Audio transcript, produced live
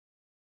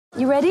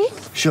You ready?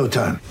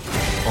 Showtime.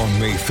 On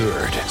May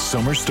 3rd,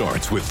 summer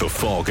starts with The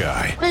Fall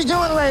Guy. Let's do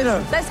it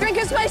later. Let's drink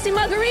a spicy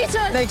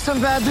margarita. Make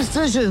some bad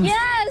decisions.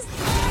 Yes!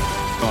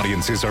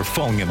 Audiences are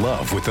falling in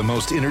love with the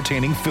most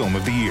entertaining film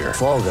of the year.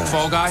 Fall Guy.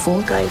 Fall Guy?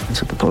 Fall guy.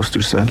 That's what the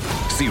poster said.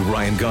 See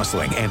Ryan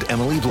Gosling and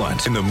Emily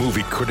Blunt in the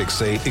movie critics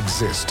say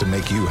exists to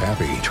make you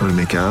happy. Trying to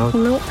make it out?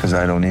 Nope. Because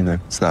I don't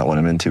either. It's not what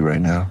I'm into right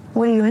now.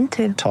 What are you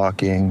into?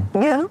 Talking.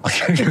 Yeah.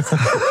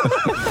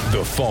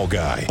 The Fall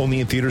Guy.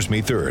 Only in theaters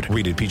May 3rd.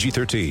 Rated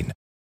PG-13.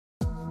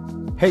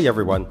 Hey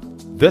everyone,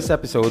 this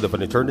episode of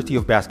An Eternity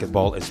of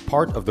Basketball is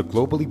part of the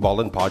Globally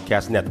Ballin'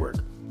 Podcast Network,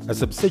 a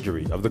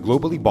subsidiary of the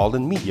Globally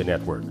Ballin' Media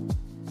Network.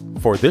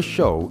 For this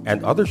show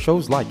and other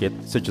shows like it,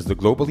 such as the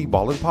Globally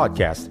Ballin'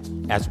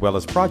 Podcast, as well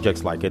as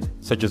projects like it,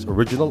 such as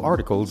original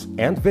articles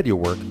and video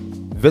work,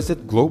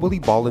 visit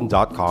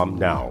globallyballin.com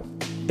now.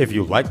 If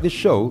you like this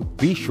show,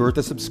 be sure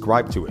to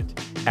subscribe to it,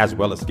 as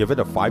well as give it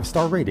a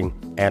 5-star rating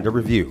and a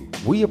review.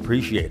 We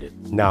appreciate it.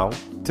 Now,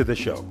 to the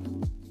show.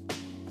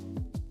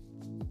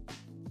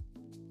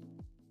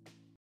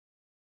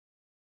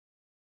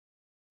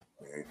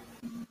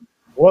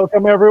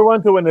 Welcome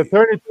everyone to An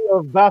Eternity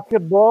of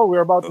Basketball.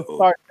 We're about to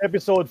start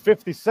episode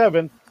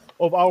 57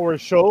 of our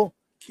show.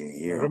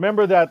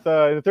 Remember that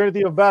An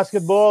Eternity of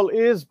Basketball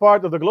is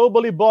part of the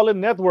Globally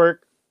Ballin'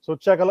 Network. So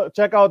check out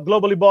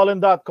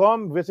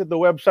globallyballin.com. Visit the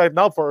website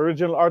now for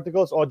original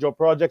articles, audio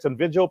projects, and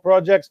video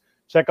projects.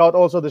 Check out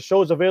also the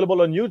shows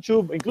available on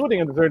YouTube,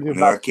 including An Eternity of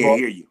Basketball. I can't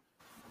hear you.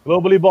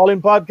 Globally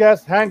Ballin'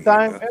 Podcast, Hang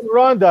Time, and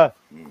Rhonda.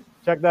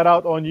 Check that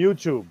out on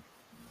YouTube.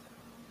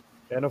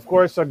 And of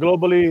course,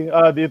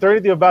 the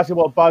Eternity of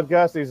Basketball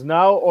podcast is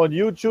now on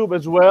YouTube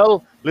as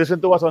well. Listen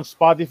to us on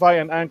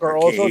Spotify and Anchor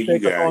also.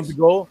 Take us on the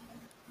go.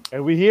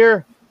 And we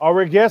hear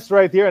our guest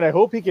right here, and I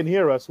hope he can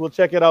hear us. We'll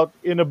check it out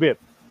in a bit.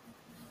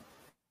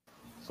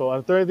 So,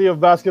 Eternity of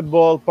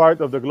Basketball,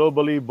 part of the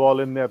Globally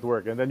Ballin'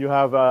 Network. And then you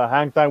have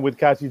Hang Time with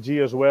Cassie G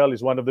as well,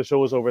 is one of the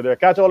shows over there.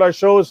 Catch all our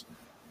shows,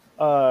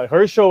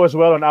 her show as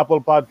well on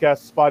Apple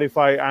Podcasts,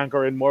 Spotify,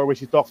 Anchor, and more, where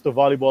she talks to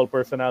volleyball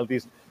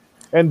personalities.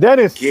 And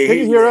Dennis, can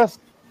you hear us?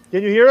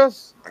 Can you hear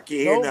us? I can't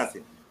hear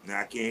nothing. No,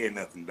 I can't hear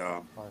nothing,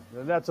 dog.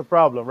 Then that's a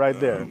problem right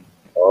there. Am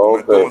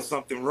I doing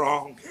something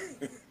wrong?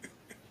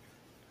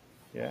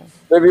 Yeah.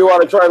 Maybe you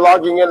want to try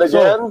logging in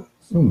again?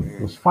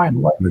 It was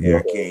fine. Yeah,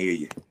 I can't hear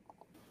you.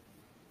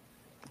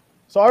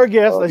 So our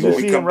guest, as you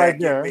see him right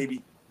there.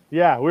 Maybe.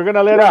 Yeah, we're going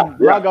to let him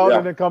log out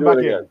and then come back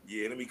in.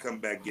 Yeah, let me come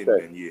back in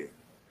then, yeah.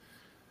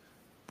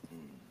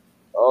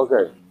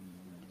 Okay.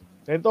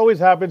 And it always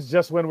happens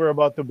just when we're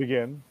about to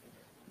begin.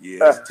 Yeah,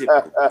 that's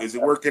typical. Is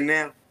it working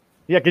now?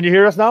 Yeah, can you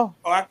hear us now?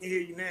 Oh, I can hear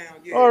you now.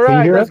 Yeah. All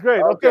right, that's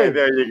great. Okay,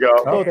 there you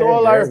go. So to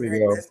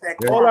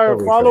all our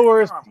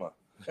followers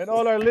and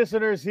all our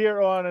listeners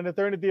here on An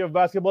Eternity of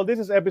Basketball, this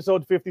is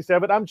episode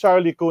 57. I'm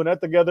Charlie Cuna,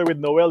 together with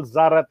Noel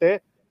Zarate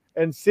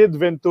and Sid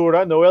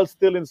Ventura. Noel's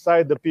still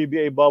inside the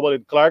PBA bubble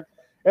in Clark.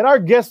 And our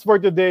guest for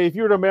today, if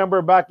you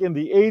remember back in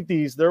the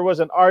 80s, there was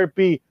an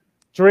RP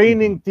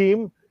training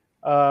team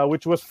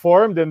which was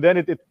formed, and then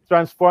it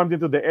transformed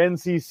into the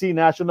NCC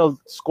national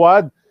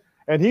squad.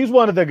 And he's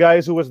one of the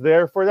guys who was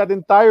there for that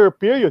entire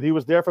period. He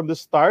was there from the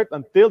start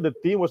until the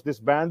team was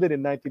disbanded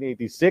in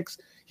 1986.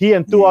 He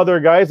and two other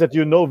guys that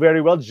you know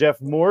very well, Jeff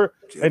Moore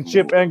and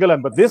Chip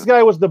Engeland. But this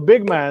guy was the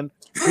big man.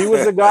 He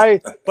was the guy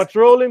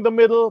patrolling the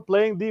middle,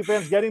 playing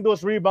defense, getting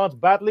those rebounds,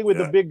 battling with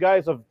the big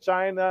guys of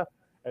China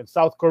and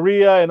South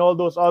Korea and all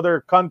those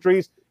other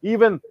countries,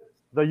 even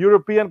the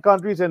European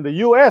countries and the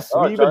U.S.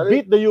 We even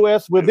beat the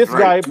U.S. with this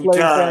guy playing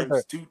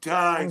center. 2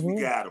 times we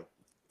got him.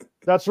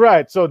 That's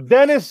right. So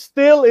Dennis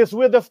still is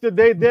with us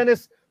today.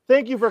 Dennis,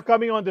 thank you for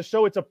coming on the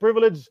show. It's a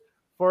privilege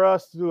for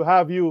us to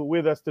have you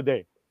with us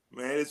today.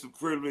 Man, it's a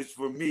privilege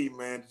for me,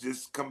 man, to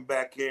just come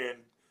back here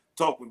and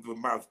talk with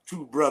my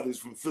two brothers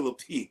from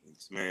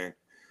Philippines, man.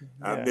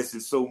 I miss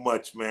it so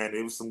much, man.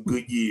 It was some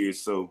good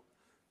years. So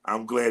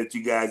I'm glad that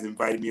you guys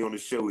invited me on the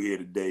show here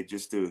today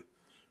just to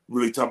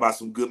really talk about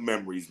some good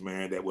memories,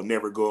 man, that will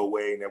never go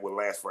away and that will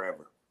last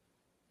forever.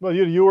 Well,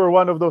 you were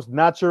one of those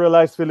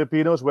naturalized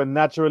Filipinos when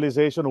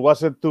naturalization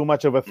wasn't too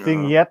much of a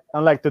thing yet.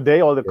 Unlike today,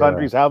 all the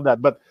countries have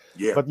that. But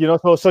you know,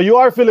 so you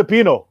are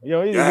Filipino. You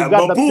know, you've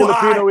got that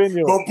Filipino in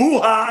you.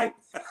 Mabuhay!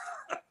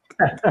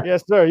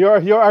 Yes, sir.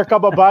 You're our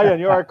kababayan.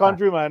 You're our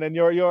countryman, and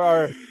you're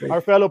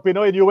our fellow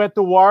Pinoy. And you went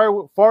to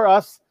war for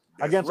us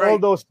against all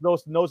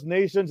those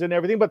nations and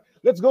everything. But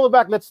let's go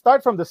back. Let's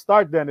start from the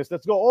start, Dennis.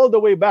 Let's go all the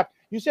way back.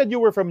 You said you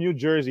were from New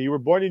Jersey. You were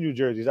born in New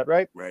Jersey. Is that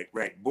right? Right.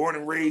 Born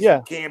and raised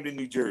in Camden,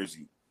 New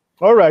Jersey.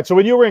 All right. So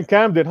when you were in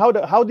Camden,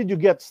 how did you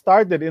get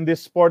started in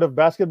this sport of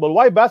basketball?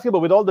 Why basketball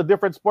with all the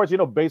different sports? You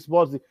know,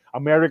 baseball's the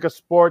America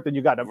sport, and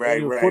you got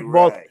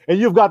football, and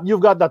you've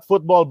got that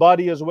football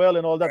body as well,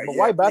 and all that. But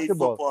why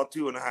basketball? I played football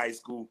too in high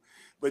school.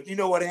 But you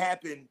know what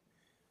happened?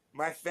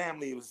 My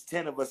family, it was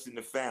 10 of us in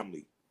the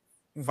family,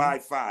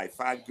 5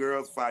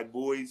 girls, 5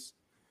 boys,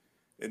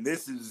 and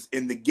this is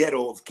in the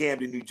ghetto of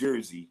Camden, New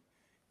Jersey.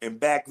 And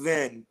back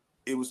then,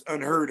 it was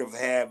unheard of to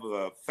have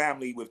a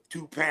family with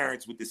 2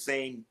 parents with the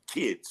same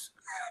kids,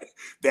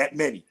 that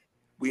many.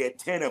 we had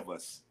 10 of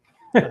us.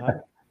 Uh-huh.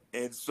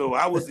 And so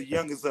I was the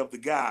youngest of the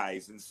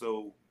guys. And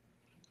so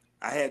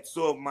I had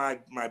some of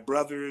my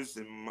brothers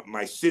and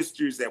my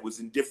sisters that was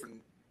in different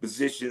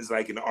positions,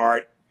 like in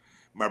art.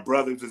 My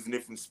brothers was in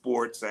different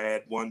sports. I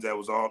had ones that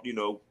was all,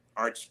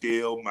 art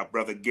skill. My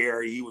brother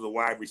Gary, he was a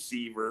wide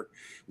receiver.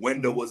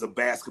 Wendell was a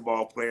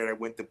basketball player that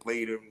went to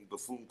play in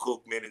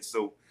Bethune-Cookman. And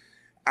so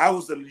I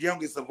was the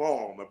youngest of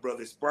all. My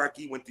brother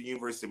Sparky went to the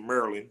University of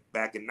Maryland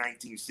back in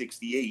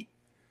 1968.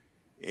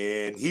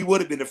 And he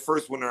would have been the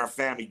first one in our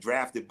family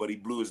drafted, but he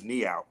blew his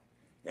knee out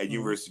at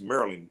University of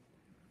Maryland.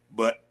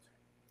 But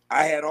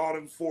I had all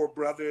them 4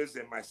 brothers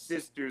and my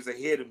sisters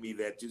ahead of me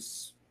that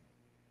just,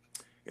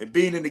 and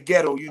being in the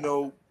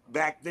ghetto,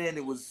 back then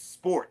it was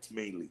sports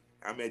mainly.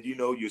 I mean,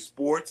 your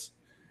sports,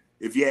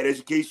 if you had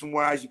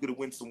education-wise, you could have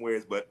went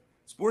somewhere, but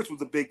sports was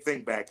a big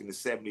thing back in the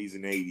 70s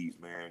and 80s,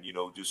 man,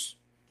 just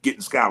getting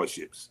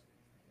scholarships.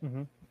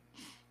 Mm-hmm.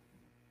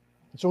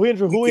 So who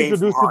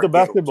introduced you to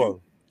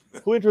basketball?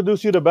 Who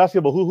introduced you to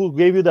basketball? Who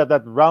gave you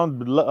that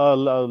round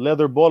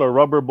leather ball or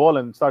rubber ball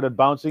and started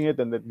bouncing it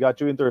and it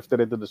got you interested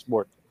into the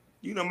sport?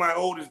 My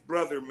oldest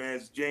brother, man,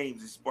 is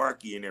James, is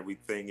Sparky and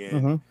everything.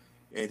 And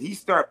and he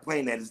started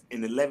playing that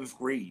in 11th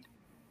grade.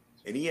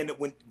 And he ended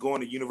up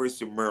going to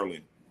University of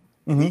Maryland.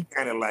 And he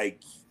kind of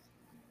like,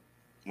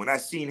 when I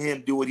seen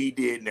him do what he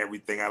did and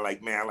everything, I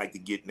like to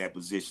get in that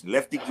position.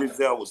 Lefty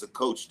Drizel was a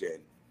coach then.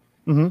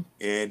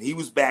 And he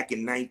was back in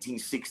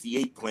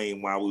 1968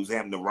 playing while we was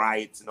having the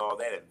riots and all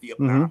that at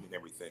Vietnam and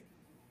everything.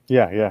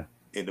 Yeah.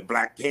 And the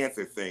Black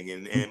Panther thing.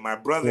 And my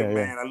brother,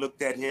 man, I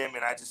looked at him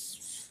and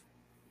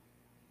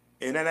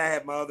and then I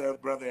had my other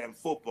brother in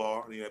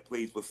football,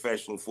 plays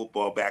professional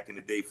football back in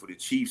the day for the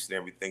Chiefs and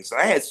everything. So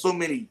I had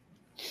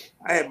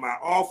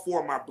all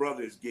 4 of my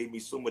brothers gave me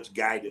so much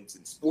guidance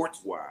in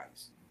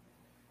sports-wise.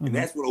 And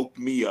that's what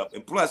opened me up.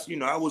 And plus,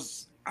 I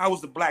was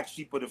the black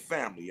sheep of the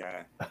family.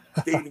 I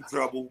stayed in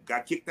trouble,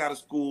 got kicked out of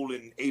school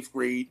in 8th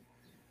grade.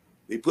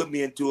 They put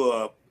me into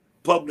a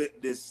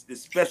this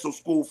special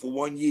school for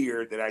 1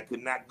 year that I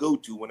could not go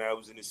to when I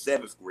was in the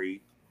 7th grade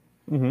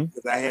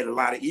because I had a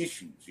lot of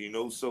issues,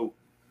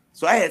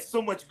 So I had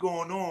so much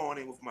going on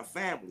and with my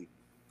family.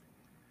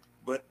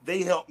 But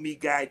they helped me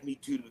guide me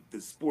to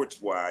the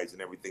sports-wise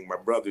and everything. My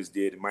brothers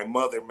did. And my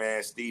mother,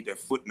 man, stayed their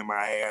foot in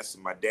my ass,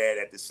 and my dad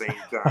at the same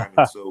time.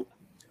 And so,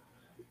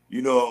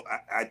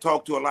 I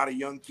talk to a lot of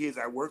young kids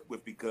I work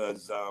with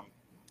because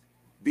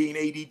being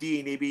ADD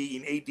and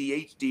being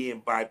ADHD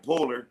and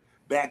bipolar,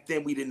 back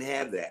then we didn't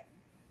have that.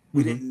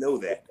 We didn't know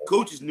that.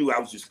 Coaches knew I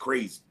was just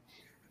crazy.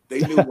 They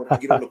knew when I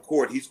get on the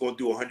court, he's going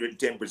to do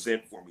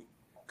 110% for me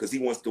because he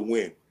wants to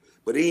win.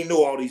 But they didn't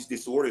know all these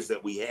disorders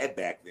that we had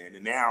back then.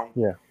 And now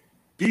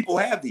people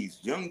have these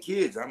young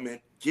kids. I mean,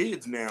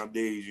 kids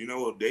nowadays, the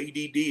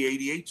ADD,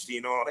 ADHD,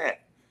 and all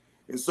that.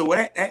 And so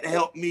that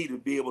helped me to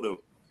be able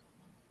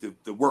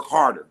to work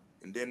harder.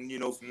 And then,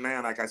 from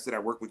now, like I said, I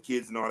work with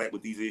kids and all that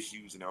with these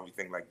issues and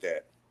everything like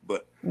that.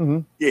 But,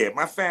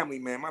 my family,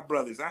 man, my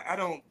brothers, I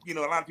don't, a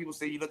lot of people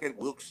say you look at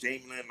Wilt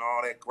Chamberlain and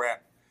all that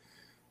crap.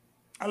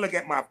 I look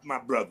at my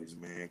brothers,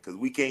 man, because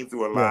we came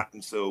through a lot.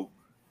 And so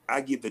I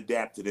give the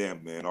dap to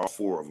them, man, all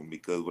 4 of them,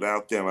 because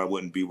without them, I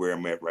wouldn't be where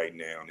I'm at right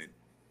now. And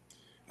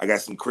I got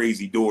some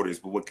crazy daughters,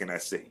 but what can I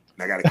say?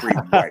 And I got a crazy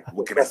wife.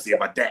 What can I say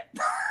about that?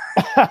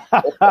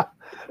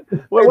 Dennis,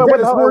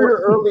 who were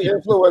your early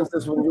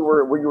influences when you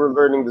were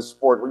learning the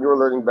sport, when you were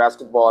learning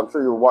basketball? I'm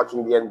sure you were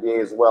watching the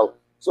NBA as well.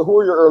 So who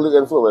were your early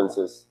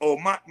influences? Oh,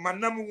 my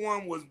number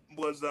one was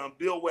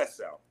Bill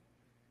Westhouse.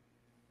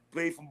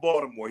 Played from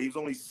Baltimore. He was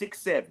only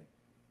 6'7".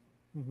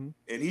 And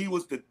he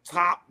was the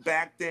top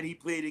back then. He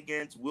played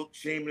against Wilt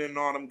Chamberlain and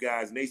all them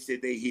guys, and they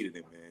said they hated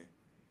him, man.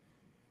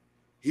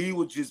 He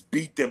would just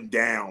beat them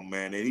down,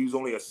 man. And he was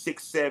only a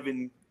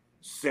 6'7"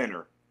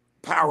 center,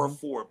 power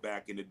forward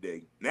back in the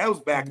day. And that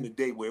was back in the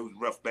day where it was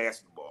rough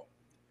basketball.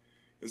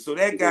 And so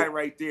that guy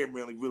right there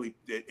really,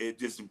 it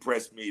just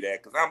impressed me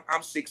that because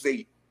I'm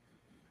 6'8",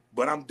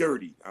 but I'm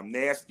dirty. I'm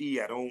nasty.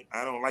 I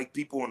don't like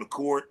people on the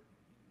court.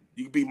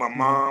 You can be my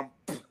mom.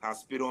 I'll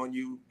spit on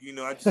you.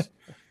 I just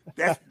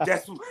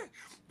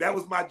that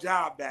was my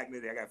job back in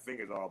the day. I got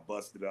fingers all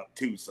busted up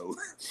too. So,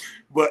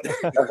 but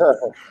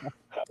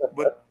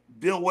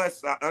Bill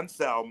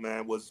Unseld,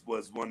 man, was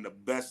one of the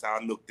best I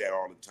looked at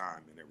all the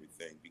time and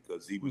everything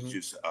because he was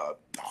just a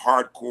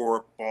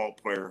hardcore ball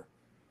player.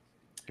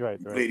 Right.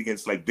 He played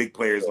against like big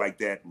players like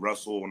that,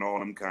 Russell and all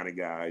them kind of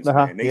guys.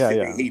 And they said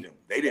they hate him.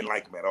 They didn't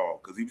like him at all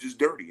because he was just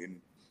dirty.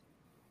 And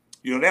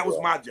that was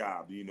my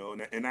job.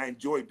 And I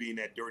enjoyed being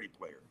that dirty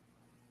player.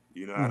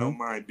 I don't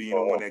mind being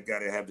the one that got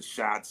to have the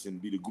shots and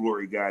be the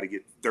glory guy to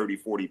get 30,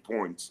 40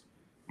 points.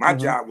 My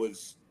job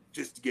was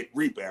just to get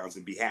rebounds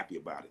and be happy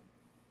about it.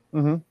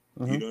 And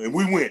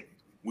we win.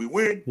 We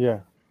win. Yeah.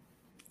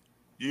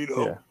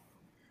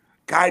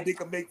 Kai Dick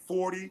can make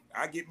 40.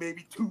 I get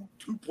maybe two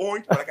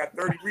points, but I got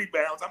 30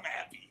 rebounds. I'm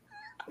happy.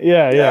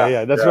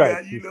 Yeah. That's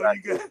right. You got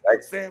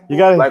Sam. You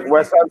got like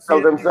Wes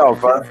Unseld himself,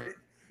 huh?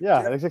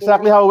 Yeah, that's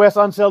exactly how Wes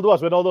Unseld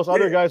was when all those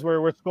other guys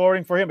were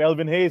scoring for him.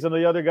 Elvin Hayes and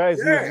the other guys,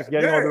 he was just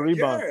getting all the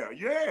rebounds.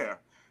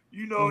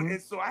 You know,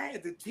 and so I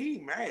had the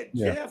team. I had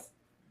Jeff,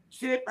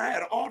 Chip. I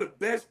had all the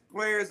best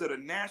players of the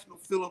National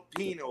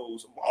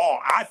Filipinos.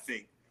 I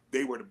think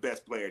they were the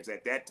best players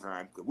at that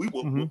time because we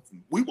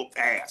will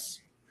pass.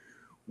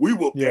 We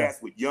will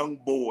pass with young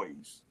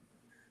boys.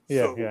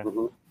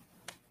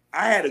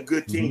 I had a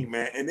good team,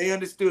 man, and they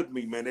understood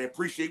me, man. They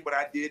appreciate what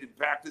I did in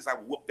practice. I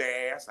whooped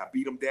their ass. I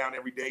beat them down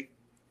every day.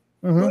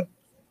 But,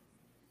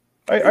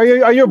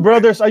 are your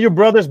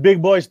brothers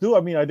big boys too?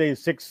 I mean, are they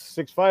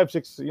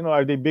 6'5", You know,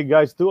 are they big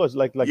guys too? As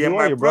like you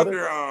are, your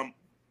brother.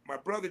 My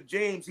brother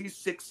James, he's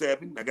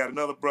 6'7". I got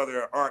another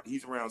brother Art.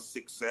 He's around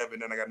 6'7",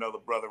 and I got another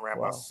brother around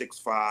about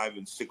 6'5"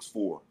 and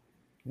 6'4".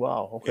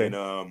 Wow. Okay.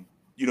 And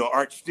you know,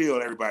 Art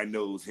Steele, everybody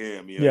knows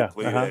him. You know, he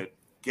played at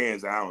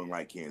Kansas. I don't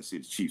like Kansas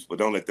City Chiefs, but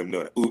don't let them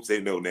know that. Oops, they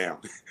know now.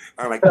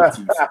 I like the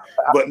Chiefs,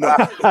 but no.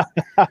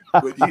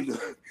 But you know,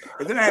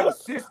 and then I have a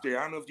sister.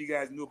 I don't know if you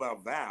guys knew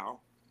about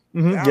Val.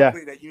 Val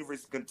played at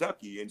University of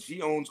Kentucky, and she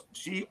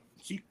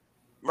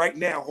right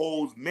now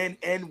holds men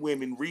and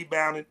women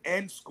rebounding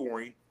and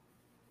scoring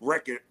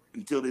record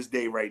until this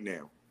day right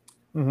now.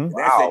 And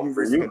that's at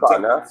University of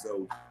Kentucky.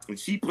 So, and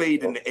she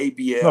played in the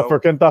ABL. No, for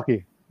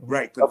Kentucky.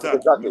 Right, Kentucky.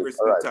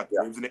 University of Kentucky.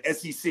 It was in the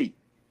SEC.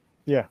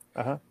 Yeah.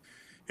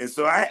 And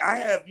so I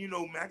have, you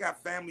know, man, I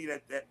got family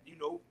that you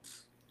know,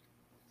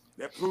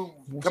 that prove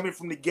coming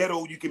from the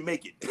ghetto you can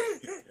make it.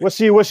 Was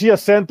she a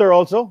center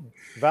also,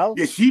 Val?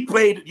 Yeah, she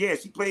played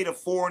a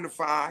 4 and a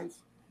 5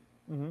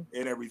 and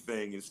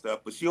everything and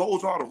stuff. But she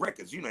holds all the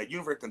records. You know, at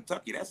University of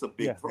Kentucky, that's a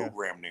big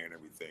program there and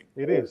everything.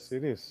 It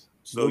is.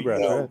 So you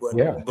know,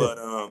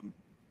 but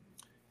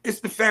it's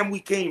the family we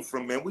came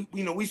from, man.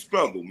 We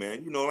struggle,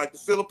 man. You know, like the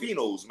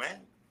Filipinos,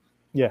 man.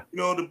 Yeah. You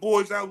know, the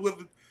boys out with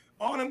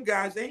all them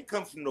guys, they ain't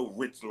come from no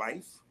rich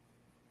life.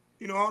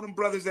 You know, all them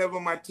brothers that were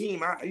on my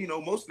team, you know,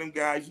 most of them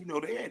guys, you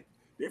know,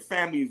 their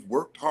families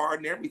worked hard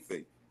and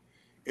everything.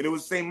 And it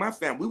was the same my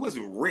family. We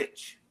wasn't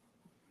rich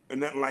or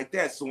nothing like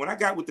that. So when I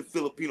got with the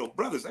Filipino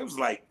brothers, I was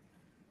like,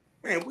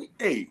 man,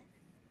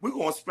 we're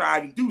gonna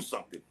strive and do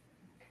something.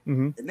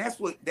 And that's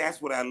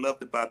what I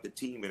loved about the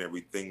team and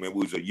everything, man.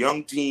 We was a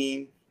young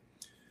team.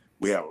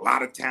 We had a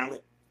lot of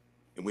talent,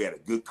 and we had a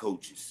good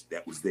coaches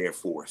that was there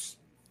for us.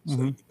 So,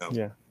 you know.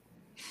 Yeah.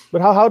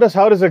 But how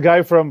does a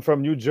guy from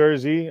New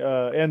Jersey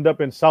end up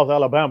in South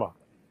Alabama?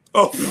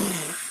 Oh,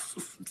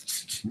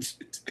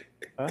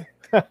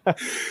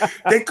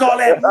 they call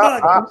that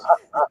money.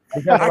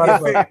 I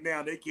can say it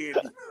now. They can't.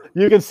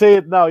 You can say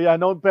it now. Yeah,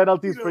 no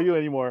penalties for you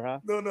anymore, huh?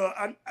 No.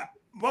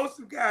 Most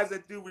of the guys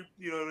that do,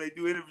 you know, they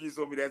do interviews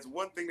with me. That's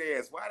one thing they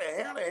ask: why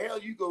the hell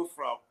you go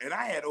from? And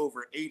I had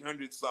over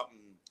 800 something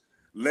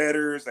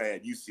letters. I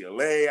had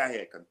UCLA. I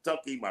had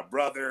Kentucky, my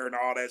brother, and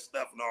all that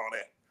stuff and all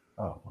that.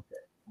 Oh, okay.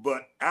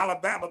 But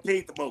Alabama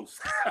paid the most.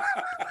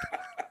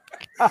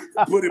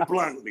 Put it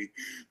bluntly,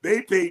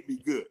 they paid me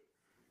good.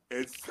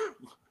 And so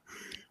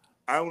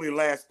I only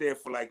lasted there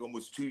for like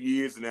almost 2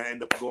 years, and I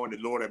ended up going to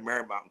Lord and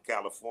Marymount in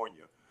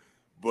California.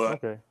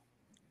 But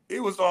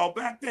it was all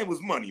back then.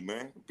 Was money,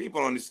 man.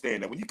 People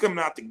understand that when you coming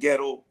out the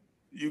ghetto,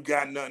 you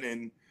got nothing.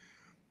 And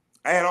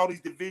I had all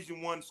these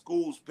Division I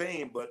schools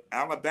paying, but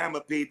Alabama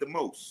paid the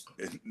most,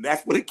 and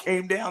that's what it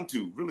came down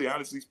to. Really,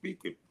 honestly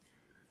speaking.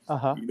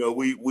 You know,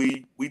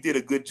 we did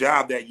a good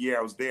job that year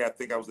I was there. I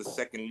think I was the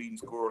second leading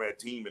scorer on that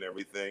team and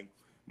everything.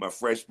 My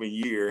freshman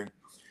year,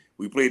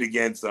 we played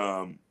against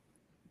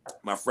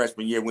my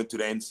freshman year, went to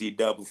the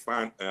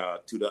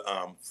NCAA to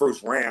the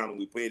first round, and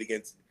we played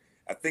against,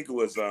 I think it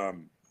was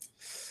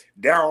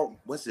Darryl,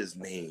 what's his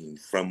name,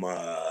 from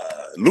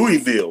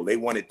Louisville. They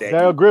wanted that.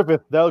 Darryl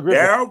Griffith. Yep.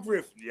 Darryl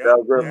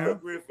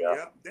Griffith. Yeah.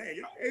 Yep. Dang,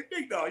 y'all, hey,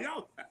 big dog,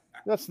 y'all.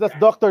 That's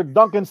Dr.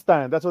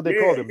 Duncanstein. That's what they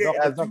called him. Yeah,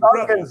 Dr. Duncanstein.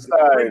 Brothers is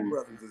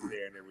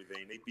there and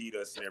everything. They beat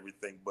us and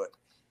everything,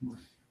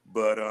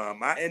 but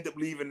I ended up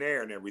leaving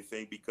there and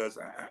everything because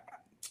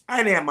I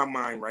didn't have my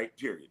mind right.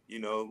 Period. You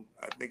know,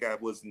 I think I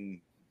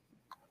wasn't,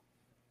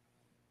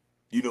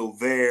 you know,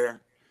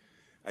 there.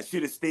 I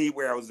should have stayed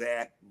where I was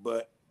at,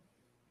 but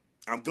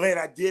I'm glad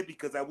I did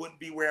because I wouldn't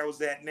be where I was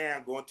at now,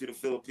 going to the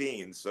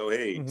Philippines. So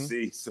hey,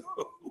 see, so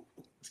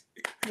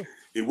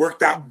it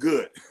worked out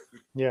good.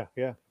 Yeah.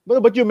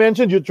 But you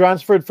mentioned you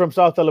transferred from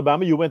South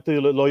Alabama. You went to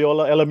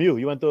Loyola LMU.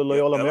 You went to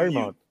Loyola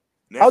Marymount.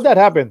 How'd that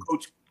happen?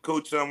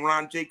 Coach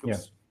Ron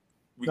Jacobs.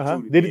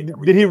 Did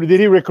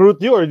he recruit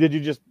you, or did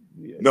you just?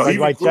 No, he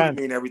recruited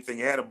me and everything.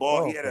 He had a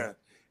ball. He had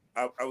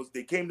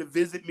they came to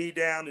visit me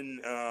down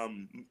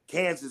in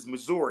Kansas,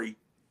 Missouri.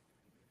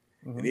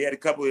 And he had a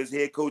couple of his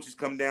head coaches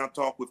come down,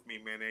 talk with me,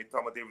 man. They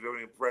told me they were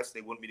really impressed.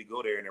 They wanted me to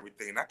go there and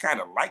everything. And I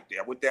kind of liked it.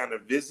 I went down to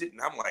visit, and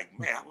I'm like,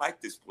 man, I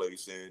like this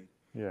place. And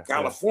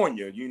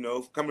California, you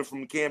know, coming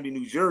from Camden,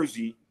 New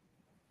Jersey,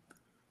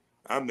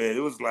 I mean, it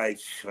was like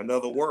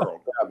another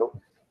world.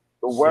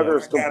 The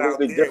weather's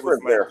completely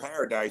different there. Like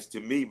paradise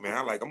to me, man.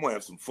 I'm going to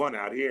have some fun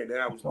out here. And then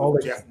I was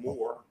with Jeff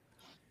Moore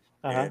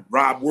and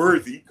Rob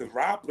Worthy, because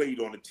Rob played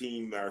on the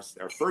team our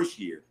first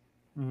year.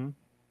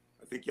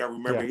 I think y'all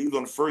remember he was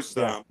on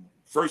the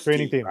first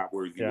training team. Rob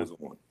Worthy was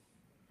on.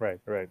 Right.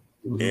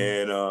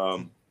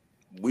 And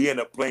we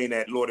ended up playing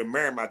at Lord and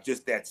Marymount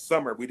just that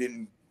summer. We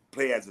didn't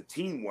play as a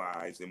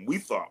team-wise, and we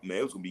thought, man,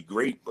 it was going to be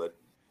great, but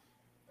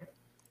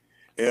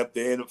they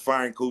ended up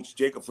firing Coach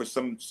Jacob for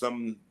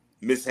some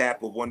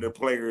mishap of one of their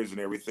players and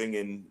everything,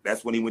 and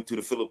that's when he went to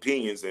the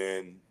Philippines,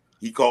 and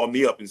he called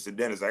me up and said,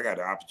 Dennis, I got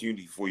an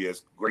opportunity for you.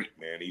 That's great,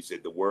 man. He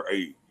said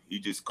he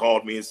just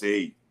called me and said,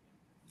 hey.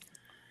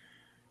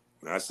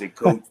 And I said,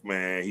 Coach,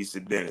 man, he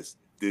said, Dennis,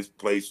 this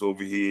place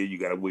over here, you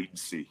got to wait and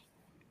see.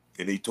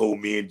 And he told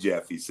me and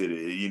Jeff, he said,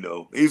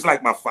 he's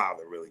like my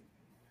father, really,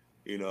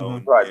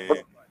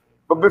 Right.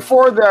 But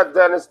before that,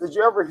 Dennis, did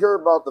you ever hear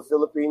about the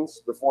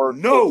Philippines before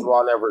No.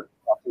 Ron ever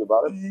talked to you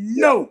about it?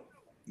 No,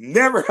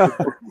 never. I'm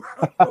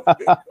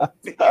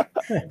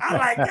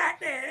like, God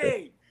damn,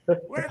 hey,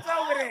 what's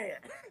over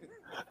there?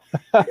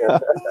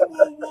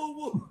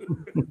 Woo.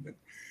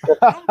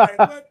 I'm like,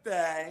 what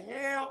the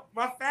hell?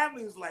 My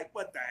family was like,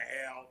 what the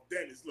hell?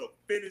 Dennis, look,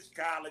 finish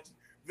college,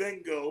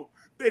 then go.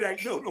 They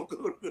like, no, don't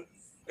go to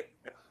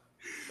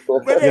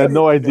But you had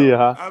no idea,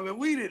 huh? I mean,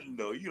 we didn't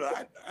know.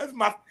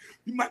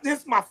 This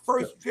is my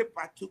first trip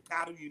I took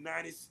out of the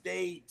United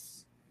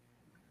States.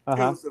 It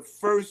was the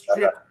first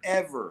trip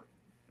ever.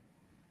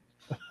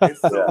 And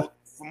so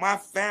for my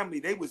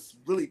family, they was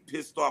really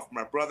pissed off.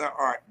 My brother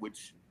Art,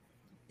 which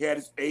he had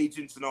his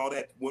agents and all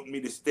that, wanted me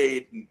to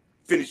stay and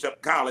finish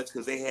up college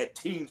because they had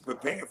teams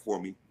preparing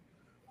for me.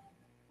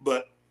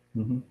 But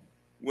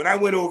when I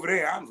went over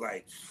there, I was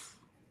like,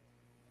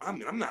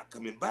 I'm not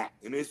coming back.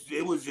 And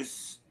it was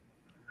just,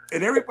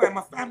 and everybody in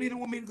my family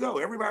didn't want me to go.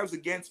 Everybody was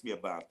against me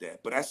about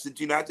that. But I said,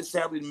 I just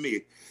have it in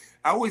me.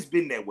 I always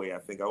been that way, I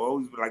think. I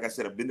always, like I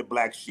said, I've been the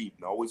black sheep,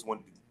 and I always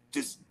wanted to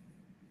just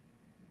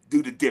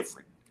do the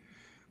different.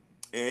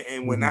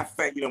 And when I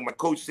found, my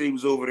coach said he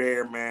was over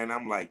there, man,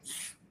 I'm like,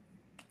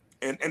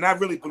 and I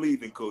really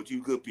believe in Coach.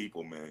 You good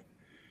people, man.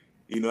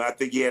 I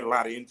think he had a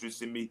lot of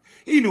interest in me.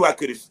 He knew I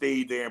could have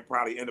stayed there and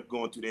probably end up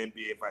going to the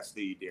NBA if I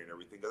stayed there and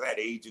everything. Because I had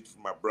agents for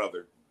my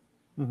brother.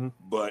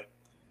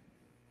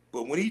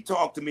 But when he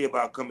talked to me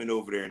about coming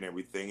over there and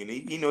everything, and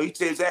he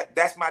says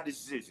that's my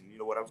decision,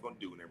 what I was going to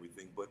do and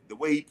everything. But the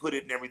way he put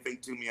it and everything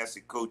to me, I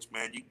said, Coach,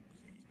 man,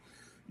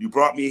 you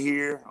brought me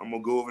here. I'm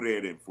going to go over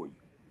there then for you.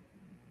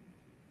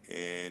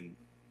 And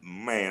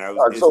man,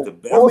 so the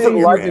best. What was it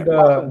like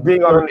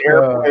being on an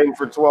airplane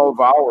for 12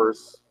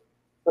 hours?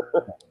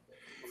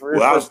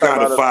 Well, I was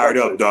kind of fired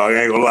up, dog.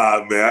 I ain't gonna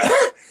lie, man.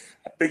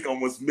 I think I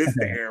almost missed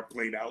the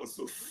airplane. I was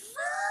so.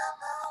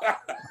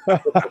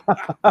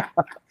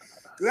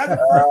 That's the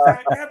first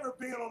time ever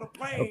being on a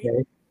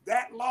plane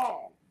that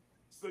long.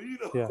 So and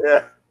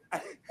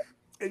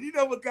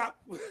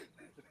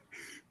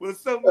what was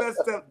so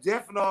messed up?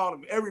 Jeff and all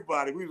them,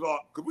 everybody. We was all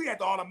because we had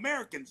the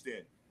All-Americans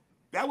then.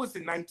 That was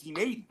in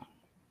 1980.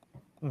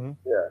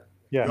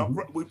 Yeah.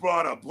 We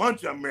brought a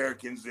bunch of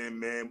Americans in,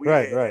 man. We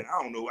right.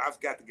 I don't know. I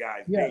forgot the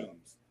guys'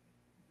 names.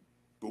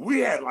 But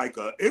we had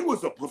it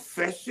was a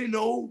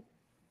professional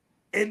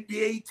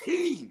NBA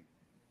team.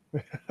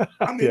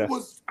 It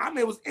was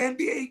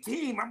NBA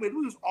team. We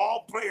was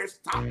all players,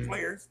 top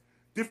players,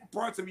 different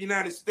parts of the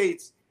United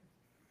States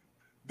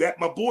that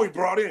my boy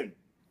brought in,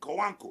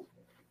 Coanco.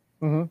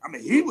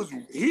 He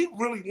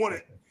really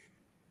wanted,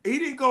 he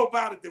didn't go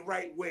about it the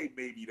right way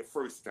maybe the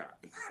first time.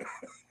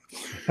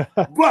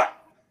 But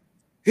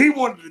he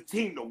wanted the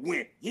team to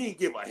win. He didn't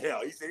give a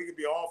hell. He said he could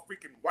be all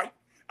freaking white.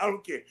 I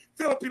don't care.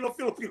 Filipino.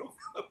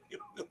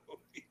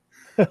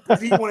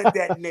 Because he wanted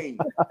that name.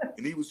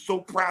 And he was so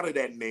proud of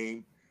that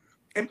name.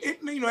 And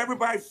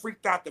everybody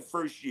freaked out the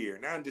first year,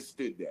 and I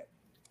understood that.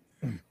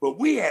 But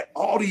we had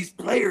all these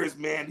players,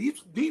 man.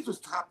 These was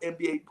top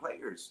NBA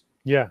players.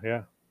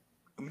 Yeah.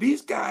 And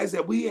these guys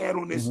that we had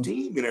on this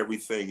team and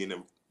everything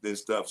and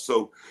stuff.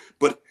 So,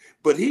 but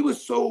he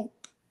was so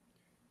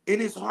in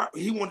his heart,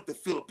 he wanted the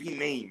Philippine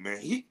name,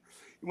 man.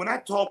 When I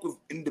talk with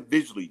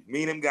individually,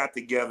 me and him got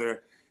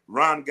together.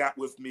 Ron got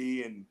with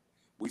me, and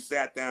we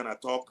sat down. I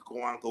talked to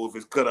Coanco with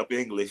his cut-up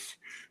English,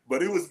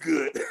 but it was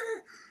good.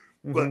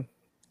 But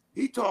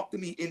he talked to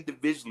me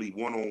individually,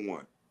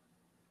 one-on-one.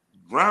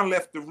 Ron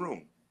left the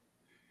room,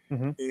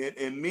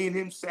 and me and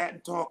him sat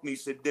and talked. And he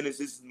said, "Dennis,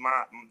 this is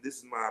my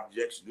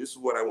objection. This is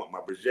what I want. My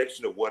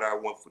projection of what I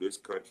want for this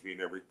country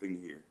and everything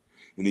here."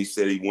 And he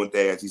said he wanted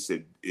to ask. He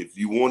said, "If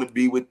you want to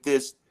be with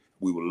this,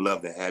 we would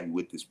love to have you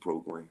with this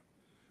program."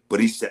 But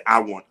he said, "I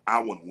want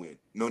to win.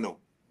 No.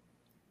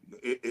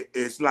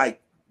 It's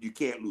like you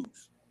can't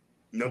lose.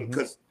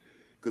 Because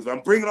I'm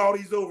bringing all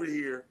these over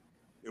here,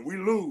 and we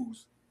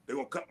lose, they're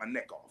gonna cut my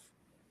neck off.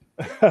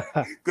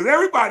 Because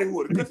everybody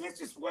would. Because that's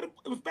just what it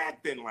was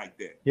back then like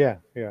that. Yeah.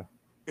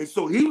 And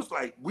so he was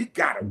like, we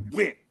gotta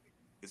win.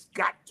 It's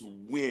got to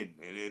win.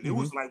 And it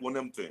was like one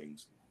of them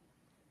things.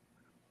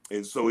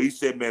 And so he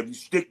said, man, if you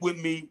stick with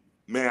me,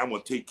 man, I'm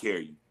gonna take care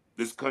of you.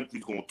 This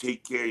country's gonna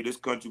take care of you. This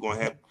country's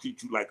gonna have to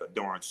treat you like a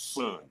darn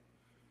son.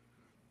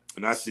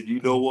 And I said, you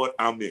know what?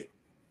 I'm in.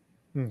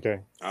 Okay.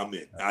 I'm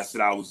in. I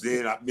said I was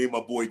in. Me and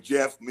my boy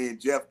Jeff, me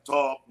and Jeff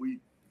talked.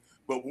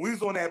 But when we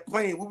was on that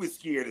plane, we was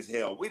scared as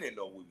hell. We didn't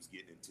know what we was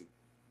getting into.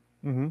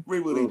 Mm-hmm. We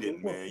really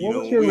didn't, man. What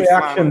was your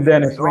reaction,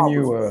 Dennis, when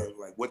you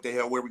like, what the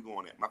hell? Where we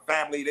going at? My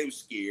family, they were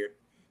scared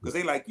because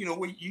they like, you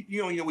know,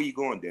 you don't know where you're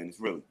going, Dennis.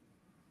 Really.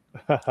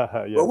 Yeah.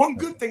 But one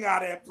good thing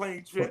out of that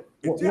plane trip,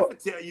 and Jeff will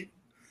tell you,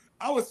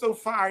 I was so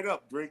fired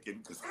up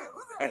drinking because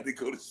I had to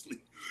go to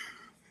sleep.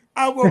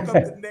 I woke up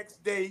the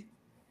next day,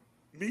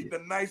 meeting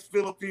a nice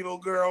Filipino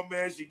girl,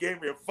 man. She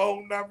gave me a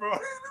phone number.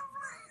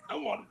 I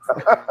want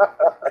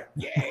to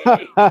yeah.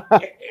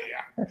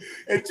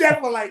 And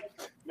Jeff was like,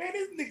 man,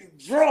 this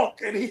nigga drunk.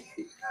 And he,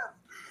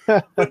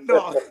 but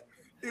no,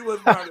 it was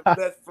one of the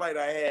best flight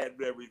I had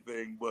and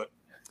everything. But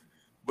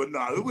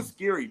no, it was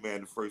scary,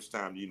 man, the first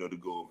time, you know, to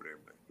go over there,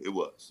 man. It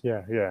was.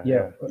 Yeah.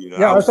 You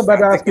know, I was about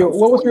to ask you,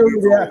 what was your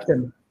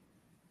reaction?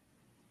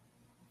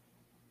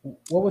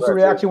 What was the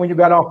reaction when you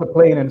got off the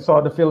plane and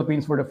saw the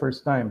Philippines for the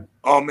first time?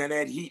 Oh, man,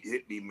 that heat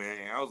hit me,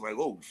 man. I was like,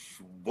 oh,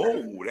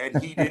 whoa,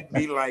 that heat hit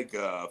me like,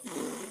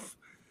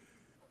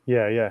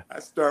 Yeah. I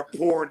start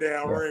pouring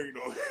down rain.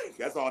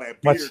 That's all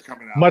that beer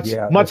coming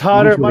out. Much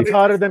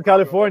hotter than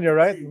California,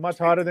 right? Much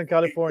hotter than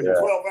California.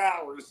 12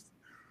 hours.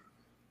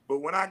 But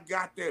when I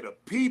got there, the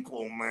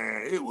people,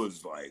 man, it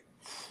was like,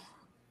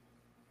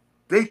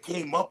 they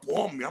came up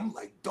on me. I'm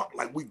like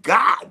we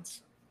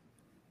gods.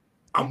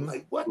 I'm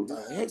like, what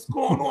the heck's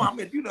going on? I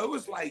mean, you know, it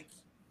was like,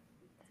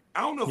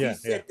 I don't know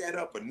if he set that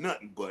up or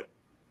nothing, but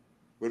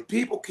when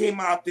people came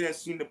out there and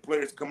seen the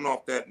players coming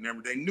off that and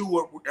everything,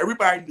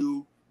 everybody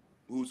knew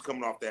who was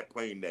coming off that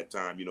plane that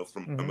time, you know,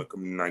 from the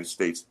United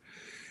States.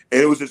 And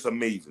it was just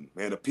amazing,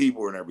 man. The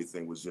people and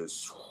everything was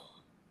just,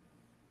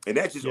 and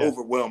that just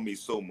overwhelmed me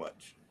so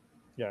much.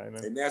 Yeah,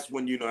 and that's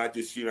when, you know, I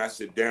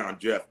sit down,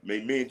 Jeff.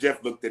 Me and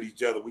Jeff looked at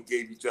each other. We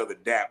gave each other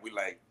dap. We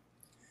like,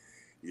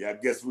 yeah, I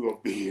guess we're going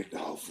to be here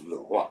now for a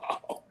little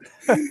while.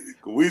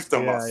 We was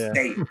talking about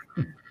staying.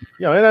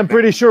 Yeah, and I'm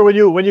pretty sure when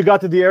you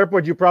got to the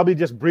airport, you probably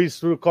just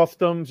breezed through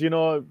customs. You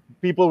know,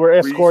 people were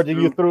escorting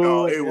you through.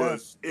 No, it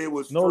was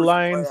no first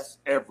lines, class,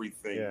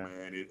 everything,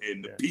 man,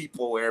 and the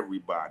people,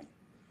 everybody,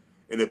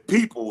 and the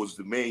people was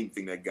the main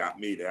thing that got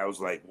me there. I was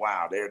like,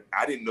 wow,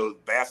 I didn't know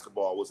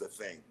basketball was a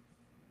thing,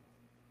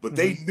 but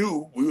they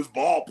knew we was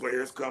ball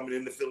players coming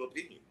in the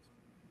Philippines.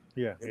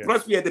 Yeah,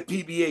 plus we had the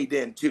PBA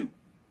then too.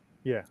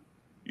 Yeah.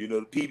 You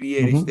know, the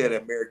PBA, they still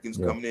had Americans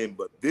coming in,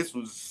 but this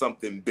was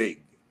something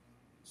big.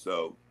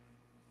 So,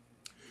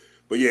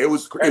 but yeah, it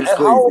was crazy.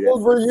 How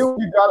old were you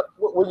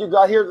when you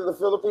got here to the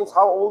Philippines?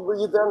 How old were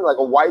you then? Like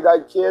a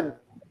wide-eyed kid?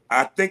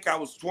 I think I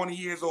was 20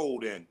 years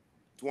old then.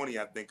 20,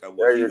 I think I was.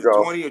 There you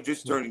go. 20 or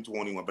just turning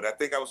 21, but I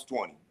think I was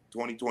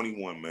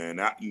 21, man.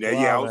 I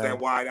was that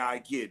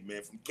wide-eyed kid,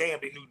 man, from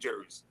Camden, New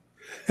Jersey.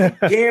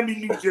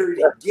 Camden, New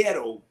Jersey,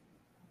 ghetto.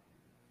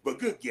 But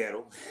good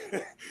ghetto.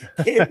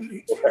 Camden,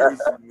 New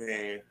Jersey,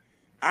 man.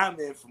 I'm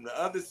in from the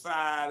other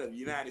side of the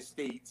United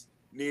States,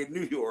 near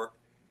New York,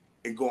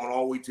 and going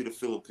all the way to the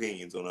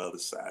Philippines on the other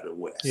side of the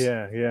West.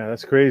 Yeah,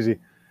 that's crazy.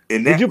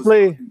 And did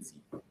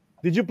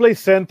you play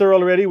center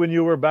already when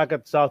you were back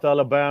at South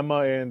Alabama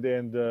and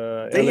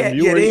they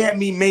had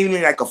me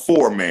mainly like a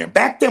 4-man.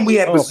 Back then we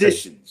had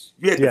positions.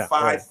 You had the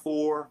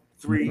 5-4,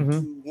 3,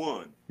 2,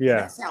 1.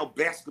 Yeah, that's how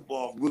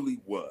basketball really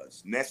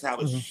was, and that's how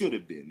it should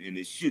have been, and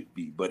it should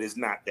be, but it's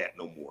not that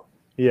no more.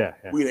 Yeah.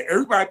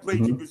 Everybody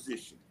played your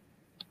position.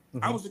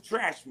 I was a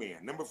trash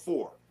man, number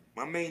 4.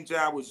 My main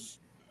job was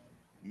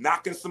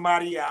knocking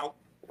somebody out,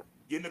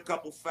 getting a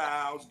couple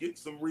fouls, getting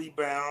some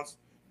rebounds,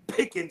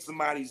 picking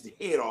somebody's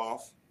head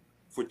off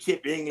for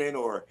Chip England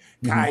or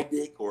Kai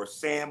Dick or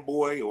Sam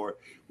Boy or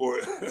for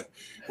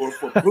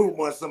Puma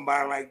or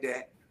somebody like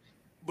that.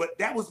 But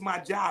that was my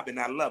job, and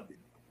I loved it.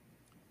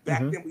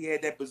 Back then we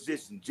had that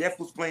position. Jeff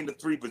was playing the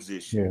 3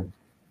 position.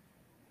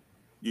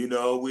 Yeah. You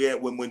know, we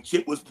had when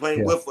Chip was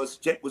playing with us,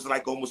 Chip was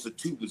like almost a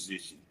 2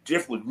 position.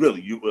 Jeff was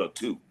really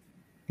 2.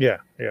 Yeah.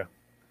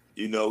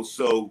 You know,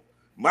 so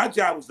my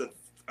job was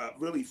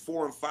really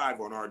 4 and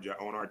 5 on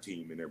our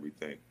team and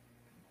everything.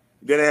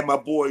 Then I had my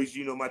boys,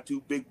 you know, my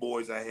 2 big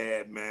boys I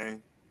had,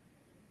 man.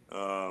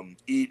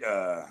 Eves.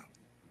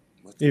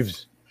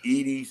 Edis.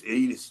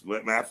 Eves.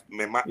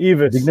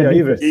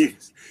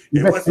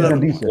 Yeah, what's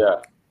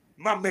up?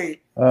 My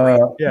mate.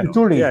 Yeah.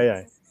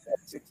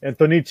 And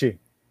Tonichi.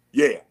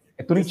 Yeah.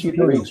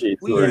 Tonichi.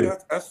 We had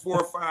us 4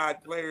 or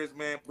 5 players,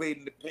 man, played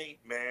in the paint,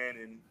 man,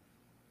 and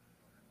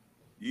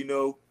you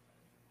know,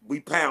 we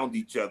pound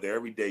each other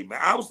every day, man.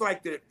 I was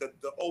like the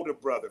older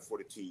brother for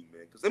the team,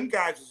 man, because them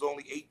guys was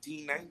only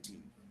 18,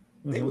 19.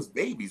 They was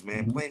babies,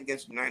 man, playing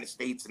against the United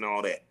States and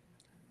all that.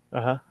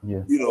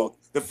 Yeah. You know,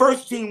 the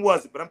first team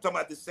wasn't, but I'm talking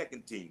about the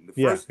second team.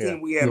 The first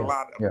team, we had a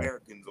lot of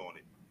Americans on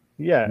it.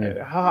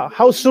 Yeah.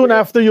 How soon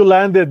after you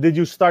landed did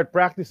you start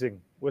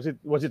practicing? Was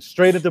it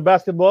straight into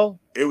basketball?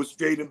 It was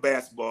straight in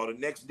basketball. The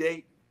next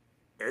day,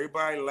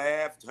 everybody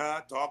laughed,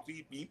 talked to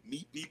you,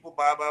 meet people,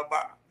 blah, blah,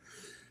 blah.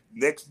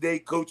 Next day,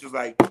 coach was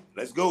like,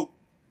 let's go.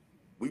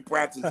 We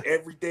practice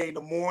every day in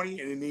the morning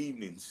and in the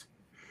evenings.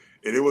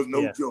 And it was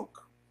no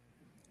joke.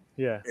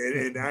 Yeah.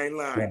 And I ain't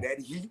lying. That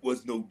heat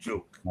was no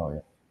joke. Oh,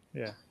 yeah.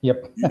 Yeah.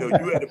 Yep. You know,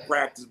 you had to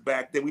practice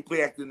back then. We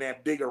played in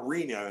that big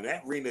arena, and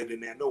that arena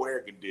didn't have no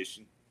air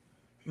conditioning.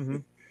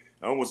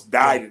 I almost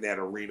died in that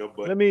arena,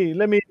 but let me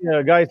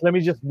guys, let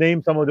me just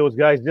name some of those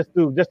guys just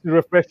to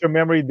refresh your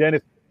memory.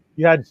 Dennis,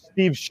 you had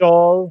Steve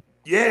Shaw,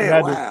 yeah,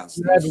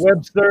 you had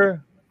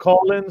Webster,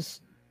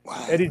 Collins,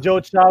 Eddie Joe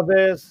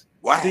Chavez,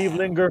 Steve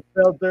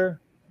Lingerfelter.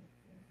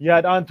 You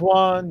had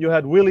Antoine, you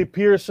had Willie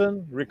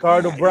Pearson,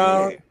 Ricardo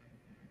Brown,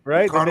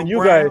 right? Ricardo and then you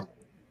Brown. guys,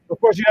 of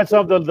course, you had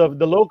some of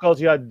the locals.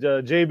 You had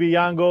JB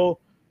Yango,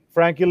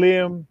 Frankie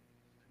Lim,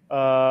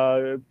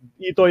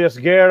 Ito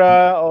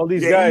Yasguera, all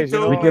these guys.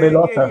 Ito, Ricky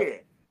Relosa.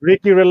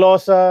 Ricky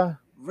Relosa.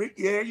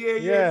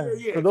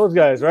 Yeah. So those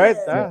guys, right?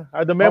 Yeah.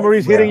 Are the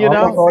memories hitting you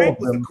now? Frank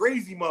was a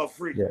crazy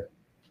motherfucker. Yeah.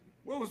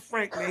 What was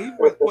Frank name? He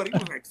was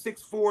like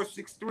 6'4",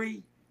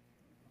 6'3".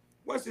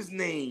 What's his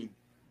name?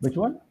 Which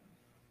one?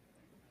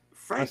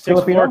 Frank.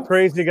 6'4"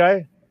 crazy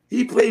guy.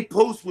 He played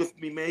post with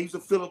me, man. He's a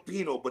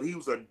Filipino, but he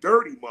was a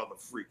dirty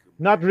motherfucker.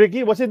 Not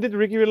Ricky. Wasn't it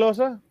Ricky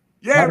Relosa?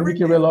 Yeah,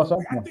 Ricky Relosa.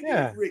 I think it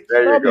was Ricky.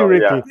 There you go.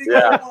 Ricky.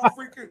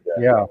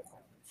 Yeah.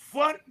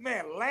 Fun,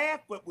 man. Laugh,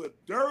 but with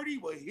dirty,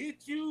 will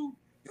hit you.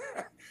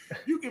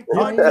 You can Yeah,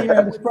 punch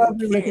that's him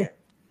probably when you Ricky. can.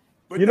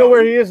 But You know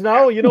where he is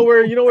now? You know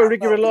where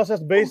Ricky Relosa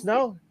is based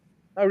now?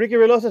 Ricky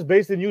Relosa is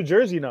based in New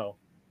Jersey now.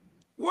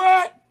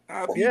 What?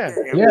 I'll be Yeah.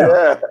 damned.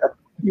 Yeah.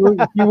 He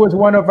was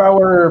one of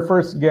our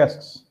first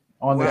guests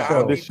on the Wow, show.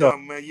 I'll be This show.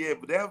 dumb, man. Yeah,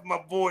 but that was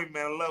my boy,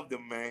 man. I loved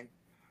him, man.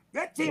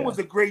 That team was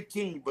a great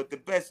team, but the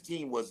best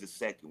team was the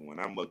second one.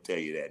 I'm gonna tell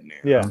you that now.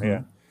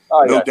 Yeah.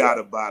 No doubt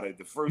about it.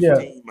 The first Yeah.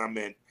 team,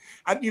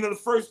 the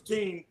first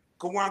team,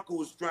 Kawanko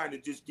was trying to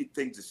just get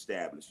things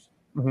established.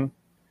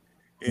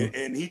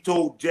 And he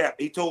told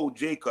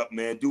Jacob,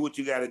 man, do what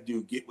you got to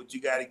do, get what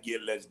you got to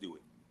get, let's do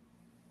it.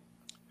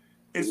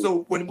 And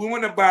so when we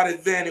went about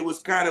it then, it was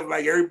kind of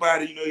like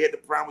everybody, you had the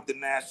problem with the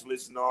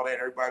nationalists and all that.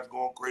 Everybody's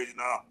going crazy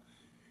now.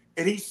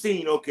 And he's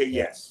seen, okay,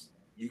 yes,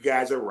 you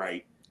guys are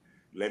right.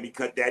 Let me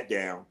cut that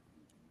down.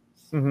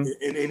 And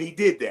he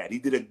did that. He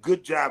did a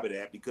good job of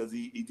that because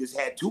he just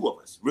had two of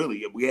us,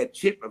 really. We had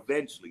Chip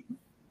eventually.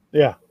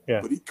 Yeah.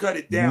 But he cut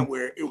it down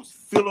where it was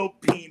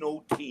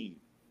Filipino team.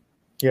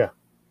 Yeah.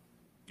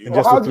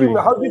 Well, how did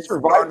you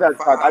survive that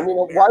cut? I mean,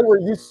 why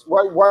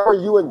were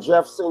you and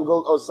Jeff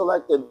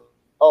selected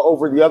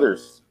over the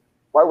others?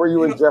 Why were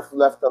you and Jeff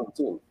left on the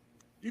team?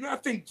 I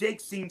think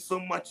Jake seen so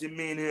much in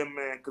me and him,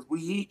 man, because when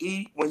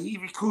he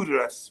recruited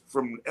us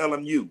from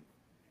LMU,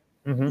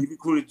 he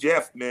recruited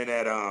Jeff, man,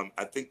 at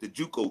I think the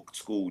JUCO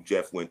school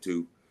Jeff went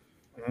to.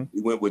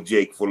 He went with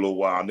Jake for a little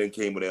while and then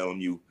came with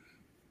LMU.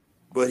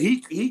 But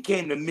he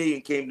came to me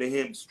and came to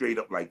him straight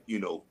up like,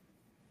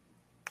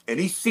 and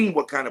he seen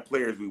what kind of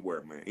players we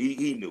were, man.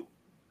 He knew.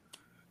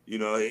 He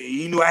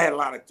knew I had a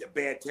lot of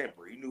bad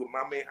temper. He knew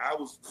my man,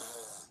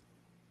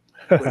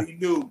 but he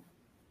knew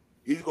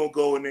he's going to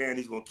go in there and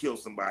he's going to kill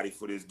somebody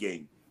for this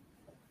game.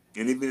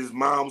 And if his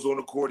mom's on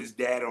the court, his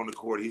dad on the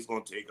court, he's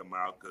going to take him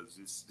out because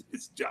it's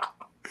his job.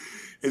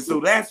 And so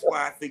that's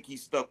why I think he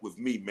stuck with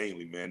me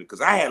mainly, man,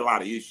 because I had a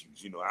lot of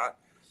issues.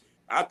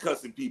 I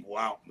cussing people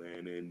out,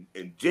 man.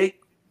 And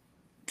Jake,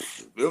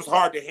 it was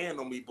hard to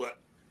handle me, but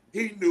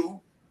he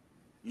knew,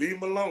 leave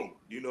him alone,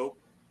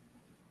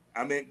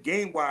 I mean,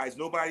 game-wise,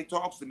 nobody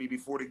talks to me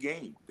before the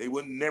game. They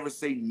wouldn't never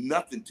say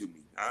nothing to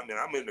me. I mean,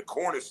 I'm in the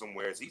corner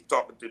somewhere. So he's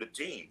talking to the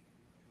team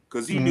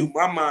because he knew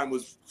my mind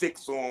was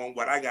fixed on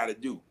what I got to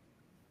do.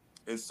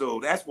 And so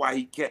that's why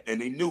he kept,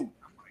 and they knew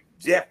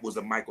Jeff was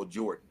a Michael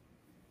Jordan.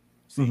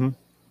 See,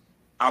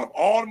 out of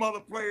all them other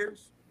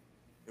players,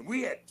 and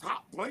we had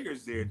top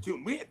players there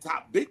too. We had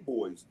top big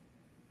boys.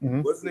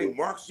 What's his name?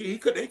 Mark Shee.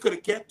 They could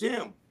have kept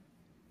him.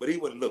 But he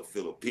wouldn't look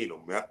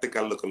Filipino, man. I think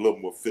I look a little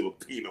more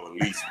Filipino at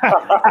least.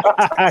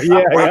 At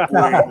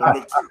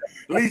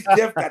least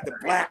Jeff got the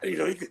black.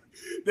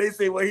 They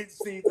say, well, he's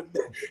seen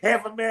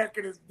half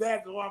American as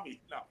Dad's Army.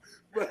 No.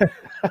 But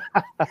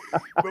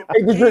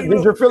Hey,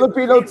 did your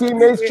Filipino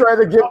teammates try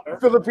to get a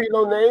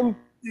Filipino name?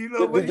 Did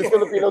your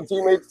Filipino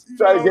teammates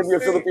try to give you a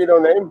Filipino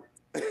name?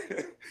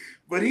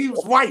 But he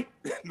was white.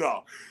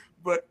 No.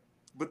 But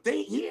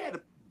he had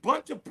a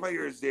bunch of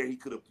players there he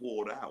could have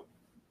pulled out.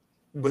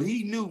 But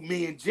he knew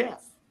me and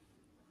Jeff.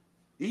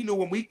 He knew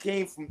when we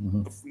came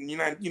from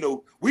United,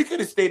 we could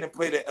have stayed and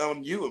played at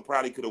LMU and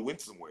probably could have went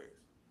somewhere.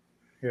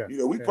 Yeah.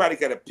 We probably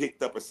got it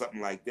picked up or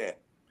something like that.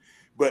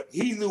 But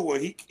he knew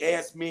when he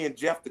asked me and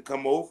Jeff to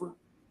come over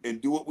and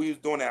do what we was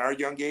doing at our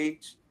young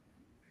age,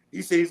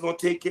 he said he's going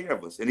to take care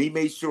of us. And he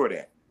made sure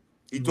that.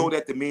 He told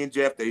that to me and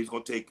Jeff that he's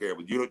going to take care of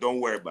us. Don't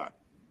worry about it.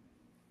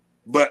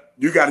 But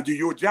you got to do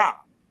your job.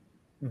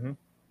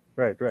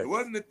 Right. It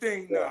wasn't a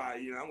thing,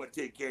 I'm going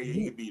to take care of you.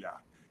 You can be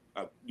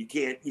you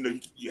can't,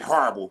 you're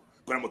horrible,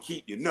 but I'm going to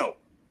keep you. No.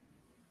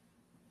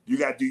 You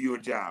got to do your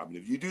job. And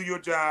if you do your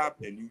job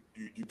and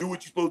you do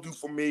what you're supposed to do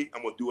for me,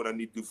 I'm going to do what I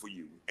need to do for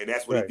you. And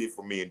that's what he did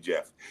for me and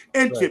Jeff.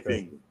 And Chip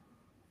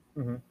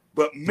England.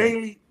 But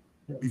mainly,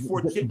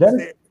 before Chip was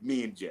there,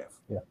 me and Jeff.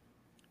 Yeah.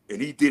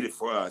 And he did it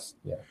for us.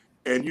 Yeah.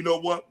 And you know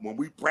what? When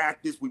we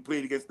practiced, we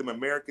played against them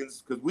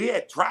Americans because we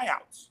had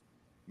tryouts.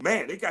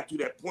 Man, they got to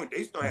that point.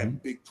 They started having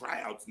big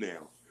tryouts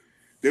now.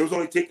 They was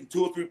only taking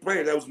 2 or 3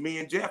 players. That was me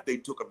and Jeff. They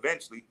took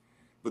eventually.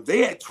 But they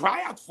had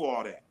tryouts for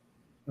all that.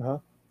 Uh-huh.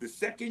 The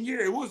second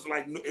year, it was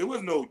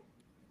no,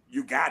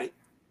 you got it.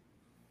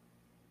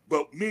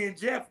 But me and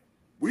Jeff,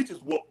 we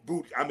just walked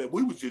booty. I mean,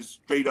 we was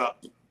just straight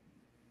up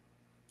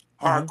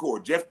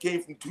hardcore. Jeff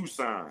came from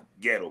Tucson,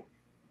 ghetto.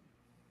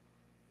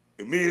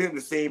 And me and him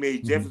the same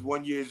age. Jeff is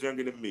 1 year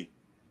younger than me.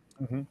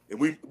 And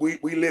we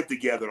lived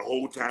together the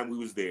whole time we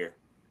was there.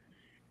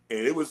 And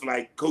it was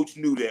like Coach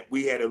knew that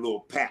we had a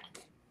little pack,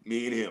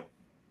 me and him.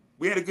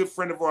 We had a good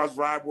friend of ours,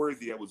 Rob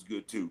Worthy, that was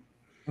good too.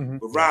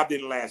 But Rob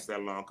didn't last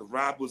that long because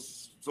Rob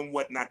was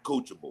somewhat not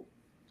coachable.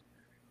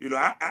 You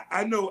know,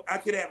 I know I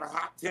could have a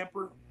hot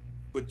temper,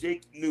 but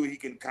Jake knew he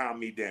can calm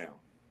me down.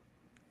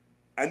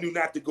 I knew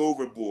not to go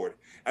overboard.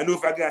 I knew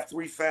if I got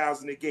 3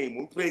 fouls in the game,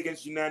 when we played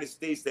against the United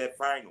States that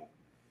final,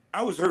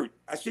 I was hurt.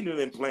 I shouldn't have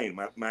been playing.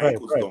 My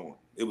ankle was gone.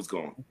 It was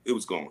gone. It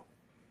was gone.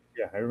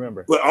 Yeah, I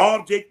remember. But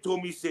all Jake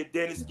told me, he said,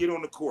 Dennis, get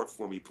on the court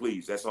for me,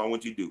 please. That's all I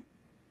want you to do.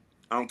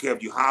 I don't care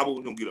if you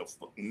hobble, don't get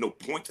no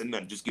points or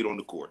nothing. Just get on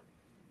the court.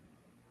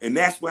 And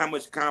that's how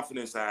much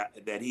confidence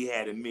that he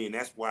had in me, and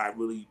that's why I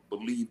really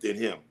believed in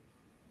him.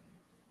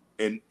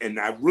 And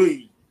I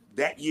really,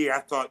 that year, I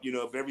thought, you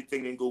know, if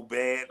everything didn't go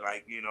bad,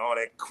 like, you know, all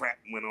that crap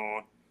went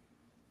on,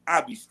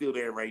 I'd be still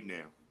there right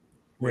now.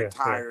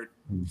 Retired,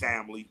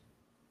 family,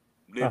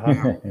 living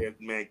out there,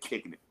 man,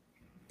 kicking it.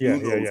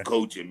 Who knows,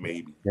 coaching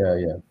maybe.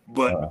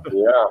 But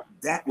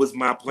that was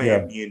my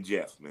plan, me and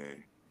Jeff,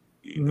 man.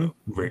 You know,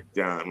 Rick,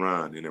 John,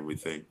 Ron, and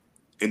everything.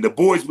 And the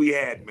boys we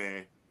had,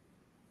 man.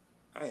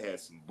 I had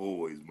some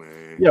boys,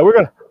 man. Yeah,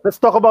 let's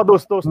talk about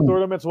those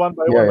tournaments one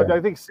by one. But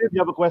I think Sid, you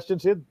have a question,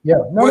 Sid? Yeah.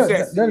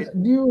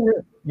 Do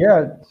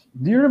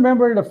you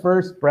remember the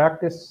first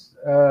practice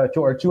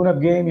or tune-up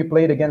game you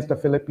played against the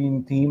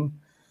Philippine team?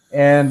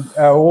 And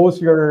what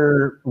was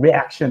your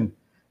reaction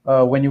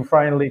when you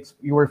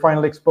were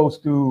finally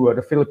exposed to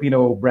the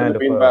Filipino brand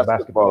of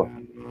basketball?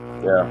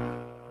 Yeah.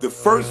 The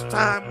first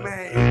time,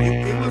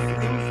 man, it was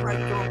like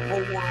throwing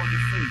cold water on your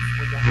face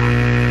when you're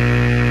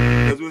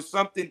hot. Because it was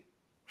something.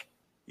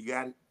 You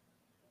got it?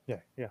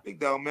 Yeah. Big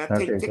dog, man.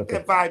 Take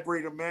that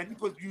vibrator, man. You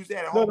supposed to use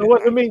that at home. No,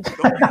 what I mean, that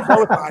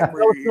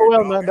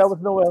was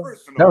Noel, man.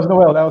 That was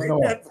Noel. That was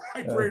Noel. Take that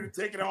vibrator,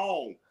 take it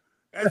home.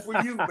 That's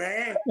for you,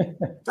 man.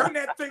 Turn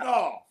that thing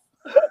off.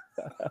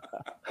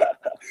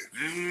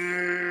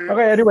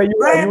 Okay, anyway, you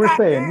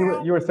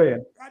were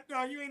saying.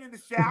 God, you ain't in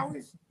the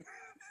showers.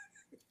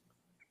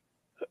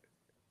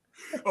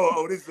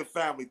 Oh, this is a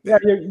family thing.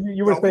 Yeah,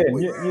 you were saying.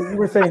 You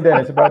were saying,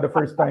 Dennis, about the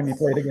first time you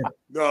played again.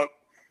 No,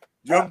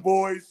 young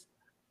boys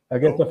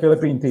against the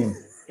Philippine team.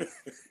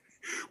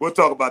 We'll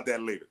talk about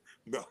that later.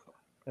 No.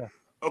 Yeah.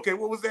 Okay,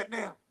 what was that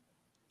now?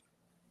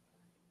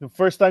 The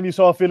first time you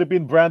saw a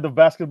Philippine brand of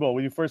basketball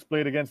when you first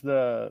played against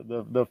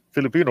the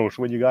Filipinos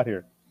when you got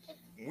here.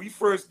 When we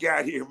first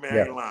got here,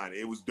 man,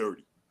 it was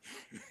dirty.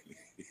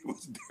 It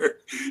was dirty.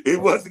 It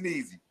wasn't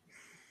easy.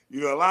 You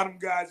know, a lot of them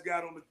guys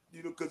got on the,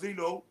 you know, because, you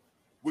know,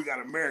 we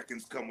got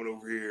Americans coming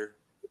over here.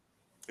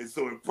 And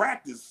so in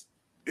practice,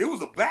 it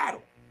was a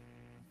battle.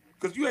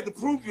 Because you had to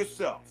prove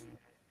yourself.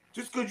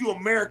 Just because you're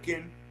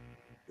American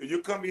and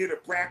you're coming here to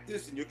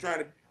practice and you're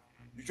trying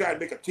to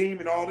make a team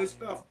and all this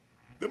stuff,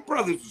 them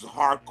brothers was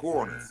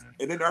hardcore on us.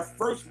 And then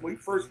when we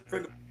first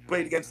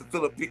played against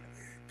the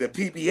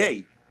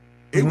PBA,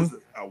 it was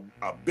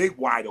a big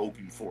wide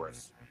open for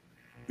us.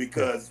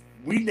 Because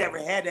we never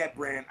had that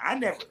brand.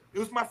 It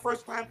was my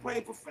first time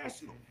playing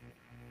professional.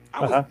 I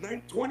was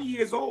 20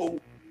 years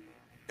old,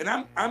 and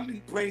I'm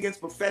been playing against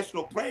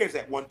professional players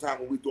at one time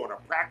when we were doing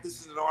our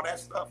practices and all that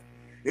stuff,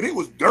 and it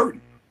was dirty.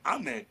 I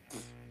mean,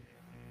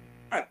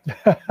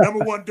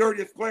 number one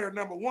dirtiest player,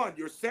 number one,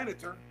 your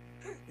senator.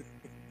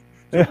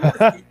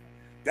 That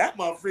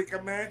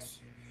motherfucker, man,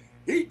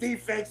 he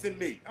defensing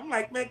me. I'm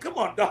like, man, come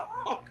on,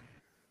 dog.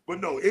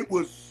 But no, it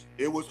was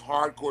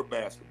hardcore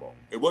basketball.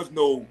 It was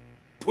no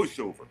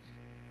pushover.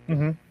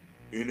 And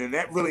then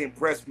that really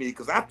impressed me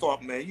because I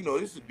thought, man, you know,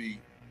 this would be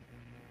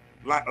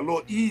like a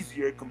little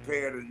easier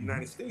compared to the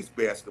United States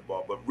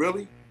basketball. But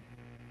really,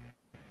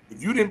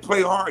 if you didn't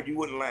play hard, you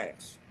wouldn't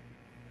last.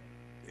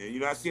 And, you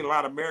know, I've seen a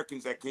lot of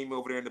Americans that came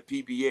over there in the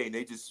PBA and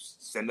they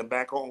just send them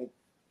back home.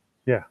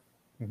 Yeah.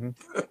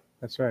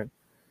 That's right.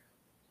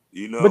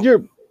 You know,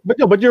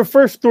 but your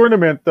first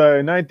tournament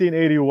in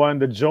 1981,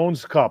 the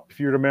Jones Cup, if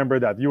you remember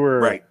that, you were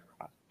right.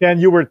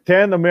 You were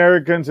 10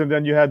 Americans, and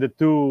then you had the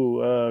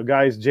two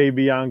guys, Jay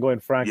Bianco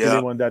and Frank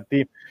Lim on that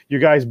team. You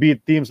guys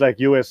beat teams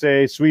like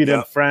USA,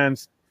 Sweden,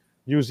 France,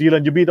 New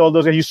Zealand. You beat all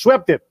those, and you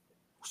swept it.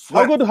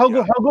 How good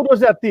was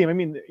that team? I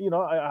mean, you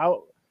know,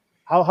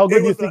 how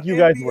good do you think you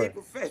guys were?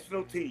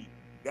 Professional team.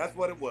 That's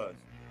what it was.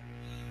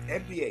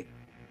 NBA.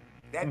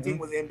 That team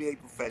was an NBA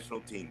professional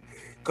team.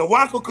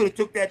 Kawako could have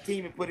took that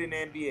team and put it in the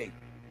NBA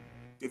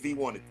if he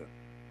wanted to.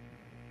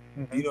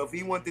 You know, if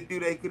he wanted to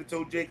do that, he could have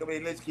told Jacob, hey,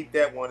 let's keep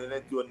that one and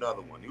let's do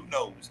another one. Who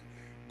knows?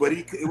 But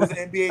it was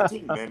an NBA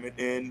team, man.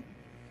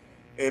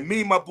 And me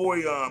and my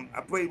boy,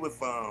 I played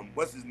with,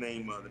 what's his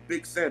name, the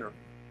big center.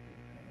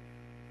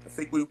 I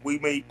think we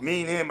made,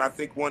 me and him, I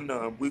think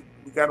we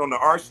got on the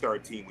R-Star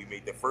team. We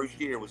made the first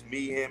year. It was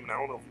me, him, and I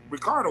don't know,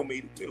 Ricardo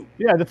made it too.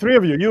 Yeah, the three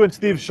of you. You and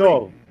Steve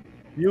Scholl.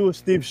 You,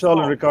 Steve Scholl,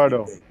 and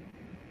Ricardo.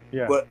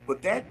 Yeah.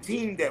 But that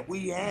team that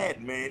we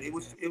had, man, it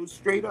was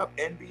straight up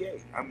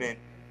NBA. I mean,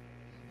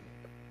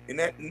 and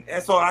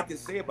that's all I can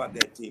say about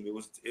that team. It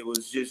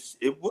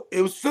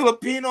was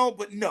Filipino,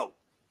 but no.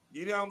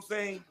 You know what I'm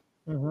saying?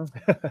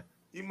 Mm-hmm.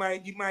 You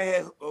might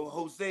have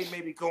Jose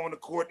maybe go on the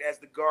court as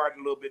the guard a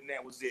little bit, and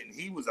that was it. And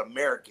he was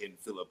American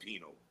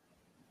Filipino,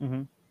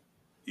 mm-hmm.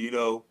 you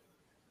know.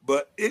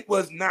 But it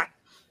was not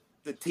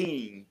the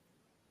team,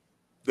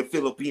 the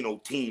Filipino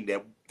team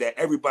that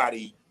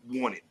everybody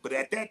wanted. But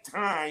at that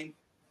time,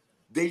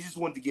 they just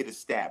wanted to get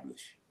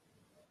established,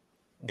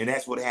 and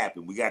that's what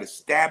happened. We got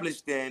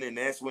established then, and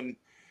that's when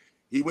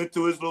he went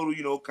through his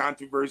little,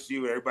 controversy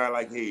where everybody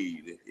like,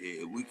 hey,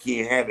 we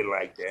can't have it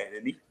like that,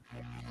 and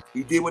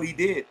he did what he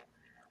did.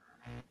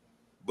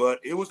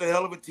 But it was a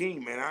hell of a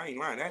team, man. I ain't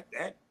lying.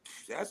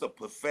 That's a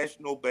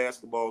professional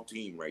basketball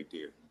team right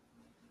there.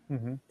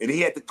 Mm-hmm. And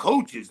he had the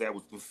coaches that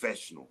was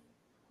professional.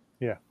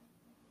 Yeah.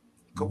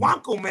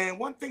 Kawanko, man,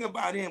 one thing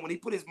about him, when he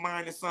put his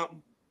mind to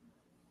something,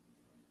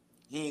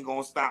 he ain't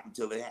gonna stop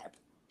until it happens.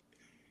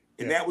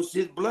 And that was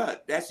his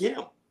blood. That's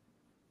him.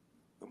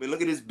 I mean,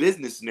 look at his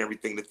business and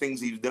everything, the things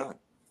he's done.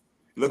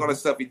 Look at all the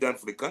stuff he's done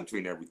for the country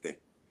and everything.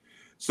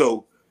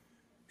 So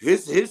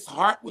his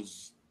heart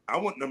was, I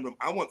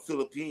want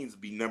Philippines to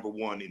be number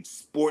one in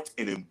sports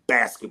and in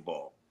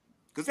basketball.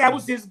 Because that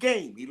was his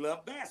game. He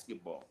loved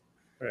basketball.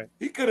 Right.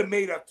 He could have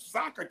made a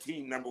soccer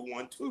team number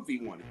one too if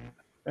he wanted.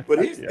 But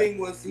his thing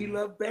was he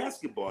loved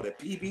basketball, the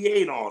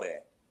PBA and all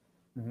that.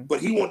 Mm-hmm.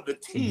 But he wanted the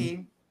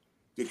team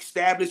to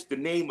establish the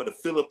name of the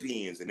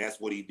Philippines, and that's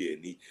what he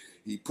did. And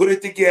he put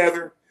it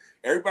together.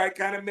 Everybody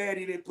kind of mad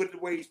he didn't put it the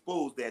way he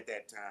supposed at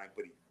that time,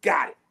 but he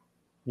got it.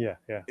 Yeah.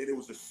 And it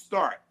was a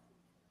start.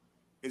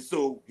 And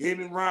so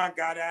him and Ron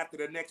got after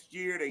the next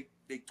year.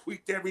 They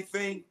tweaked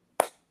everything.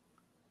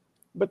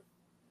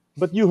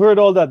 But you heard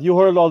all that. You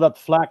heard all that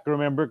flack,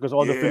 remember? Because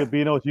all the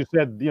Filipinos, you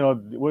said,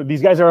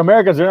 these guys are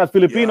Americans. They're not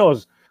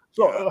Filipinos. Yeah.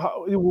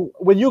 So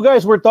when you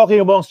guys were talking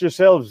amongst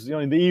yourselves,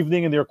 in the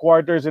evening in your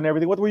quarters and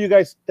everything, what were you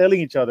guys telling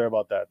each other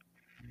about that?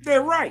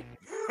 They're right.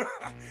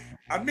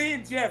 Me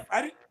and Jeff,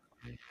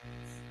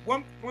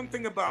 one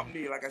thing about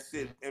me, like I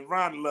said, and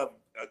Ron loved,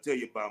 I'll tell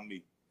you about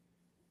me.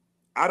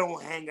 I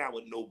don't hang out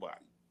with nobody.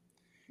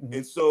 Mm-hmm.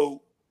 And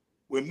so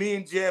when me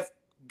and Jeff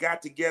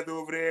got together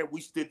over there, we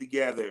stood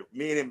together.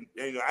 Me and him,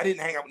 I didn't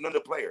hang out with none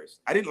of the players.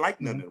 I didn't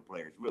like none of the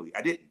players, really.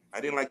 I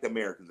didn't like the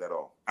Americans at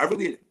all. I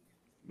really didn't.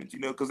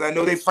 Because I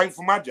know they fight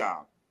for my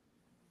job.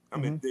 I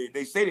mean,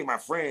 they say they're my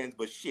friends,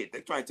 but shit, they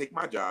try to take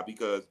my job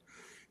because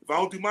if I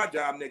don't do my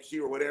job next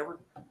year or whatever,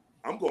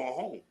 I'm going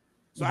home.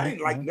 So I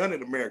didn't like none of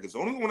the Americans. The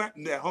only one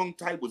that hung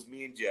tight was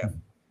me and Jeff.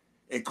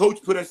 And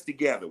Coach put us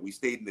together. We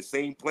stayed in the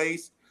same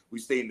place. We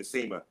stayed in the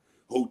same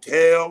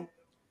hotel.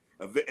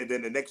 And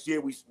then the next year,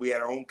 we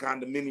had our own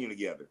condominium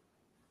together.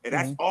 And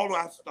that's all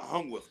I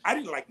hung with. I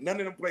didn't like none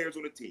of them players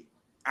on the team.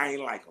 I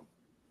ain't like them.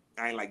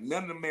 I ain't like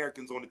none of the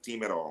Americans on the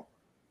team at all.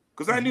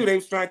 Because I knew they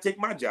was trying to take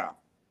my job.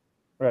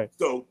 Right.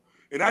 So,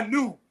 and I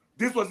knew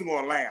this wasn't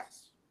going to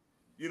last.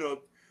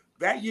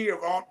 That year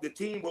of all the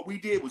team, what we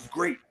did was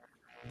great.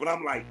 But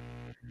I'm like,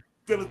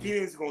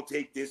 Philippines are going to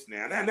take this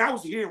now. And I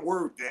was hearing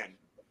word then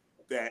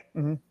that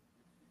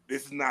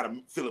this is not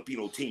a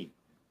Filipino team.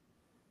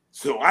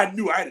 So I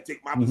knew I had to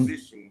take my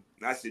position.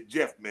 And I said,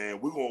 Jeff,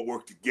 man, we're going to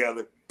work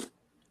together.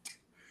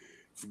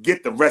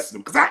 Forget the rest of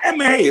them. Because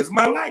MMA is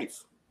my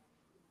life.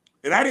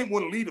 And I didn't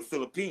want to leave the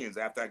Philippines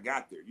after I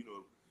got there.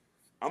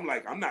 I'm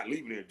like, I'm not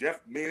leaving there. Jeff,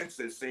 man,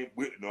 said the same.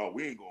 No,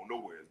 we ain't going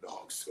nowhere,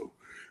 dog. So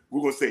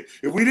we're going to say,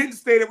 if we didn't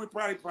stay there, we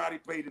probably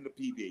played in the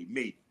PBA.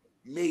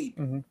 Maybe.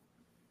 Mm-hmm.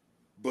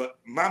 But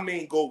my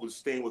main goal was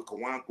staying with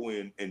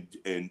Kawanko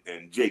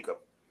and Jacob.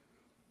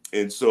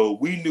 And so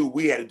we knew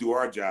we had to do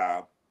our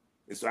job.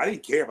 And so I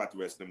didn't care about the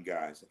rest of them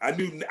guys. I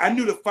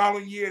knew the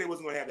following year they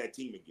wasn't going to have that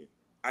team again.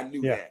 I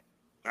knew that.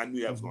 I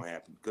knew that was going to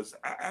happen. Because,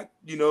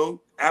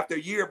 after a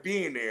year of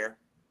being there,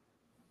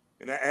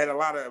 and I had a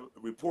lot of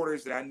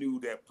reporters that I knew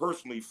that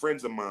personally,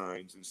 friends of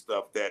mine and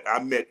stuff that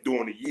I met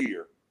during the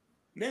year.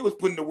 And they was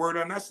putting the word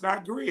on. I said, I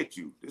agree with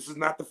you. This is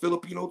not the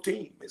Filipino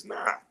team. It's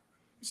not.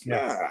 It's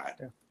not.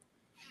 Yeah.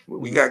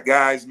 We got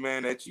guys,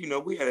 man, that,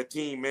 we had a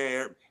team,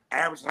 man,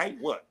 average height,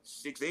 what,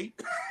 6'8"?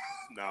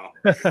 No.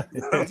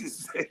 I'm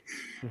just saying.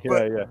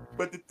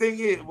 But the thing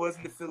is, it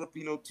wasn't the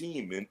Filipino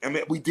team. And I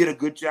mean, we did a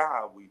good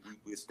job. We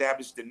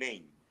established the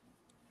name.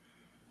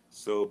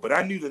 So, but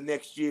I knew the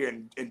next year,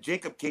 and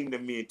Jacob came to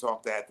me and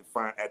talked at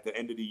the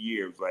end of the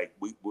year. It was like,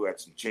 we had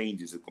some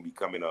changes that going to be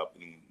coming up,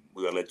 and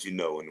we're going to let you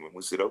know. And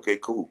we said, okay,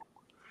 cool.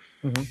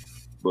 Mm-hmm.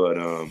 But,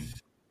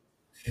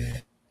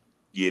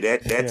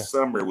 that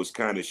summer was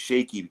kind of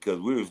shaky because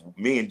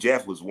me and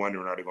Jeff was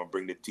wondering, are they going to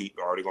bring the team,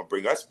 or are they going to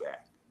bring us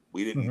back?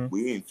 We didn't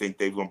think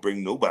they were going to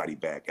bring nobody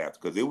back after,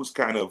 because it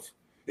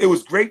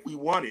was great. We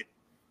won it.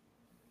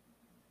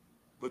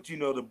 But you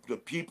know, the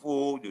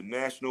people, the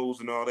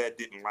nationals and all that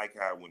didn't like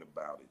how I went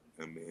about it.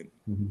 I mean,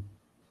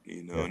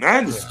 you know, and I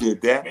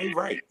understood that. They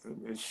right. I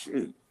mean,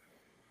 shit.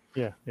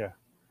 Yeah.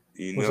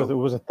 You know, it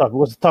was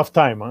a tough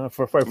time, huh,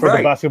 for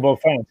the basketball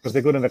fans, because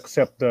they couldn't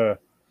accept that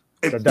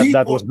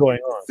was going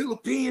on.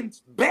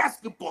 Philippines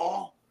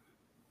basketball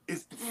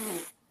is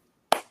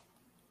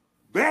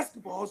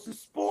the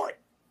sport.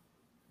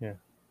 Yeah.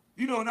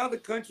 You know, in other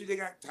countries they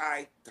got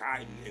Thai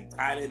in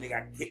Thailand, they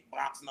got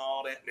kickboxing and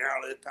all that and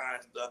all that kind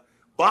of stuff.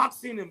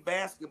 Boxing and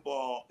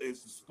basketball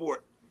is the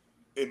sport,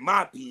 in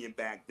my opinion,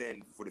 back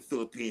then for the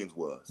Philippines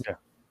was. Yeah.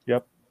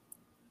 Yep.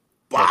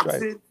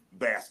 Boxing,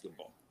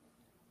 basketball.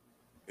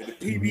 And the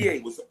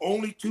PBA was the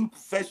only two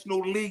professional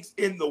leagues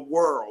in the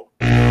world.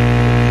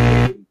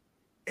 And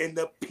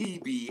the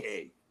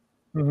PBA.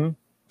 Mm-hmm.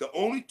 The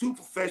only two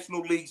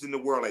professional leagues in the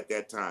world at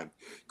that time.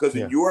 Because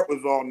in Europe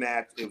it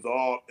was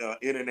all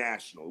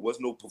international. It was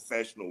no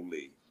professional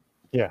league.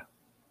 Yeah.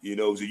 You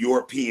know, it was a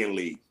European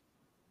league.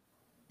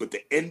 But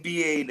the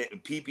NBA and the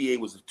PBA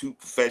was the two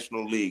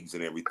professional leagues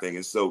and everything.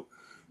 And so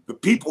the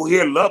people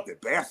here loved it.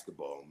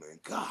 Basketball, man.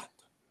 God.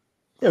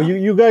 Yeah,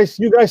 you guys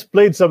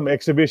played some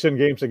exhibition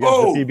games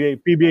against the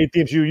PBA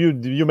teams.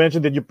 You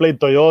mentioned that you played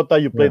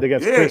Toyota, you played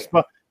against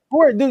Crispa.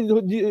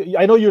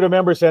 I know you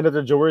remember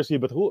Senator Jaworski,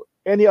 but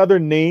any other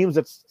names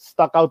that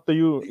stuck out to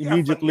you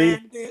immediately?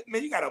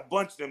 Man, you got a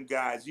bunch of them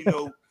guys. You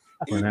know,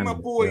 even my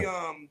boy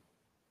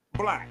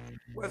Black.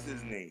 What's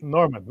his name?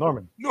 Norman,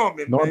 man.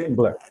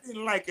 Black. I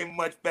didn't like him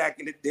much back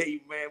in the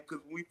day, man,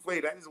 because when we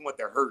played, I just want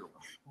to hurt him.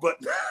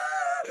 But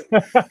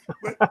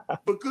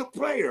but good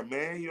player,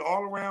 man. You know,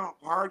 all around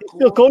hardcore. He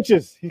still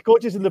coaches. He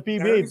coaches in the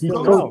PBA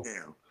still now.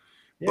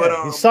 Yeah,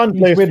 but his son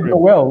plays with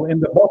Noel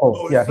in the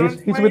bubble.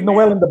 He's with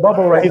Noel in the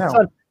bubble right now.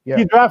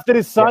 He drafted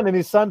his son, and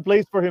his son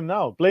plays for him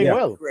now, playing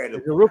well.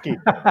 He's a rookie.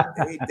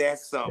 Ain't that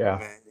something,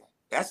 man?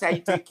 That's how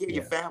you take care of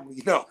your family,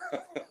 you know.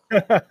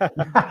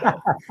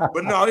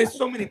 But no, there's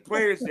so many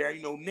players there.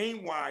 You know,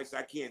 name-wise,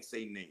 I can't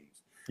say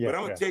names. But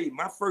I'm going to tell you,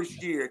 my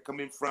first year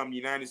coming from the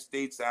United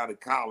States out of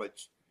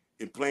college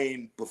and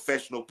playing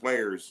professional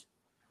players,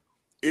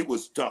 it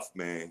was tough,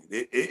 man.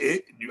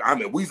 I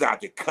mean, we was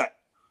out there cut.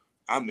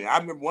 I mean, I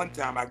remember one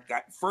time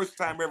first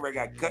time ever I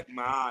got cut in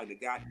my eye.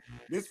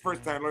 This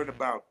first time I learned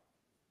about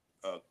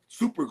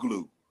super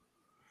glue.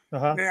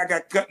 Man, I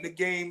got cut in the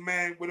game,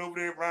 man. Went over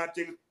there, Ron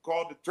Jacobs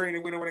called the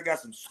trainer, went over there, got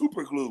some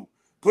super glue,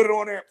 put it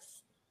on there,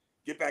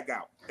 get back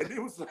out. And the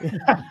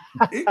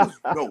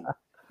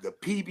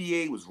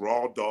PBA was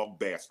raw dog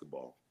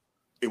basketball.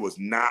 It was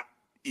not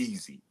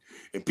easy.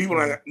 And people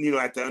have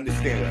to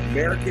understand that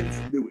Americans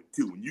do it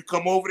too. When you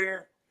come over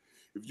there,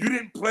 if you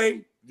didn't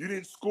play, you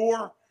didn't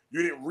score,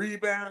 you didn't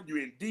rebound, you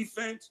didn't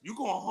defense, you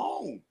going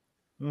home.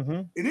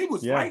 And it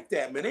was like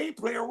that, man. They ain't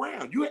play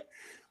around.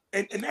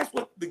 And that's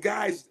what the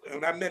guys,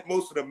 and I met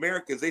most of the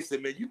Americans, they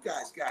said, man, you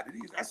guys got it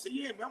easy. I said,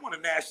 yeah, man, I'm on a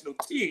national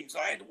team, so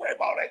I ain't to worry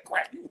about all that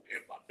crap you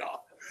worry about, dog.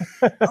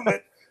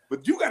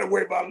 But you got to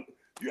worry about,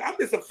 I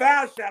miss a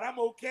foul shot, I'm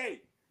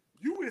okay.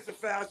 You miss a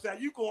foul shot,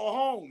 you go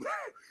home.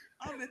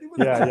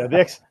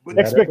 The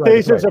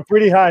expectations are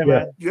pretty high,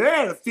 man.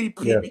 Yeah, the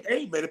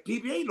PBA, man, the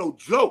PBA ain't no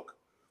joke.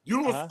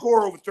 You don't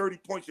score over 30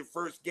 points your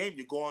first game,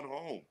 you're going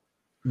home.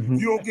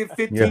 You don't get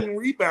 15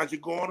 rebounds, you're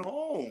going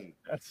home.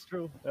 That's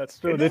true.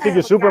 They think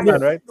you're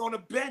Superman, right? On the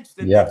bench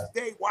the next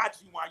day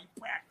watching while you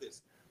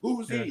practice.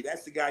 Who's he?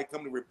 That's the guy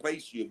coming to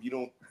replace you if you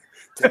don't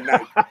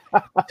tonight.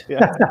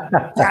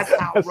 That's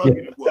how rugged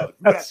it was.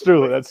 That's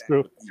true.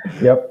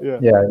 Yep. Yeah,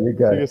 you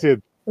got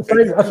it.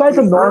 Aside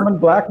from Norman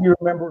Black, you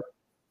remember?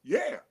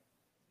 Yeah.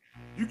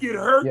 You get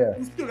hurt,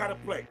 you still got to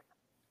play.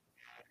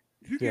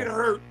 If you get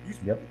hurt,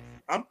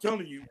 I'm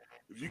telling you,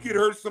 if you get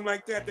hurt, something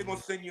like that, they're going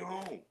to send you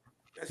home.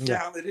 That's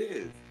how it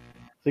is.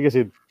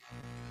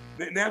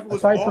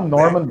 Aside from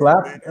Norman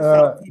Black, that's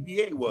how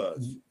PBA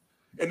was.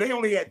 And they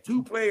only had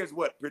 2 players,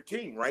 per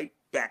team, right?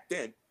 Back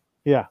then.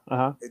 Yeah.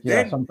 And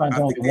then sometimes I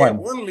only think they one. had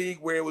one league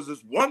where it was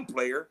just one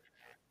player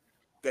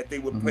that they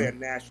would play a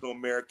national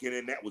American,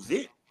 and that was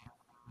it.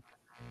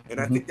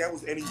 And I think that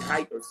was any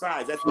height or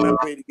size. That's when I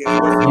played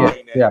against.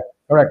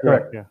 Correct.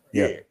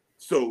 Yeah.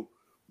 So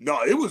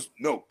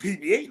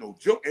PBA, no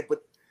joke.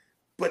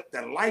 But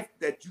the life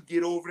that you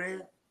get over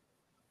there,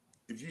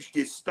 if you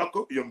get stuck,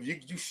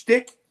 you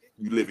stick,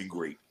 you living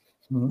great.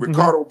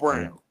 Ricardo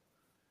Brown.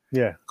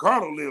 Yeah.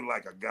 Ricardo lived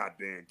like a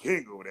goddamn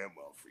king over that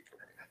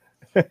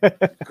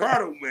motherfucker.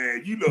 Ricardo,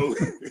 man, you know.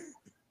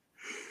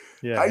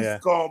 I used to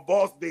call him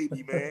Boss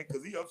Baby, man,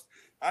 because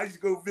I used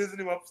to go visit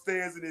him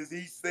upstairs and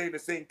he stayed in the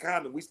same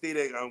condo. We stayed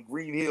at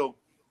Green Hill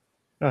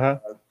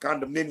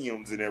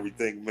condominiums and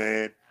everything,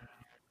 man.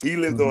 He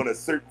lived on a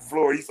certain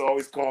floor. He used to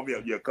always call me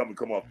up. Yeah, come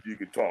up. You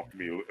can talk to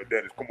me.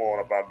 Dennis, come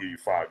on up. I'll give you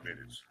 5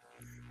 minutes.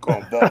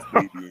 Call him Boss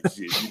Baby and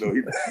shit. You know.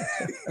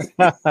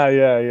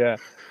 Yeah.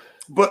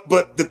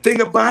 But the thing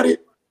about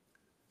it,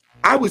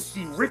 I would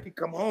see Ricky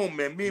come home,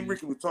 man. Me and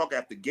Ricky would talk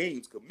after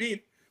games. Cause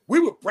we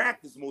would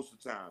practice most of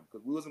the time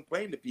because we wasn't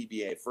playing the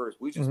PBA at first.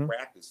 We were just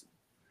practicing.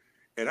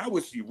 And I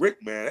would see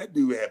Rick, man. That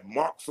dude had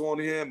marks on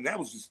him. That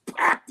was just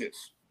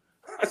practice.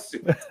 I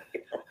said,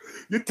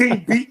 your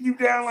team beating you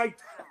down like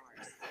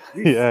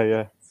that?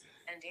 Yeah.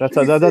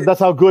 That's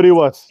how good he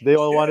was. They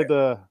all wanted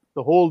to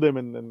hold him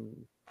and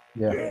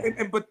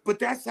but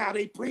that's how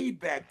they played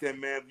back then,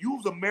 man. If you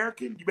was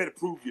American, you better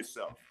prove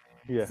yourself.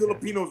 Yeah.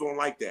 Filipinos don't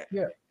like that.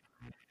 Yeah.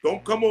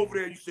 Don't come over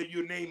there. You say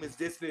your name is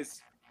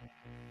this.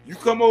 You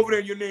come over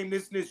there, your name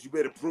this. You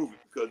better prove it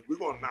because we're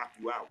gonna knock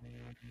you out.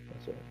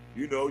 That's right.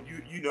 You know,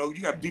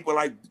 you got people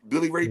like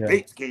Billy Ray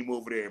Bates came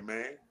over there,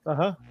 man.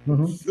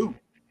 Shoot,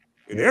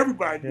 and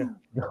everybody knew.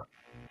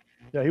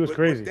 Yeah, he was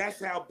crazy. But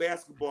that's how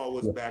basketball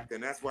was back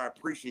then. That's why I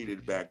appreciated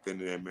it back then,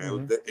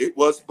 man. It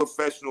was a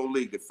professional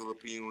league. The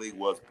Philippine League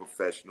was a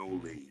professional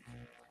league.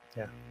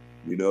 Yeah.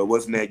 You know, it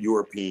wasn't that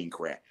European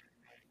crap.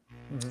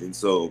 And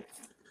so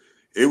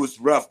it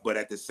was rough, but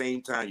at the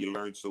same time, you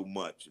learned so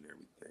much and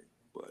everything.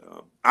 But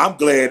I'm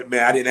glad,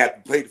 man, I didn't have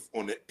to play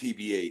on the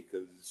PBA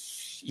because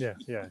yeah.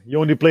 You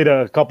only played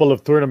a couple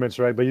of tournaments,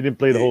 right? But you didn't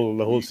play the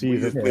whole season. We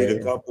just played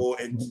a couple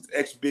and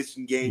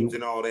exhibition games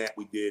and all that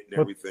we did and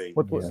everything.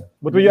 What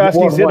were you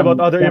asking, Sid, about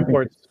other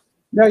imports?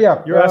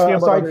 Yeah. You're asking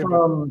about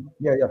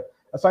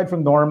aside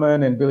from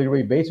Norman and Billy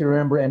Ray Bates, you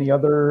remember any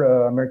other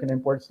American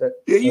imports that?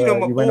 Yeah, you know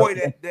my boy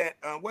that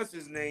what's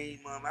his name?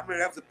 I remember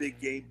that was a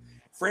big game.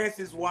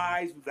 Francis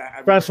Wise was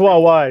Francois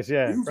Wise,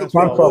 yeah.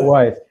 Francois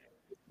Wise.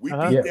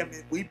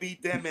 We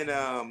beat them in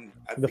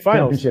the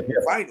finals.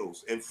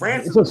 Finals. And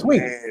Francis, so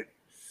sweet. Man,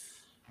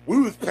 we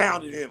was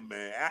pounding him,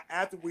 man.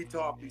 After we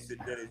talked, he said,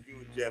 "Dennis, you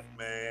and Jeff,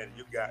 man,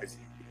 you guys,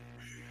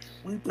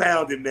 we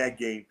pounded him that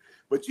game."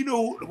 But you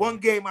know, the one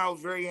game I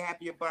was very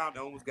happy about, I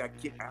almost got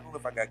kicked. I don't know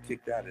if I got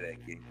kicked out of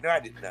that game. No, I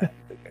did not. I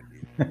think I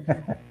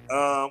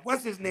did.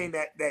 What's his name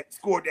that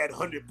scored that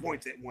 100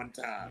 points at one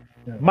time?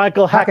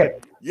 Michael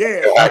Hackett.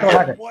 Yeah, I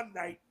had one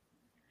night,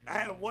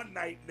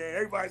 man.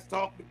 Everybody's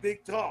talking the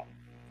big talk.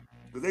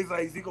 Because they was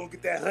like, is he going to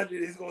get that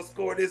 100? He's going to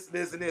score this,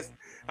 this, and this.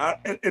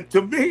 And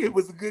to me, it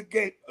was a good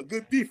game, a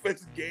good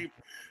defensive game.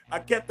 I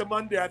kept him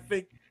under, I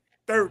think,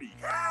 30.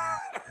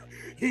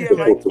 He had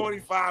like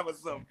 25 or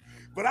something.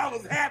 But I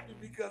was happy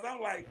because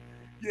I'm like,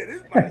 yeah,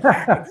 this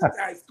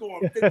guy's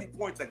scoring 50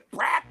 points a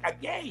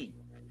game.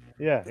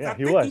 Yeah,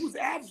 he was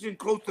averaging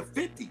close to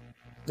 50.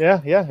 Yeah,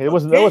 that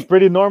was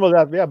pretty normal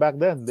back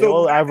then. They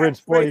all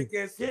averaged 40.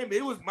 Against him,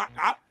 it was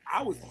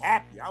I was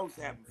happy. I was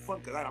having fun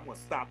because I'm gonna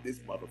stop this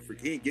motherfucker.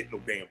 He ain't getting no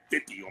damn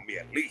 50 on me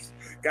at least.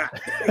 God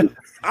damn.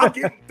 I'll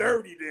give him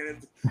 30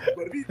 then.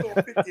 But if he's doing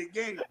 50 a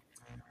game.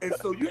 And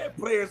so you had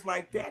players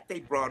like that they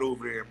brought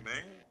over there,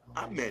 man.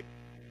 I mean,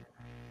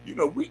 you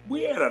know,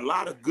 we had a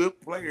lot of good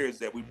players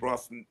that we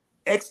brought, some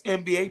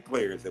ex-NBA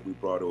players that we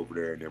brought over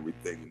there and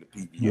everything in the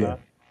PBA.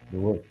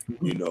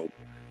 You know.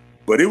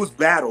 But it was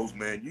battles,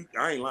 man.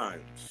 I ain't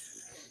lying.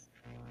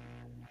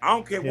 I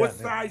don't care what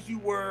size you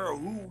were or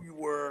who you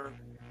were.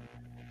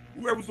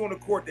 Whoever's on the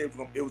court, it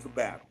was a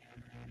battle.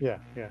 Yeah.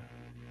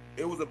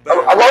 It was a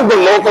battle. Among the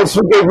locals,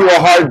 who gave you a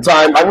hard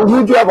time? I mean,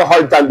 who do you have a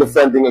hard time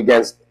defending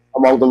against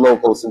among the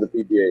locals in the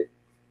PBA?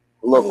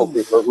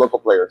 Local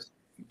players.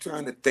 I'm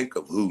trying to think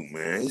of who,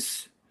 man.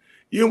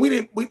 You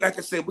know, like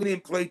I said, we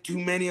didn't play too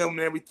many of them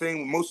and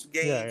everything, most of the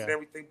games and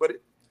everything, but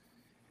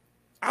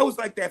I was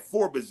like that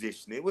 4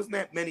 position. It wasn't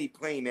that many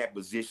playing that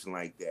position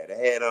like that. I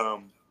had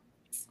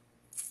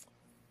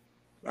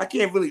I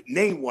can't really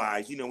name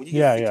wise, you know, when you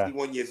get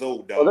 61 years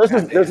old, dog. Well,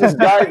 there's this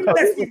guy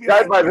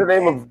by the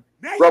name of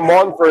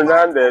Ramon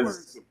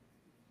Fernandez.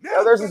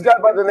 Yeah, there's this guy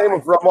by the name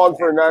of Ramon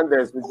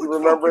Fernandez. Would you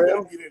remember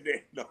him?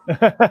 No.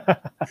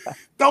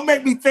 Don't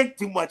make me think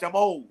too much. I'm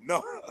old.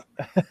 No.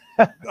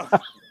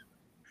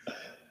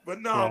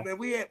 But no, man,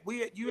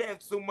 you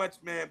had so much,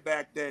 man,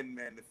 back then,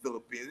 man, in the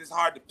Philippines. It's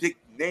hard to pick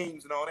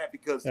names and all that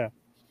because. Yeah.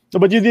 So,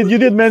 but you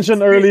did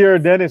mention earlier,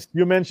 Dennis.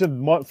 You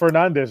mentioned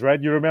Fernandez,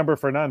 right? You remember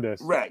Fernandez,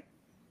 right?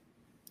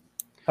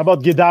 How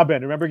about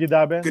Gidaben? Remember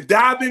Gidaben?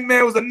 Gidaben,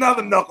 man, was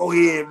another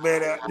knucklehead,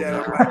 man.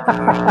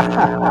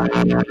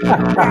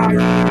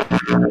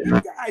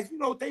 Guys, you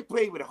know, they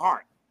played with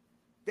heart.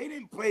 They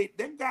didn't play.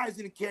 Them guys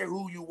didn't care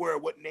who you were,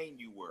 what name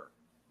you were.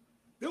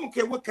 They don't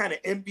care what kind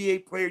of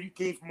NBA player you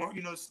came from,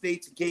 you know,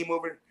 states and came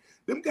over.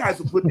 Them guys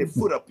would put their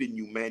foot up in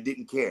you, man.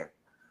 Didn't care.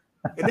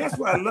 And that's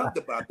what I loved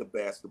about the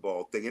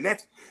basketball thing. And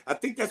I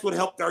think that's what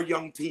helped our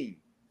young team.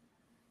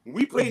 When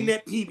we played in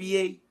that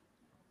PBA,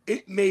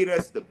 it made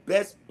us the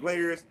best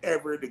players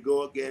ever to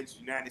go against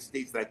the United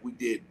States like we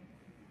did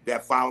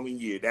that following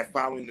year. I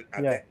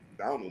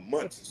don't know,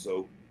 months or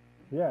so.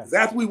 Yeah.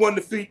 After we won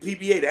the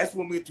PBA, that's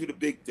when we went to the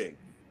big thing.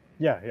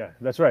 Yeah,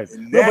 that's right.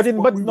 And that's we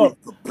were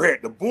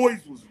prepared. The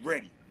boys was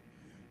ready.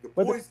 The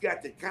boys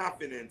got the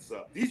confidence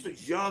up. These were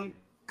young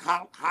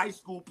high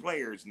school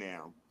players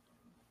now.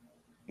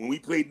 When we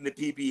played in the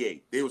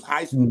PBA, they was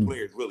high school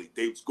players, really.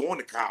 They was going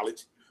to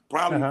college,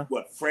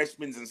 probably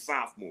freshmen and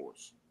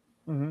sophomores.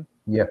 Mm-hmm.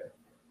 Yeah.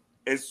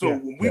 And so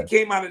when we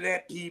came out of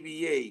that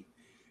PBA,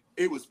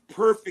 it was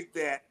perfect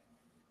that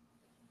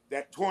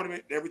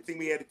tournament and everything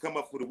we had to come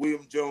up with, the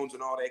William Jones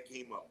and all that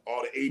came up,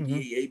 all the ABA,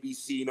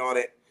 ABC and all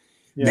that.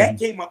 Yeah. That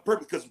came up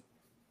perfect because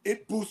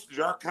it boosted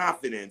our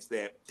confidence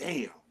that,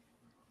 damn,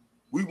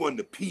 we won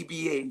the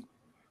PBA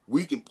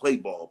we can play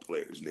ball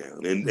players now.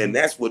 And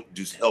that's what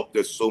just helped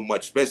us so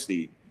much,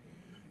 especially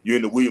you're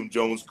in the William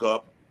Jones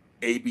Cup,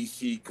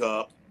 ABC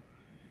Cup.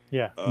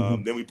 Yeah.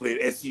 Then we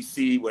played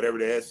SEC, whatever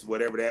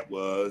that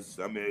was.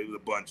 I mean, it was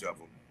a bunch of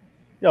them.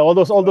 Yeah, all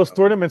those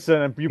tournaments,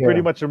 and you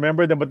pretty much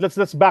remember them. But let's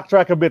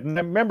backtrack a bit.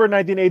 Remember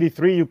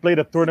 1983, you played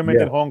a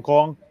tournament in Hong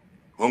Kong.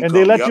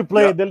 They let you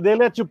play. They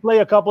let you play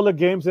a couple of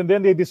games, and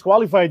then they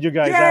disqualified you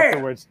guys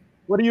afterwards.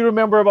 What do you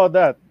remember about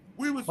that?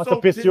 We was Must so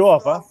have pissed you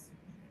off, huh?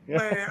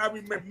 Man, I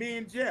remember me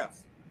and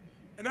Jeff,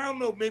 and I don't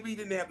know, maybe he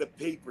didn't have the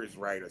papers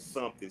right or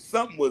something.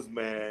 Something was,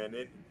 man,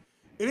 and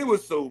it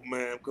was so,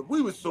 man, because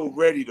we were so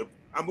ready to.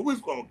 I mean, we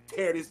was gonna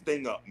tear this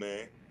thing up,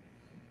 man.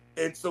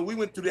 And so we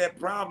went through that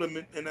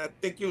problem, and I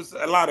think it was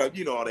a lot of,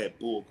 all that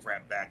bull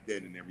crap back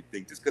then and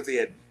everything, just because they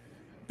had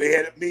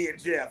me and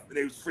Jeff, and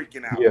they was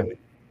freaking out. Yeah.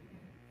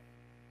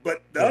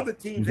 But the other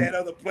teams had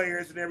other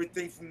players and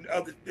everything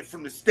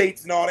from the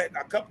states and all that.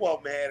 A couple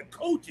of them had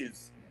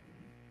coaches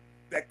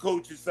that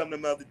coaches some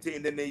of them other teams,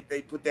 and then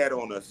they put that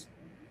on us.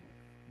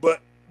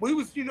 But we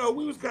was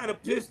kind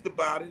of pissed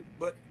about it,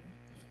 but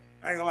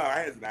I ain't gonna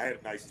lie, I had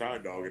a nice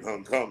time, dog, in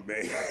Hong Kong,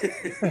 man.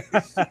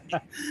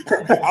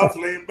 I was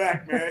laying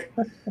back, man.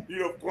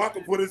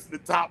 Blanca put us in the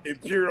top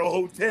Imperial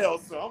Hotel,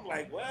 so I'm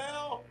like,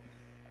 well,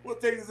 we'll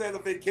take this as a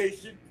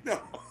vacation. No.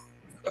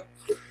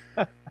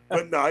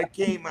 But no, it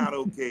came out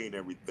okay and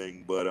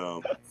everything. But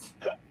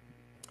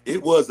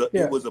it was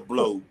a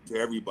blow to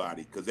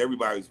everybody because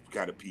everybody was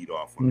kind of peed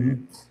off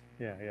on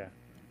that.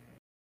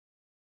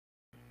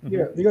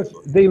 Yeah, because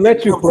they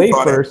let you play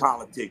first.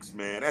 Politics,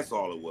 man. That's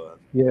all it was.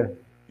 Yeah.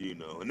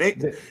 And they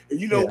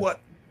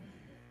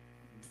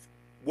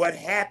what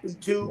happened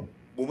to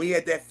when we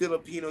had that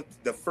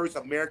the first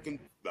American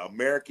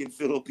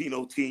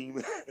Filipino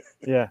team.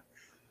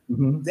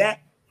 That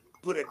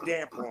put a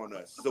damper on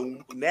us.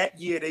 So that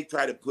year they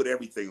tried to put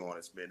everything on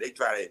us, man. They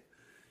tried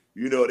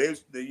to,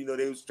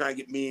 they was trying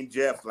to get me and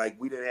Jeff, like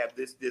we didn't have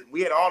this.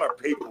 We had all our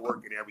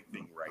paperwork and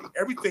everything right.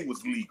 Everything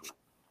was legal.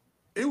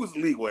 It was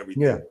legal,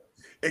 everything. Yeah.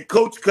 And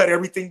coach cut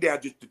everything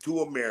down, just the two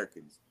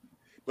Americans.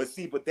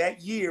 But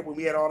that year when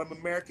we had all them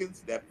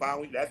Americans, that's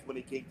when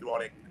they came through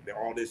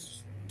all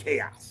this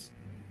chaos.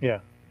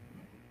 Yeah.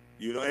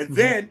 And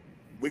then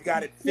we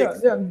got it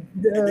fixed. And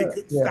they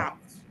couldn't stop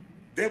us.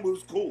 Then it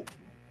was cool.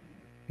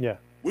 Yeah.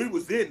 We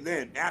was in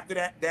then. After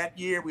that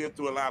year, we went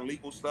through a lot of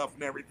legal stuff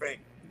and everything.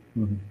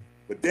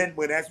 But then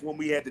that's when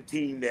we had the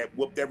team that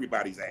whooped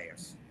everybody's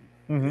ass.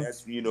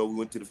 That's we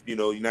went to the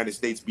United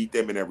States, beat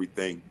them and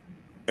everything.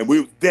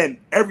 And then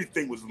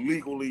everything was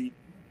legally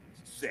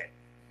set.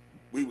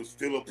 We was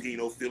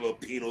Filipinos.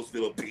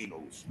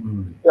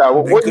 Yeah,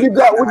 what you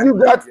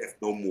got?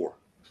 No more.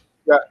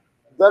 Yeah,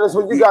 that is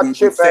when you got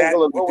Chip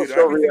Angle. What was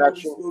your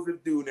reaction? We were supposed to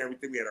do and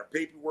everything. We had our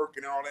paperwork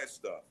and all that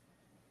stuff.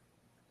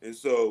 And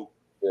so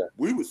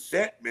we was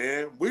set,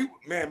 man. Me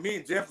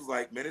and Jeff was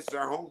like, man, this is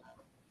our home.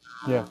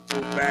 Yeah.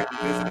 Go back and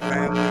visit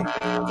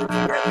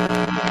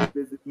family.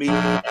 Visit me.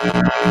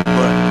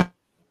 But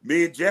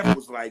me and Jeff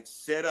was like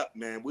set up,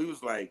 man. We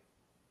was like,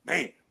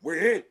 man, we're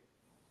in.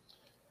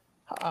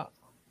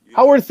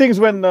 How were things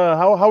when?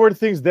 How were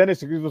things,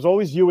 Dennis? It was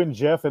always you and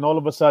Jeff, and all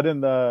of a sudden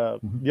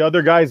the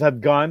other guys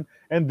had gone,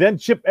 and then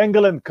Chip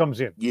Engelland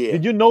comes in. Yeah.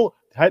 Did you know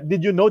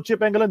Chip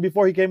Engelland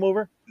before he came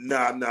over? No,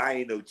 I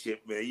ain't no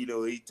Chip, man. He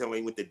told me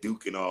he went to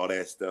Duke and all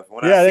that stuff.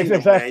 When I seen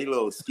him, man, he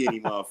little skinny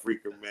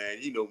motherfucker, man.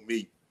 You know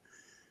me.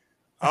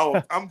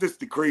 Oh, I'm just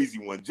the crazy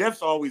one.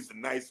 Jeff's always the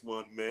nice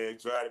one, man.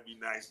 Try to be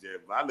nice there.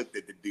 But I looked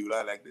at the dude.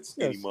 I like this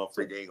skinny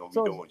motherfucker ain't gonna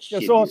be doing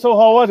shit. So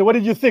how was it? What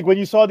did you think when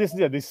you saw this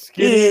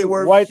skinny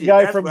white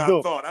guy from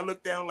Duke? I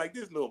looked down like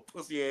this little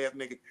pussy ass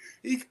nigga.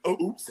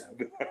 Oops.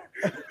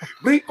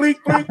 Blink,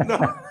 blink, blink. No.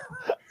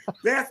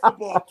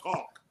 Basketball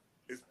talk.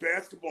 It's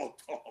basketball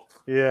talk.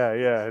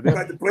 Yeah. I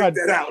had to break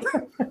that out.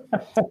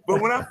 But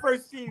when I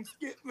first seen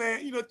Skip, man,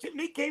 Chip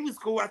Nick came to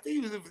school. I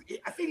think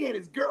he had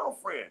his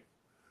girlfriend.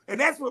 And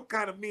that's what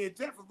kind of me and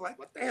Jeff was like,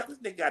 what the hell? This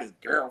nigga got his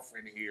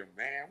girlfriend here,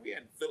 man. We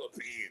in the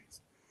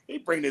Philippines. He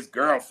bring his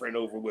girlfriend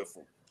over with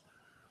him.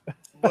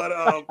 But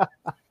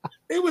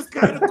it was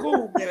kind of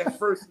cool, man, at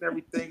first and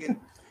everything. And,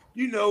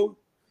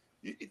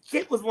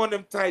 Chip was one of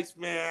them types,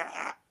 man.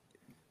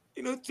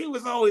 Chip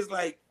was always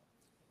like,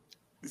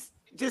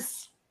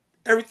 just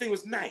everything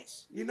was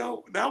nice.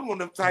 Now I'm one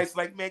of them types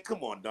like, man,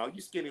 come on, dog.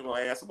 You skinny little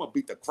ass. I'm going to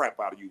beat the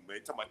crap out of you, man.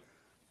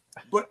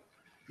 But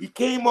he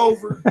came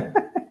over.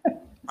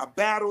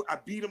 I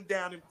beat him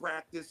down in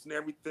practice and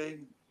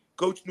everything.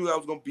 Coach knew I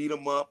was going to beat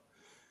him up.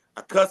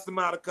 I cussed him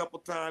out a couple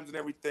times and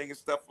everything and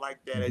stuff like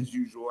that, as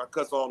usual. I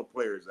cuss all the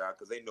players out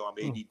because they know I'm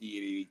ADD,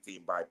 ADHD,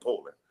 and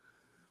bipolar.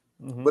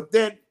 But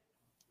then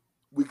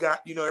we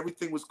got,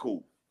 everything was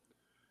cool.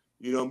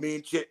 Me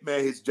and Chip,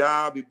 man, his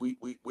job, we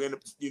ended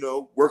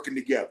up, working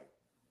together.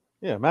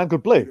 Yeah, man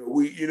could play.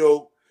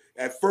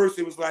 At first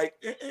it was like,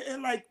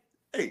 and like,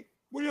 hey,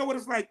 well, you know what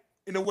it's like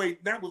in a way,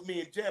 not with me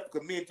and Jeff,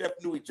 because me and Jeff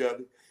knew each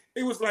other.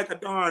 It was like a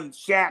darn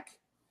Shaq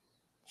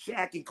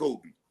and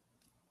Kobe.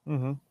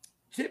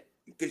 Chip,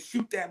 can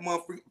shoot that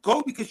motherfucker.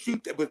 Kobe can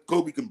shoot that, but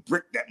Kobe can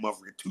brick that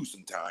motherfucker too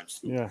sometimes.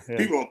 Yeah.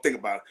 People don't think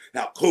about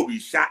how Kobe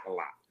shot a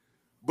lot.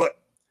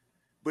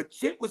 But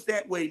Chip was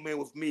that way, man,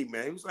 with me,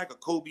 man. It was like a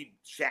Kobe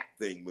Shaq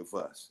thing with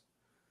us.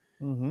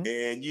 Mm-hmm.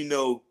 And, you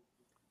know,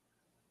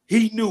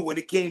 he knew when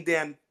it came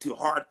down to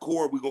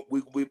hardcore,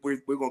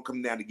 we're gonna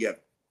come down together.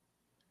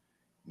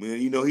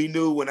 Man, you know, he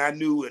knew when I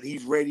knew and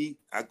he's ready,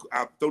 I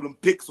throw them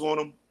picks on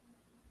him,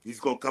 he's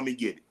gonna come and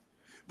get it.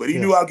 But he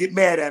knew I'll get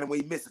mad at him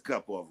when he missed a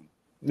couple of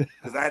them.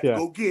 Because I had to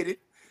go get it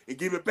and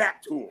give it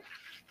back to him.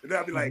 And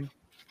I'll be like,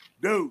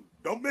 dude,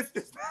 don't miss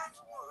this last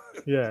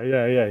one.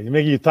 Yeah. You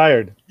make you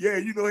tired. Yeah,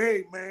 you know,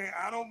 hey man,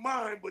 I don't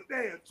mind, but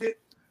damn, Chip.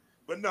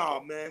 But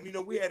no, man, you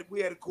know, we had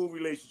a cool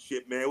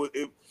relationship, man.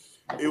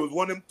 It was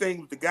one of them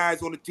things with the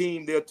guys on the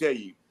team. They'll tell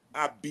you,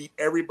 I beat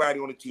everybody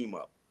on the team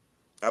up.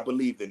 I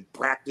believe in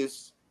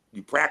practice.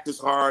 You practice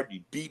hard,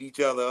 you beat each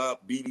other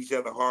up, beat each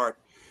other hard,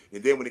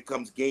 and then when it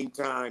comes game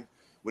time,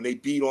 when they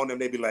beat on them,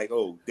 they be like,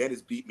 "Oh,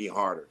 Dennis beat me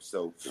harder."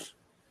 So,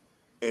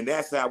 and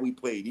that's how we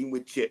played, even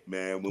with Chip,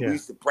 man. When we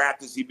used to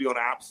practice, he'd be on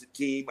the opposite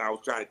team. I was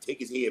trying to take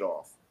his head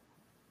off,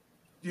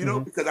 you know,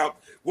 because I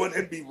wanted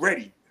him to be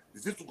ready.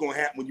 This was going to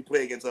happen when you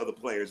play against other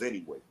players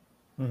anyway.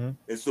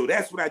 And so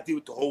that's what I did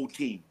with the whole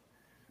team.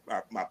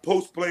 My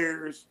post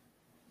players,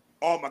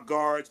 all my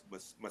guards,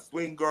 my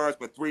swing guards,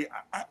 my three.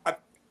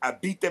 I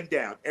beat them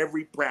down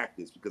every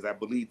practice because I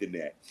believed in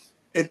that.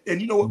 And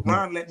you know what?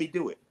 Ron let me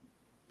do it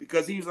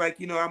because he was like,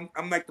 you know,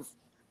 I'm like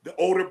the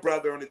older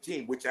brother on the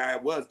team, which I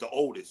was the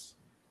oldest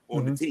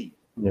on the team.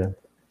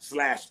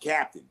 /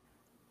 captain.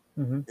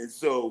 And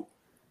so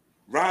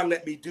Ron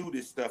let me do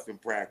this stuff in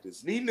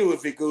practice. And he knew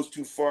if it goes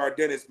too far,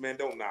 Dennis, man,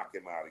 don't knock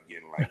him out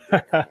again like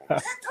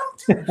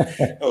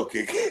that.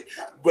 Okay.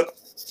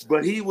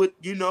 But he would,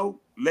 you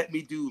know, let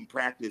me do in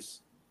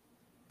practice,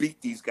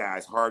 beat these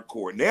guys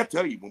hardcore. And they'll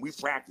tell you, when we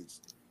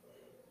practiced,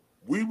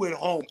 we went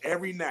home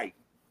every night.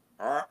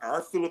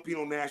 Our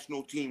Filipino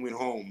national team went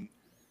home.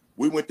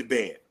 We went to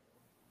bed.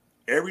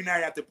 Every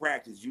night after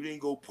practice, you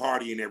didn't go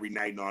partying every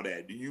night and all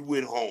that. You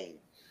went home.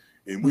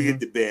 And we hit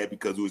the bed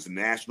because it was a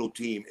national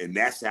team, and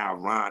that's how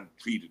Ron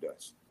treated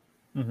us.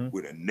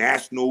 With a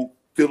national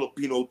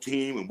Filipino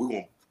team, and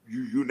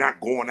you're not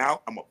going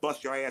out. I'm gonna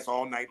bust your ass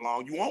all night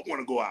long. You won't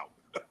want to go out.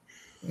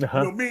 You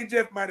know, me and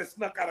Jeff might have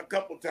snuck out a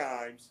couple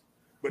times,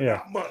 but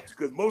not much,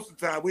 because most of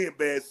the time we in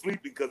bed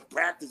sleeping because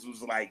practice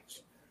was like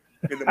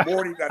in the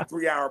morning got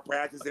 3-hour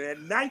practice, and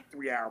at night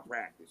 3-hour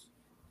practice.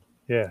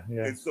 Yeah.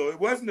 And so it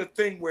wasn't a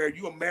thing where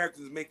you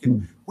Americans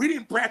making. We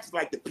didn't practice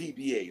like the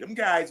PBA. Them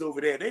guys over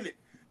there,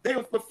 they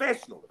was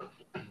professional.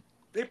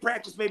 They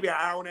practiced maybe an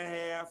hour and a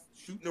half,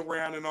 shooting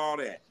around and all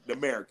that, the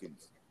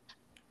Americans.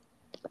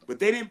 But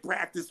they didn't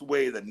practice the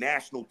way the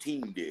national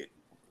team did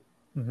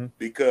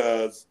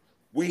because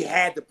we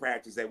had to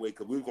practice that way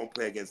because we were going to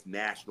play against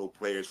national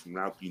players from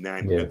throughout the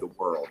United the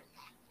world.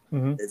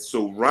 And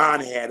so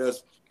Ron had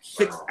us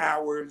 6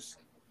 hours,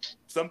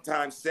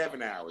 sometimes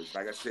 7 hours.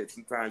 Like I said,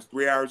 sometimes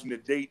 3 hours in the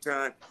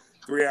daytime,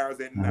 3 hours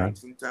at night,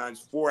 sometimes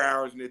 4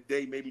 hours in the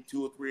day, maybe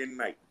 2 or 3 in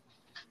the night.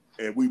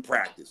 And we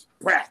practice.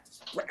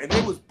 And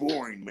it was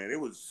boring, man. It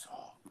was,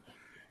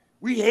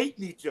 we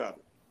hating each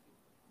other.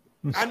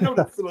 I know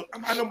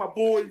my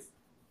boys,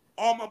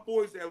 all my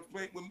boys that was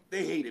playing with me,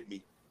 they hated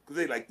me. Because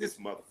they like, this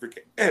motherfucker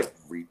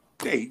every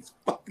day he's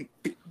fucking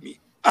beat me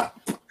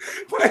up.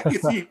 Why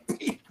is he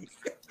beating me?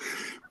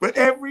 But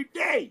every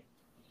day.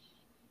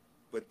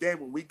 But then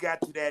when we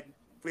got to that,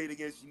 played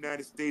against the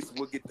United States, and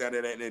we'll get down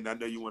to that, and I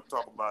know you want to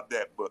talk about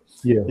that, but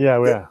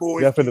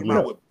boys definitely came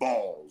out with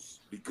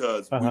balls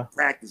because we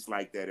practiced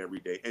like that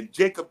every day. And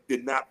Jacob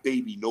did not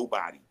baby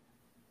nobody.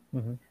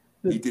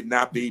 He did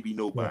not baby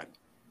nobody.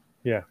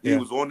 He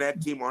was on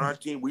that team, on our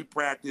team. We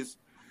practiced.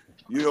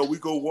 You know, we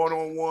go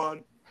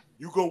one-on-one.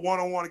 You go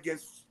one-on-one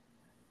against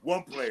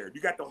one player. You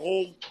got the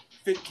whole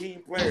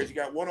 15 players. You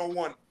got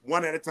one-on-one,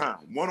 one at a time,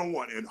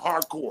 one-on-one, and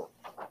hardcore.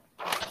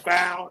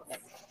 Foul,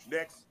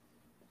 next.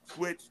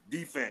 Switch,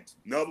 defense,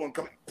 another one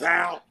coming,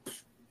 pow.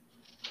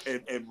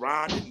 And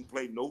Ron didn't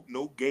play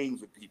no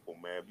games with people,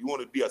 man. If you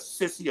want to be a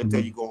sissy, I'll tell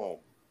you go home.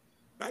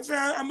 I said,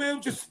 I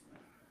mean,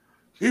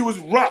 he was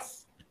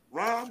rough.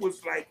 Ron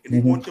was like, and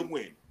he wanted to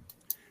win.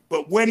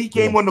 But when he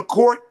came on the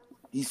court,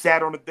 he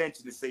sat on the bench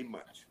and didn't say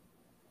much.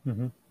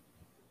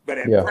 But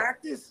at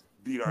practice,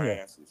 beat our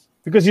asses.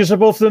 Because you're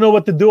supposed to know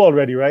what to do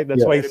already, right?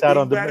 That's why he sat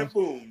on the bench.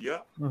 Boom.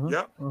 Yep.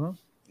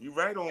 You're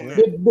right on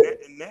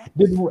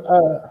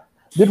that.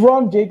 Did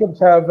Ron Jacobs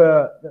have?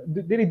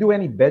 Did he do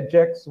any bed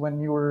checks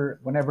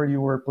whenever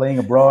you were playing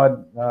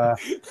abroad?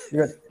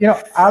 You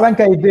know, Alan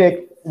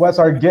Kaidik was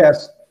our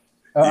guest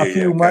a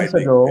few months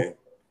ago,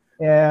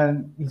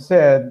 and he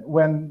said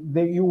when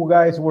you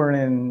guys were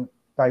in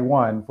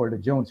Taiwan for the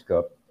Jones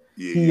Cup,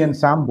 he and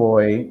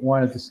Samboy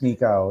wanted to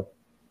sneak out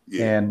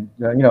and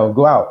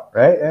go out,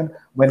 right? And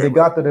when they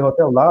got to the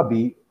hotel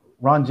lobby,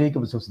 Ron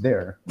Jacobs was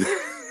there.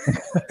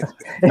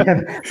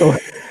 And so,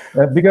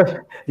 because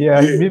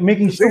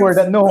making sure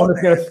that no one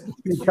is gonna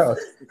speak out.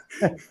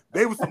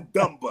 They were some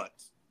dumb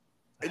butts,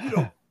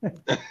 and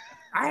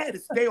I had to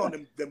stay on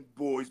them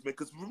boys, man,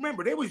 because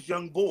remember, they was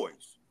young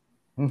boys.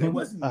 They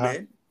wasn't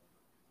men.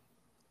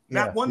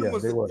 Not one of them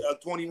was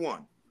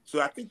 21.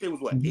 So I think they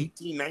was,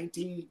 18,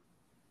 19?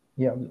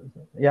 Yeah,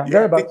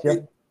 thereabouts,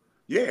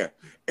 yeah.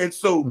 And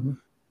so,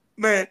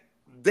 man,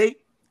 they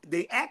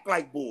act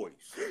like boys.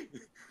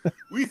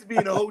 We used to be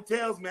in the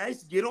hotels, man. I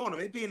used to get on them.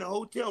 They'd be in the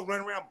hotel,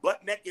 running around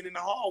butt naked in the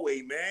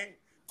hallway, man,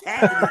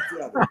 tagging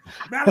each other.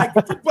 Man, I like,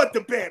 get your butt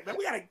to bed, man.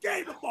 We got a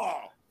game of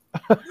ball.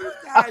 These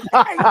guys,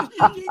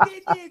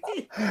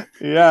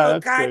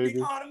 that's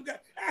crazy.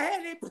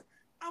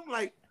 I'm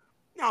like,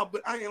 no,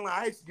 but I ain't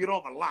lying. I used to get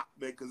on a lot,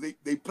 man, because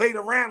they played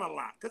around a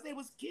lot because they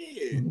was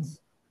kids.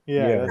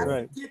 Yeah, that's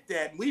right. I forget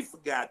that, and we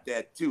forgot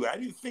that too. I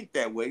didn't think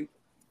that way.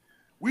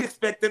 We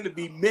expect them to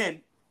be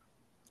men,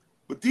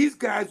 but these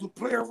guys will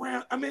play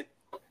around. I mean,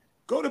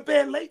 go to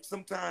bed late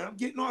sometime. I'm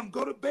getting on.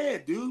 Go to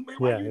bed, dude. Man,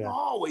 why you in the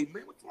hallway,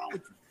 man? What's wrong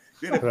with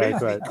you? Then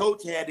eventually,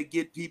 coach had to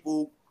get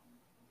people.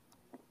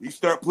 He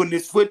started putting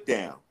his foot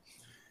down.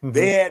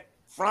 They had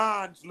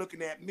Franz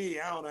looking at me.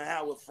 I don't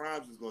know what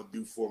Franz was going to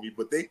do for me,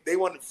 but they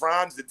wanted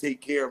Franz to take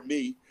care of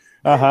me.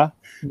 That's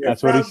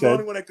Franz what he was the said.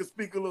 only one that could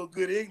speak a little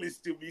good English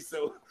to me,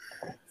 so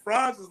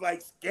Franz was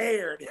like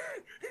scared.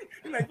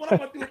 He's like, what am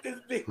I going to do with this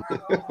big?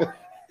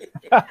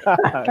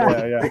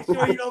 Make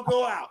sure you don't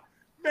go out.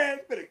 Man,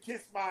 you better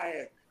kiss my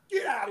ass.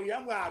 Get out of here.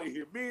 I'm out of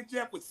here. Me and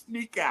Jeff would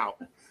sneak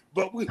out.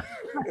 But we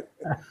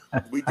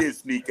did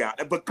sneak out.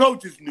 But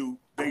coaches knew.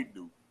 They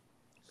knew.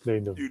 They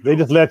knew. They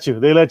just let you.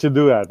 They let you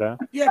do that, huh?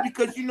 Yeah,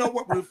 because you know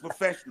what? We're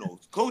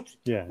professionals. Coach.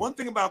 Yeah. One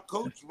thing about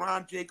Coach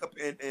Ron Jacob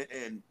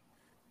and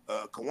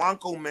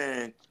Kawanko,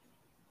 man,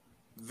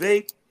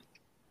 they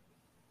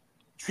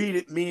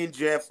treated me and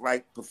Jeff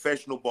like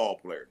professional ball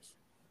players.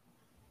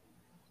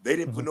 They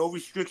didn't put no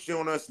restriction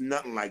on us,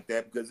 nothing like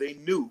that, because they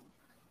knew,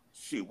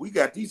 shit, we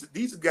got these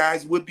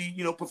guys would be,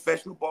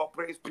 professional ball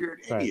players,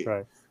 period.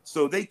 Right.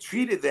 So they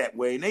treated that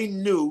way, and they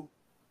knew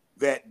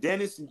that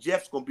Dennis and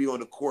Jeff's going to be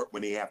on the court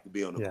when they have to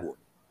be on the court.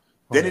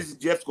 Dennis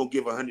and Jeff's going to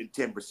give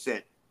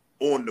 110%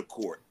 on the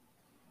court.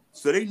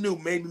 So they knew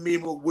maybe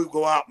we'll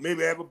go out,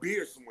 maybe have a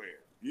beer somewhere.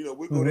 We'll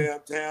go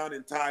downtown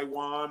in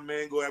Taiwan,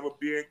 man, go have a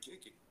beer and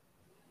kick it.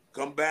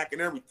 Come back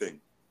and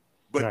everything.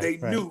 But they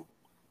knew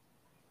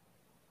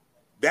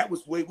that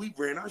was the way we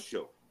ran our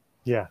show.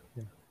 Yeah.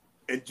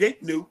 And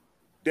Jake knew,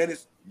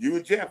 Dennis, you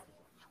and Jeff,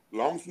 as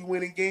long as we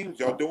win in games,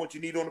 y'all doing what you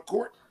need on the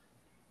court,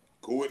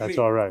 cool with me. That's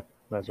all right.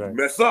 That's right.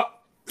 Mess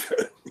up.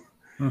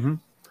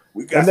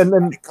 We got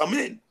to come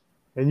in.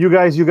 And you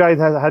guys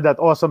had that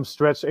awesome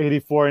stretch,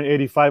 84 and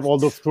 85, all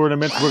those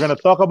tournaments. We're going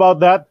to talk about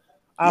that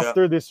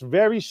after this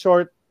very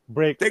short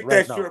break. Take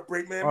right that now. short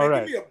break, man. All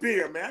right. Give me a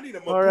beer, man. I need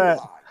a Mabula. All right.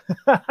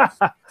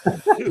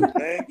 Shoot,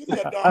 man. Give me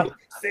a dog,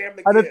 Sam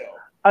McGill.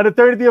 An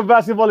Eternity of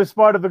Basketball is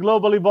part of the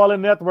Globally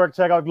Ballin Network.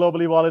 Check out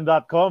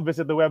globallyballin.com.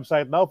 Visit the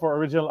website now for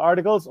original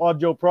articles,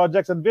 audio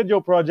projects, and video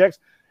projects.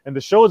 And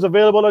the show is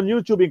available on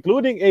YouTube,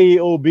 including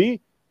AEOB,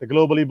 the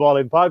Globally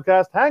Ballin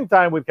podcast, Hang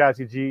Time with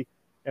Cassie G,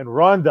 and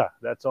Rhonda.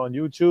 That's on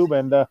YouTube.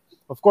 And,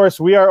 of course,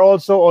 we are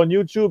also on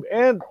YouTube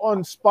and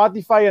on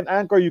Spotify and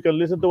Anchor. You can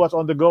listen to us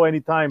on the go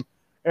anytime,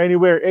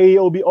 anywhere.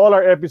 AEOB, all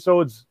our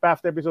episodes,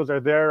 past episodes are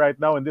there right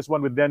now. And this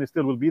one with Dennis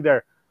still will be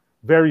there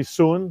very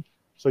soon.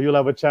 So you'll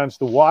have a chance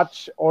to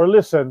watch or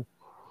listen.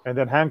 And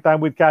then Hang Time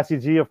with Cassie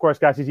G. Of course,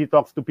 Cassie G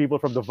talks to people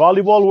from the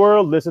volleyball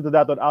world. Listen to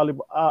that on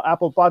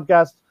Apple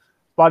Podcasts,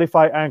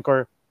 Spotify,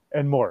 Anchor,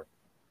 and more.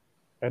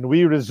 And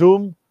we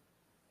resume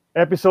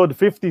episode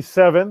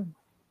 57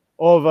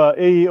 of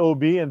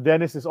AEOB. And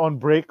Dennis is on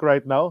break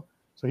right now.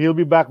 So he'll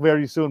be back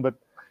very soon. But,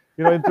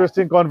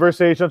 interesting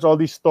conversations, all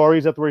these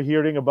stories that we're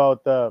hearing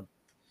about the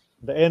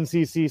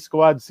NCC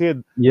squad,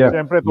 Sid.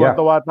 Siyempre,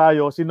 tuwa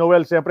tayo. Si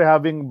Noel, siyempre,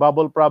 having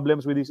bubble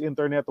problems with his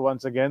internet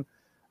once again.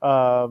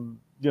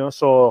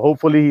 So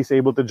hopefully he's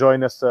able to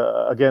join us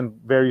again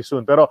very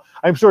soon. Pero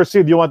I'm sure,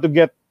 Sid, you want to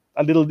get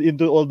a little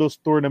into all those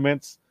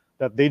tournaments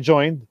that they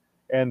joined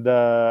and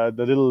the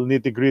little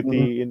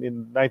nitty-gritty in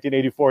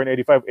 1984 and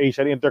 85,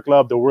 Asian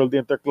Interclub, the World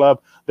Interclub,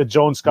 the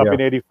Jones Cup in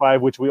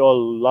 85, which we all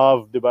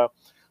love, diba?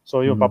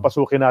 So yun,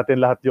 papasukin natin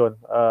lahat yun.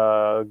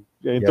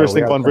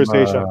 Interesting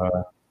conversation.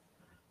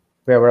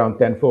 We have around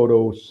 10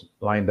 photos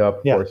lined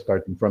up for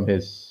starting from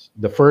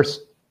the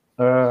first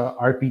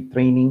RP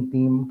training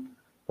team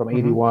from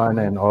 81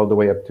 and all the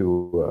way up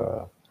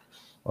to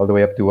the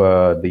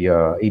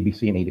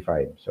ABC in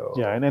 85. So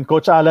and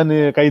Coach Alan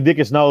Kaidik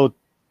is now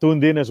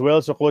tuned in as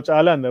well. So Coach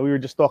Alan, we were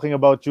just talking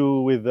about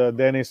you with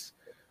Dennis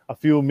a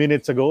few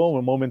moments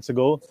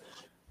ago.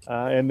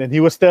 And then he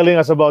was telling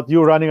us about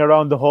you running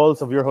around the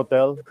halls of your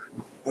hotel.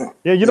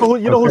 Yeah, you know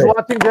who's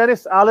watching,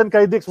 Dennis? Alan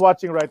Kaidik's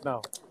watching right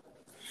now.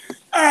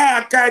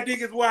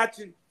 Kaidik is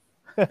watching.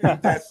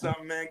 That's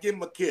something, man. Give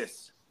him a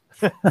kiss.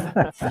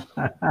 Little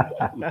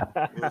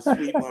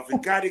sweet muffin.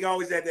 Kaidik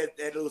always had that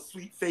little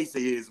sweet face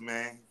of his,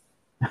 man.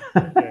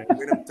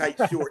 With them tight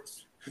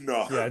shorts.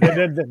 No.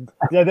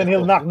 Then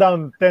he'll knock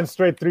down 10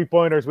 straight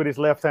 3-pointers with his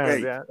left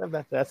hand. Hey,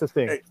 that's the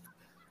thing.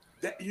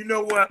 Hey, you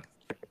know what?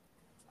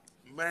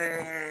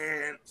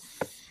 Man,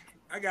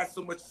 I got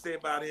so much to say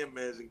about him,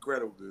 man. It's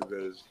incredible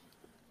because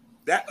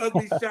that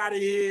ugly shot of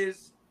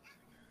his,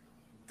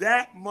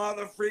 that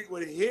mother freak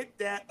would hit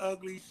that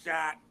ugly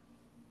shot,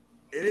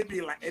 and it'd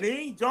be like, and he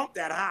ain't jumped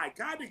that high.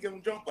 Kyrie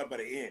can jump up about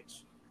an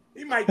inch.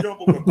 He might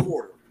jump over a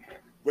quarter,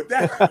 but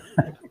that.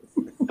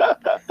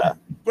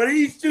 But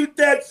he shoot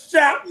that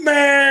shot,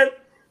 man.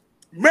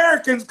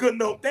 Americans couldn't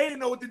know. They didn't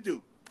know what to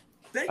do.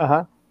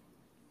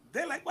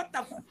 They're like, what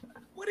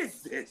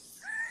is this?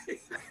 He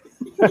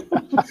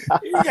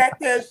got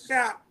that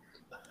shot.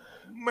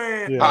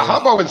 Man. How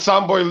about when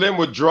Samboy Lim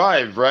would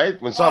drive,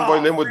 right? When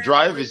Samboy Lim would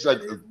drive, he's like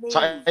a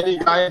tiny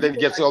guy, and then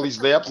gets all these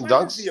layups and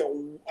dunks. Is he a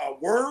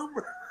worm?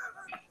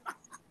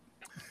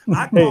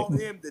 I call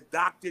him the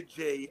Dr.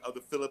 J of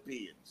the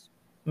Philippines.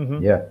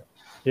 Mm-hmm.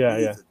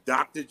 He's the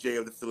Dr. J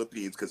of the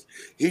Philippines because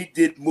he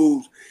did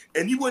moves,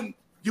 and you wouldn't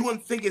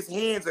think his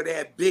hands are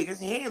that big. His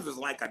hands was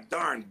like a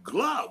darn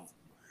glove.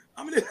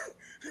 I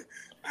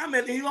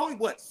mean, he's only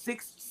what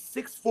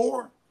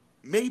 6'4",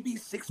 maybe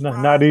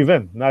 6'5". Not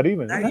even.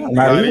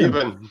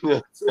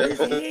 So his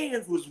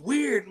hands was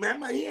weird,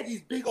 man. He had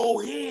these big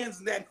old hands,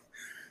 and that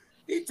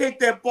he take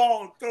that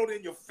ball and throw it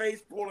in your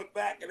face, pull it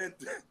back, and then.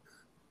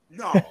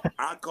 No,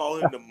 I call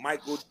him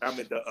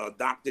the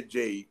Dr.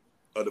 J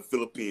of the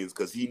Philippines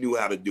because he knew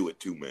how to do it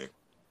too, man.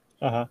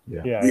 Yeah.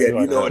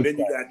 And then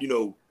you got,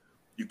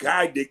 you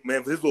guy Dick,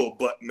 man, for his little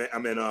butt, man. I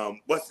mean,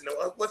 what's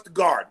the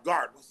guard?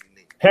 What's his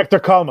name? Hector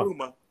Calma.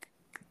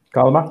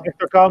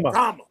 Hector Calma.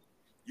 Calma.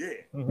 Yeah.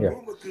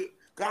 Mm-hmm.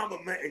 Calma,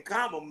 man, and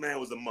Calma, man,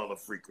 was a mother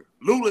freaker.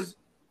 Lula's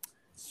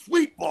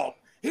sweet ball.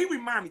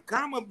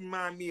 Calma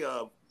remind me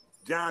of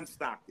John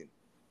Stockton.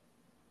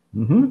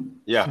 Mm-hmm.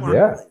 Yeah.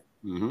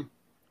 Mm-hmm.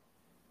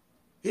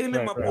 Him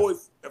and my boy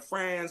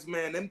Franz,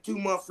 man, them two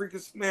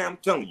motherfuckers, man, I'm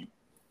telling you.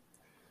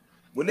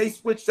 When they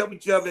switched up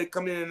each other, they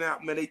come in and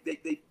out, man,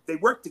 they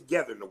work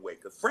together in a way.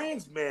 Because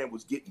Franz, man,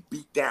 was getting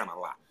beat down a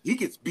lot. He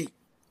gets beat.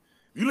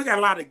 If you look at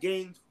a lot of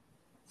games,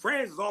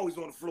 Franz is always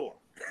on the floor.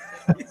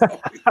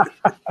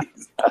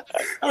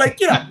 I'm like,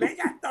 get up, man.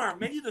 God darn,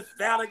 man, you just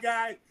foul a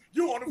guy.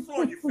 You on the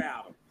floor, you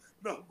foul him.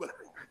 No,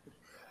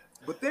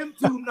 but them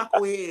two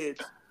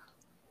knuckleheads,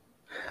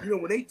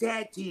 when they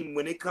tag team,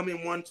 when they come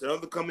in one to the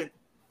other come in,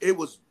 it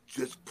was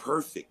just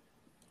perfect.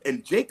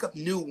 And Jacob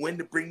knew when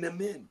to bring them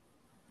in.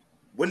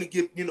 When to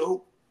give,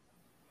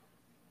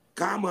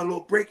 Calma a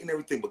little break and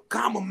everything. But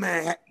Calma,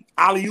 man,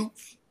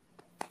 alley-oops.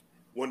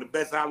 One of the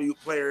best alley-oop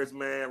players,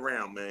 man,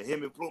 around, man.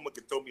 Him and Pluma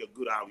could throw me a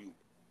good alley-oop.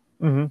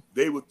 Mm-hmm.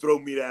 They would throw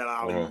me that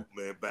alley-oop,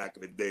 man, back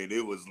in the day. And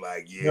it was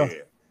like,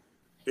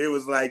 It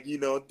was like,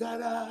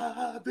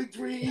 da-da, the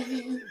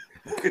dream.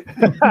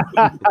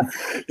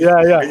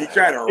 Yeah. And you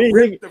try to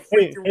rip the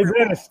freaking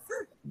rim.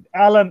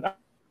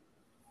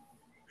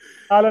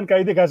 Alan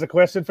Kaidik has a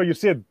question for you,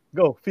 Sid.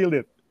 Go, field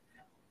it.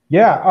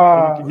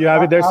 Yeah. You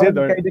have it there, Sid?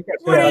 What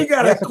do you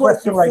got a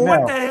question for?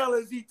 What the hell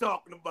is he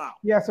talking about?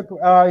 Yes,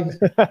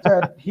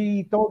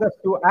 he told us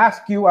to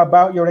ask you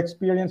about your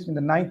experience in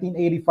the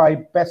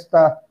 1985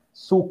 Pesta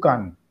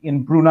Sukan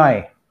in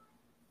Brunei.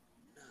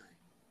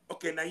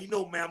 Okay, now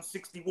man, I'm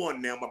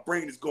 61 now. My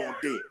brain is going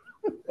dead.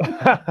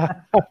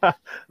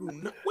 Who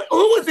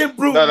was in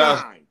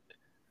Brunei?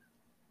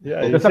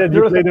 Yeah, you said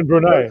you played in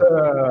Brunei.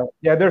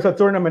 There's a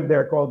tournament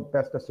there called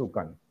Pesta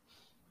Sukan.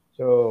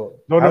 So,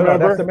 don't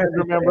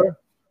remember?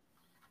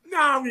 No,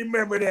 I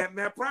remember that,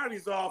 man.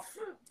 Probably's off.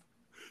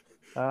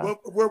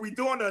 Were we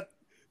doing a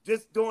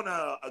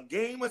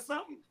game or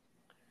something?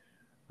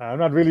 I'm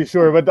not really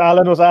sure, but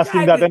Alan was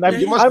asking that, and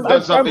you must have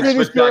done something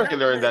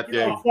spectacular in that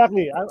game.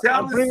 Exactly,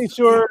 I'm pretty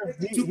sure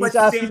he's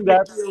asking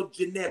that.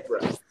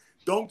 Ginebra.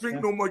 Don't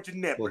drink no more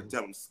Ginebra.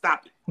 Tell him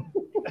stop it.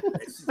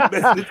 It's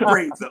messing his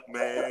brains up,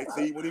 man.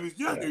 See, when he was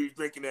younger, he was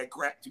drinking that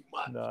crap too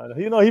much.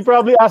 No, he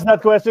probably asked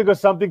that question because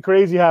something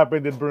crazy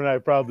happened in Brunei,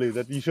 probably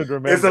that you should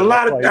remember. There's a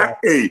lot of that.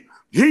 Hey,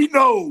 he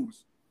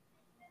knows.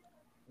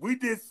 We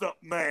did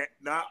something, man.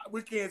 Now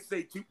we can't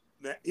say too.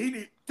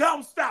 Tell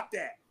him stop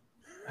that.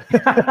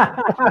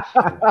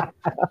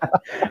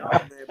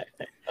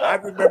 I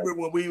remember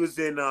when we was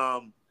in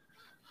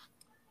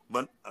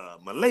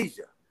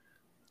Malaysia,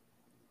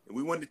 and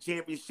we won the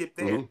championship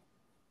there. Mm-hmm.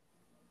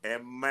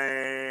 And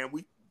man,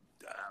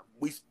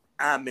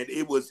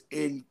 it was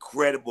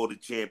incredible, the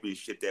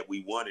championship that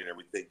we won and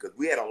everything, because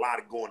we had a lot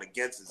of going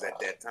against us at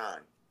that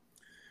time.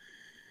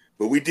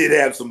 But we did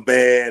have some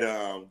bad,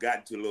 got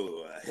into a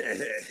little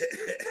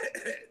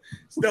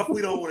stuff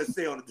we don't want to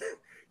say on the,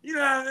 you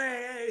know what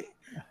I mean?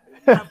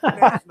 Not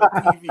national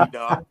TV,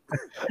 dog.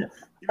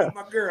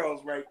 My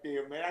girl's right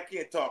there, man. I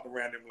can't talk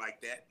around him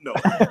like that. No.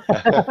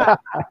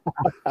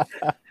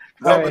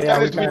 We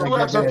do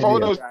have some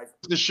photos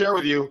to share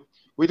with you.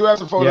 We do have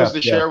some photos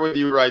to share with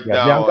you right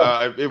now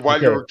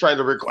while you're trying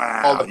to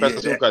recall the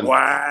Pesta Sukan.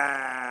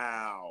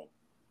 Wow.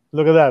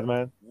 Look at that,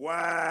 man.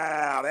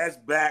 Wow. That's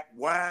back.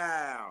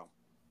 Wow.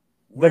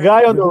 The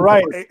guy on the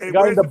right. Hey,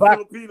 guy in the back.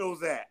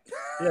 Filipinos at?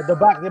 Yeah, the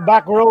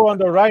back row on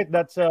the right,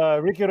 that's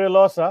Ricky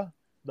Relosa.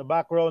 The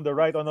back row on the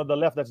right, on the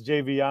left, that's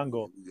JV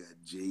Yango. We got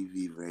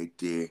JV right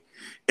there.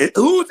 And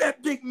who's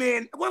that big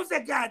man? What was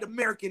that guy, the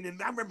American?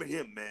 I remember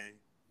him, man.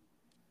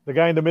 The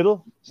guy in the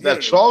middle. Is that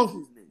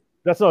Scholl?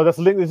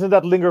 Isn't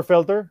that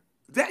Lingerfelter?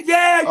 That's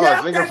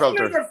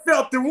Lingerfelter.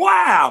 Lingerfelter.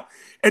 Wow.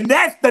 And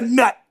that's the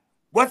nut.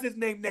 What's his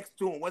name next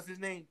to him? What's his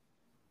name?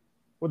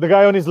 Well, the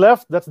guy on his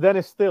left, that's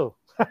Dennis Still.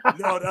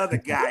 No, the other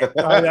guy.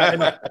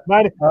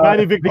 Manny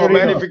Victorino.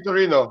 Manny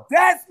Victorino.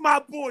 That's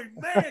my boy,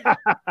 Manny.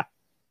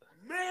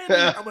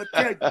 Manny, I'm going to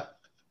tell you.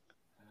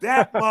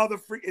 That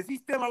motherfucker, is he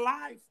still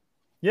alive?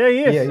 Yeah,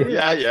 he is.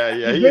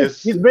 Yeah, he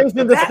is. He's based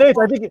in the States.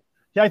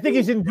 I think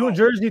he's in New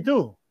Jersey,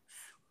 too.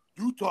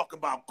 You talking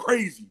about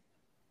crazy.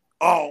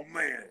 Oh,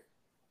 man.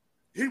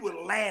 He would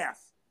laugh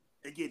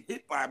and get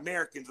hit by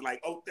Americans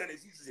like, oh,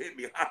 Dennis, he just hit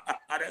me.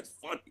 That's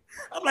funny.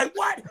 I'm like,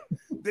 what?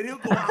 Then he'll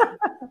go out.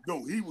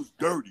 No, he was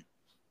dirty.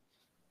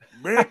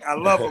 Man, I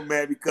love him,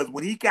 man, because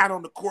when he got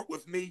on the court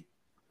with me,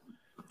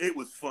 it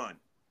was fun.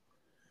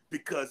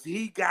 Because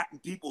he got in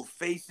people's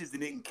faces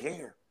and didn't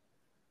care.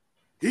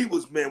 He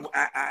was, man,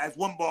 as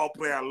one ball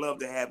player, I love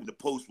to have him to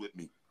post with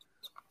me.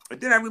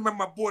 And then I remember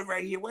my boy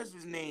right here. What's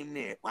his name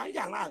there? Why you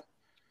got a lot?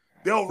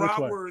 Bill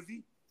Rob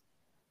Worthy.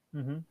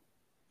 Mm-hmm.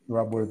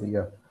 Rob Worthy,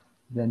 yeah.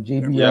 Then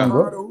JB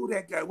Ricardo, who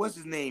that guy? What's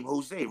his name?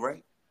 Jose,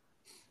 right?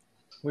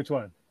 Which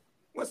one?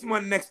 What's the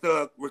one next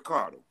to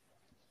Ricardo?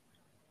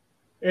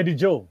 Eddie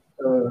Joe.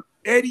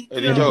 Eddie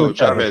Joe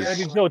Chavez.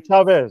 Eddie Joe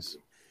Chavez.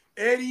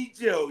 Eddie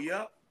Joe,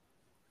 yep.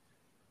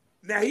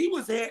 Now he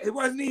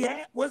wasn't he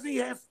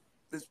half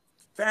this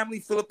family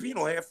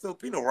Filipino, half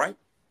Filipino, right?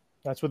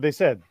 That's what they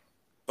said.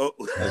 Oh.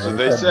 That's what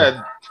they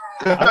said.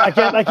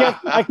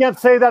 I can't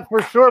say that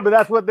for sure, but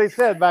that's what they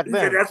said back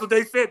then. Yeah, that's what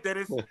they said. That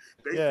is,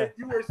 they said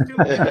you were still.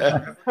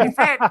 They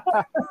said.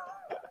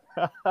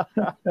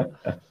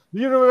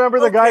 Do you remember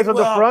the guys on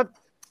the front?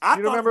 I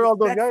you remember all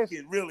those guys?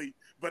 Really,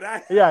 but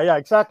yeah,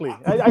 exactly.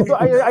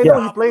 I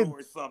know he played.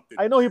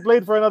 I know he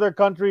played for another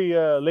country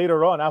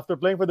later on. After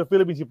playing for the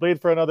Philippines, he played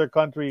for another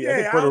country. Yeah, I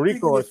think Puerto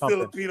Rico or something.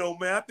 Filipino,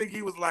 man. I think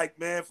he was like,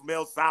 man, from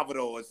El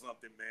Salvador or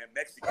something, man.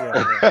 Mexico.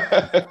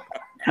 Yeah.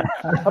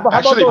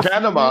 Actually,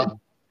 Panama.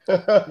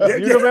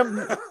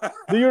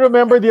 Do you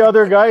remember the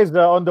other guys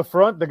on the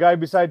front? The guy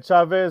beside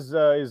Chavez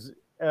is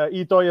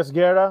Itoy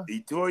Esguerra.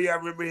 Itoy, I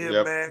remember him,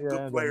 man.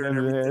 Good player.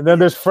 And then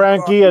there's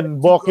Frankie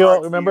and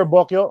Bocchio. Remember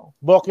Bocchio?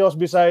 Bocchio's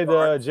beside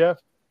Jeff.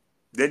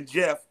 Then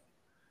Jeff.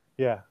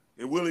 Yeah.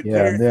 And Willie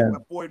Perry, my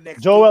boy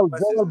next Joel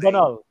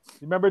Banal.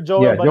 Remember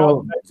Joel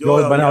Banal?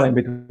 Joel Banal in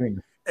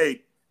between.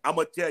 Hey, I'm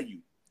going to tell you,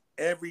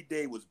 every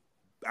day was,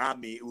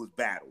 it was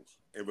battles.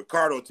 And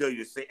Ricardo will tell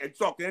you the same. And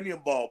talk to any of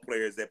them ball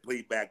players that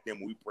played back then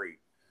when we played.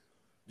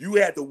 You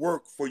had to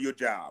work for your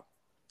job.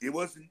 It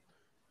wasn't.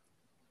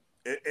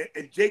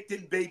 And Jake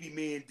didn't baby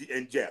me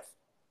and Jeff.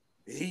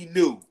 He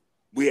knew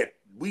we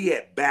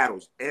had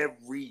battles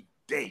every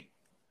day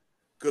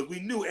because we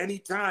knew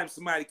anytime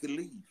somebody could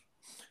leave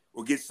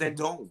or get sent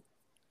home.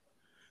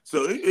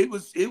 So it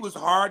was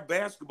hard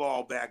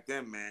basketball back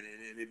then, man.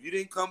 And if you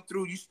didn't come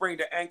through, you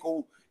sprained an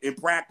ankle in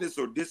practice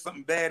or did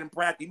something bad in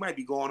practice, you might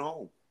be going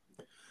home.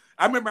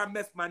 I remember I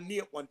messed my knee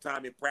up one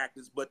time in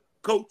practice, but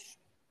coach,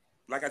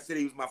 like I said,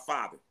 he was my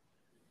father.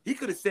 He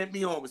could have sent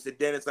me home and said,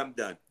 Dennis, I'm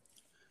done.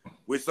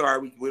 We're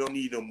sorry. We don't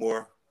need no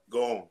more.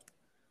 Go on.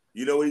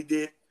 You know what he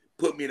did?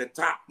 Put me in the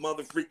top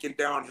mother-freaking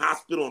down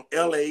hospital in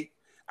L.A.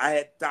 I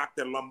had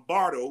Dr.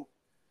 Lombardo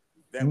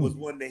that was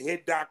one of the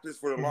head doctors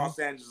for the Los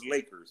Angeles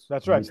Lakers.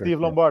 That's right, Steve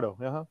Lombardo.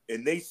 Uh-huh.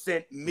 And they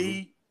sent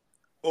me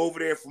over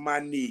there for my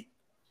knee.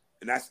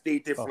 And I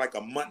stayed there for like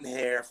a month and a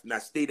half. And I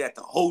stayed at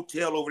the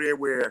hotel over there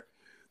where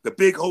the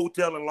big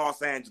hotel in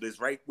Los Angeles,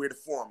 right where the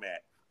Forum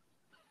at.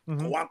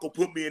 Coanco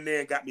put me in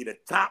there and got me the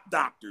top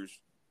doctors.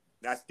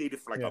 And I stayed there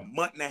for like a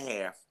month and a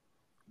half,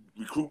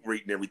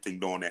 recuperating everything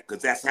doing that,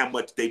 because that's how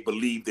much they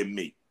believed in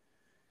me.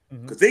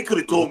 Because they could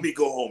have told me,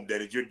 go home,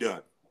 Dennis, you're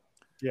done.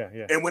 Yeah.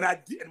 And when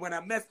I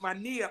messed my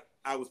knee up,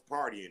 I was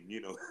partying,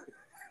 you know.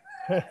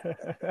 I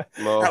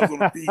was on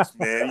the beach,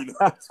 man.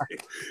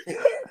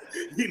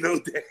 You know,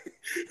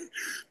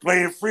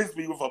 playing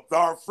frisbee with a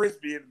darn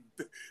frisbee, and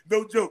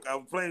no joke, I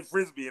was playing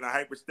frisbee and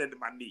I hyperextended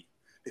my knee.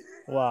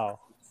 Wow.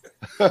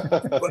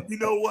 But you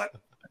know what?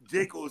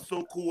 Jacob was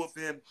so cool with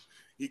him.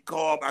 He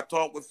called. I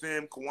talked with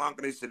him.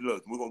 Coanco, they said,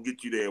 "Look, we're gonna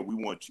get you there. We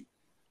want you."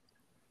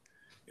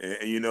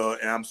 And you know,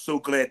 and I'm so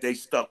glad they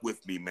stuck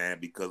with me, man,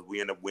 because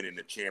we ended up winning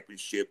the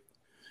championship.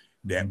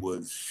 That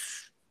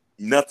was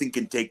nothing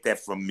can take that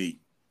from me.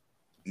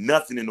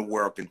 Nothing in the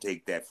world can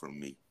take that from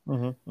me.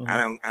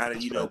 I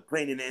you know,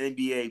 playing in the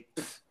NBA,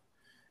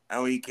 I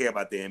don't even care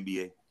about the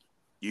NBA,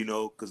 you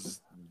know,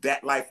 because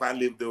that life I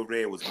lived over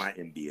there was my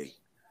NBA.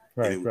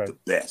 And it was the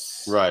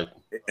best. Right.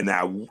 And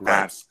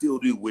I still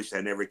do wish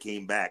I never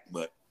came back,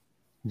 but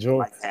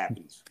life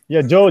happens.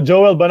 Yeah,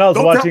 Joel Banal's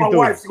watching too.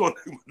 Wife's going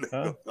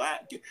to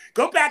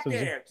go back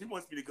there. She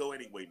wants me to go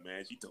anyway,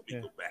 man. She told me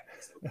to go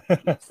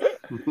back.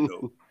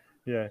 So,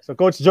 yeah, so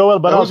Coach Joel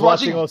Banal's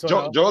watching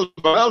also. Joel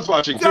Banal's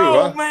watching too,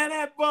 huh? Man,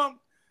 that bum.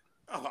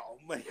 Oh,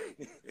 man.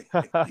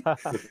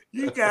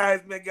 You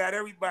guys, man, got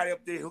everybody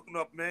up there hooking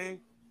up, man.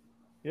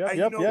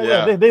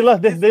 Yeah. They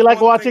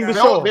like watching the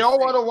show. They all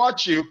want to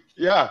watch you.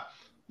 Yeah.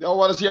 They all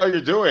want to see how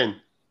you're doing.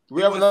 Do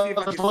we have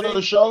another photo of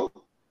the show?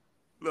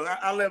 Look,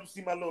 I let him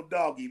see my little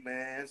doggy,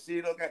 man.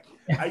 See, look,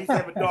 I used to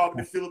have a dog in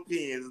the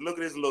Philippines. Look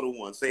at this little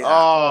one. Say hi.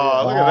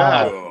 Oh, look at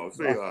that. Oh,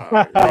 say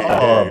hi.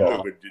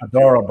 Adorable.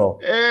 Adorable.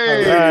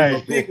 Hey.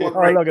 Right. Big one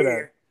right look at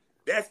there.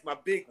 That's my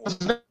big one.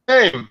 What's his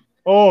name?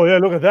 Oh, yeah,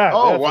 look at that.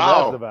 Oh, That's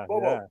wow. The back.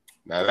 Bobo. Yeah.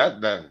 Now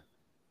that.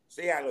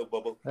 Say hi, little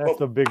Bobo. That's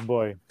the big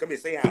boy. Come here,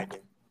 say hi, man.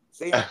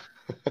 Say hi.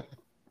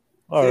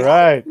 All Say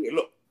right. hi. Here,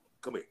 look.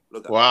 Come here.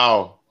 Look up.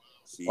 Wow.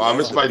 See, Wow, I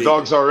that's miss my big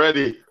dogs one.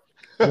 already.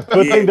 Good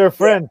thing they're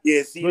friends.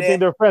 Yeah, see Good that? thing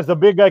they're friends. The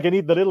big guy can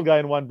eat the little guy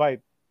in one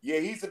bite. Yeah,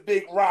 he's a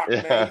big rock,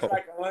 Yeah. man. He's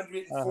like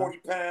 140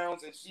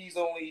 pounds, and she's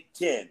only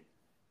 10.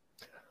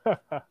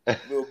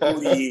 Little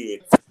booty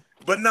head.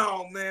 But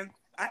no, man.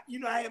 I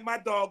had my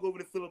dog over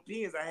the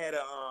Philippines. I had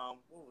a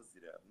what was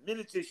it? A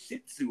miniature Shih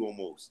Tzu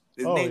almost.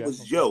 His name was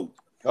Joe.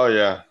 Oh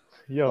yeah.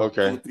 Yo.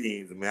 Okay.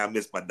 Philippines, man. I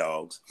miss my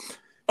dogs.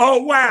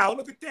 Oh wow,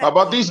 look at that. How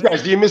about these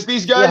guys? Do you miss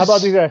these guys? Yeah, how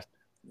about these guys?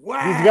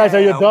 Wow, These guys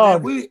are your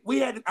dogs. Man, we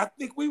had. I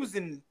think we was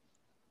in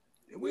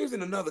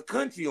another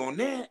country on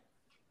that.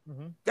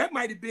 Mm-hmm. That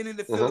might have been in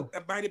the Philippines.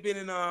 It might have been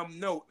in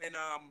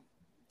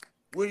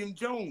William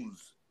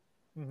Jones,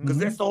 because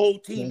that's the whole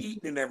team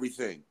eating and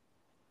everything.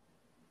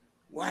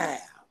 Wow.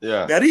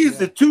 Yeah. Now these are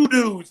the two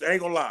dudes. I ain't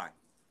gonna lie.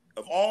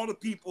 Of all the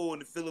people in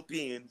the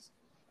Philippines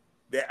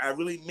that I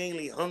really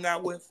mainly hung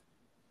out with,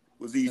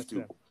 was these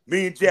two.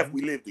 Me and Jeff,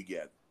 we lived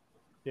together.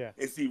 Yeah.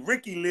 And see,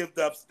 Ricky lived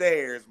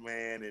upstairs,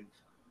 man, and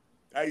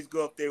I used to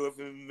go up there with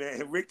him,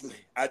 man. Ricky,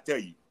 I tell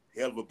you,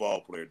 hell of a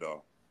ball player,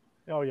 dog.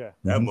 Oh yeah.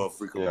 That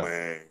motherfucker,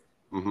 man.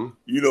 Mm-hmm.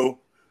 You know,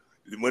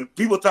 when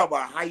people talk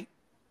about height,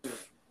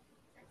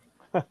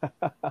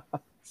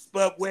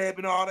 Spud Webb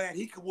and all that,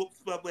 he could whoop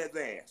Spud Webb's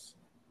ass.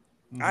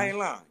 I ain't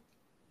lying.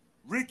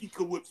 Ricky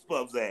could whip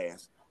Spud's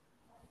ass.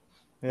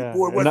 Yeah.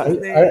 Boy, what's his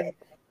name?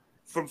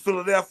 From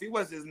Philadelphia,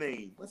 what's his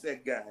name? What's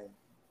that guy?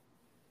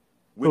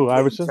 Who,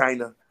 Iverson?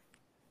 China.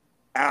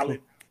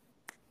 Allen,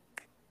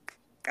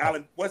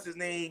 what's his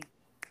name?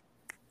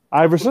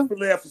 Iverson?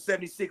 Philadelphia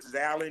 76ers,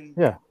 Allen.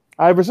 Yeah.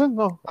 Iverson?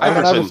 No.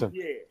 Iverson.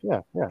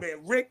 Yeah.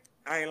 Man, Rick,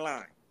 I ain't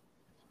lying.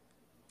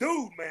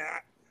 Dude, man,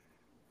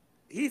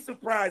 he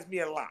surprised me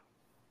a lot.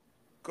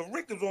 Because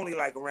Rick was only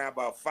like around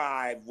about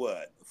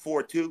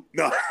 4'2"?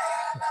 No.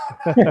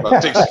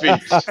 About 6 feet.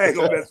 I ain't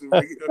gonna mess with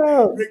Rick.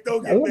 Rick,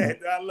 don't get mad.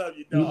 I love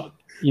you, dog.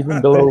 Even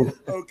below,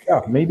 Okay.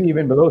 maybe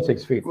even below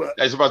 6 feet. But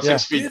It's about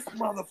 6 feet. this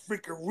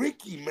motherfucker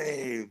Ricky,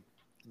 man,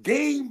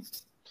 game.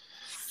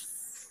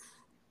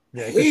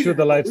 Yeah, he can shoot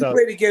the lights out.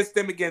 We played against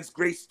them against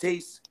Grace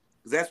Taste,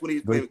 because that's when he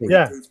was playing with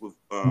Yeah. Grace Taste with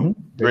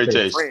Great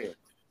taste. Fran.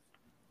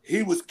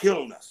 He was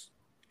killing us.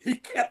 He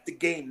kept the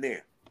game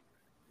there.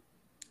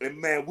 And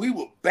man, we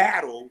would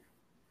battle.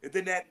 And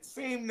then that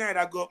same night,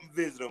 I go up and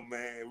visit him,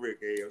 man. Rick,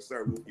 hey, I'm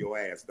sorry to whoop your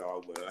ass,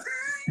 dog. But,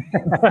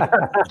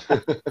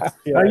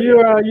 Are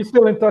you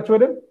still in touch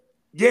with him?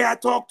 yeah, I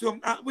talked to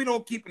him. We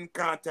don't keep in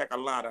contact a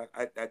lot.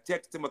 I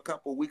texted him a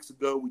couple of weeks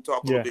ago. We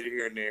talked a little bit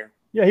here and there.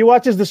 Yeah, he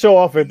watches the show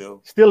often.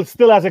 You know.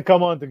 Still hasn't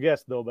come on to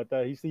guest though, but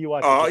he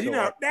watches. Oh, the you show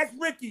know, often. that's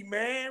Ricky,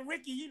 man.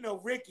 Ricky,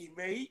 Ricky,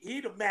 man.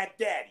 He the Matt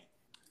Daddy.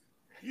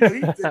 You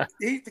know,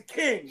 he's the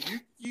king.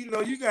 You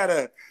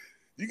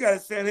gotta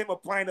send him a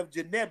pint of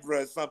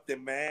Ginebra or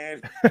something,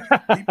 man.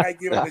 He might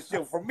give him a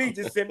show. For me,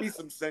 just send me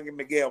some San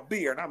Miguel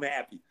beer and I'm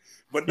happy.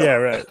 But no, Yeah,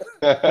 right.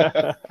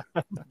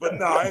 but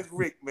no, it's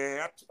Rick,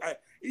 man.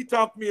 He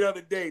talked to me the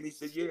other day and he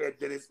said, "Yeah,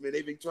 Dennis, man,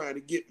 they've been trying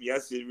to get me." I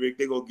said, "Rick,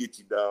 they're gonna get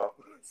you, dog."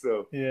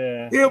 So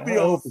Yeah, he'll be I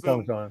on hope he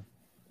soon. comes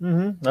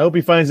on. I hope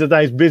he finds the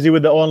time. He's busy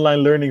with the online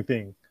learning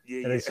thing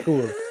Yeah, at his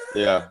school.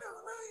 Yeah.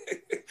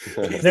 He's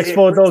Next the head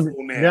photo,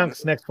 principal now.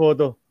 Yanks. Next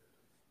photo.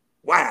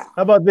 Wow.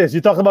 How about this?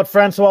 You talk about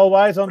Francois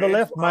Wise on the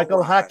left, Francois Michael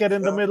Wise, Hackett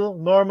in the yeah. middle,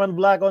 Norman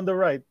Black on the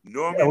right.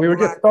 Norman we were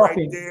Black just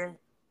talking. right there.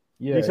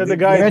 Yeah, These are the you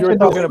guys you were mentioned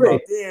talking those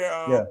about. three.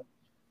 There, Yeah.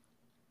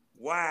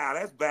 Wow,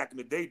 that's back in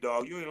the day,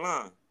 dog. You ain't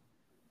lying.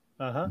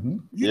 Mm-hmm.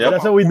 Yeah,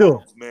 that's what we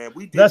do. Man,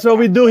 we did That's what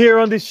we that. do here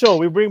on this show.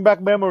 We bring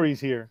back memories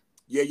here.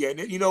 Yeah.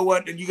 And you know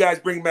what? And you guys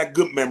bring back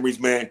good memories,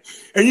 man.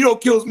 And you know what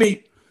kills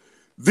me?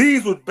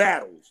 These was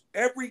battles.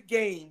 Every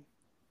game,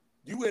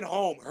 you went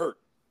home hurt.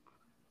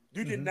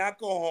 You did not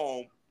go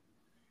home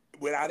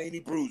without any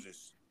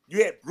bruises.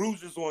 You had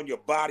bruises on your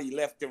body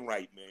left and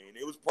right, man.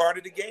 It was part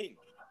of the game.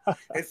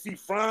 And see,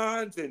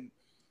 Franz and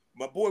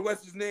my boy,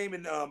 what's his name?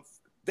 And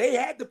they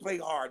had to play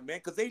hard, man,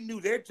 because they knew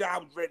their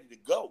job was ready to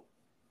go.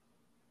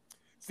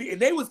 See,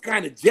 and they was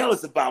kind of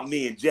jealous about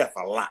me and Jeff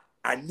a lot.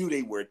 I knew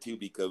they were too,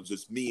 because it was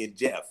just me and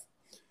Jeff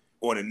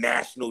on a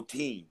national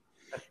team.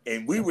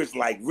 And we was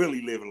like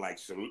really living like,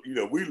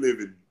 we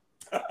living.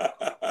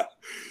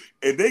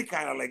 And they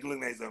kind of like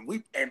looking at something.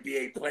 We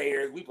NBA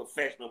players, we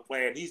professional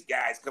players. These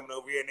guys coming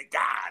over here and the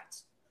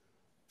gods.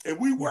 And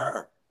we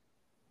were.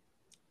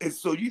 And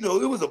so,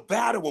 it was a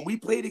battle. When we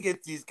played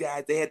against these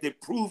guys, they had to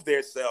prove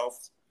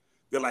themselves.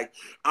 They're like,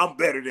 I'm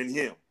better than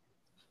him.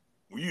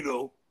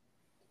 Well,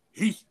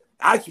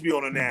 I should be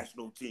on a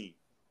national team.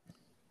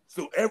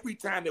 So every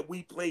time that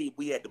we played,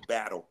 we had to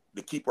battle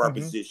to keep our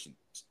position.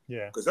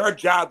 Yeah. Because our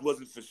job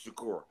wasn't for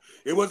secure.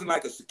 It wasn't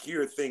like a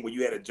secure thing where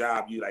you had a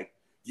job, you like,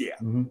 yeah.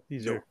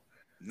 Easier.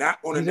 not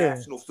on a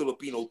national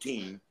Filipino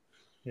team.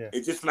 Yeah.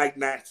 It's just like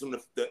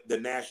the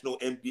national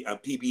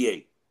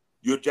PBA.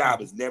 Your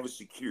job is never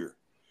secure.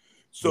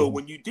 So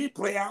when you did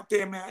play out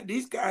there, man,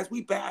 these guys,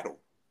 we battled.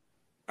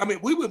 I mean,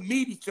 we would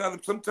meet each other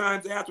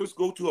sometimes afterwards,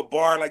 go to a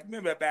bar. Like,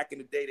 remember back in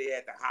the day, they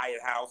had the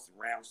Hyatt House,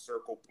 round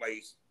circle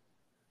place.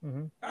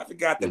 I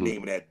forgot the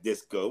name of that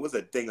disco. It was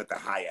a thing at the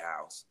Hyatt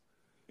House.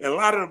 And a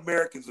lot of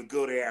Americans would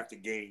go there after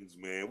games,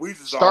 man. We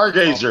just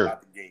Stargazer.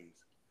 About the games.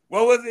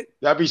 What was it?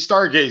 That'd be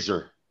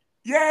Stargazer.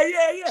 Yeah.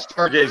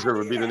 Stargazer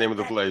would be the name of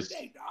the place.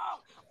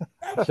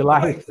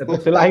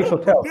 Silahis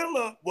Hotel.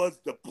 Manila was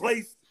the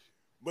place.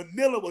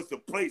 Manila was the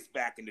place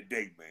back in the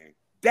day, man.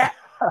 That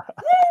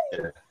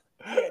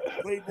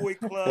Playboy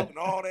Club and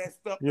all that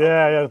stuff.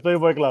 Yeah,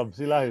 Playboy Club,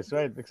 Silahis,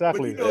 right?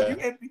 Exactly. But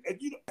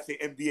I say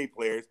NBA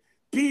players,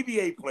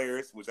 PBA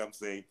players, which I'm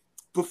saying,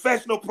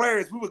 professional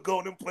players, we would go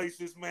in them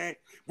places, man.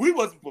 We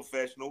wasn't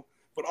professional,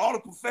 but all the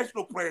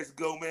professional players would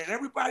go, man.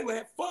 Everybody would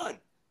have fun.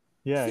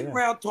 Sit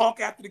around, talk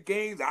after the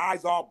games,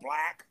 eyes all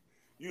black.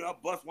 I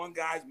bust one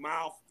guy's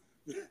mouth.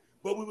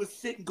 But we would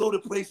sit and go to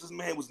places,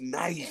 man. It was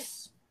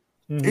nice.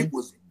 It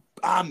was,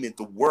 I meant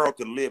the world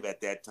to live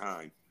at that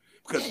time.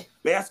 Because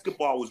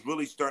basketball was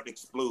really starting to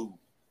explode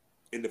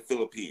in the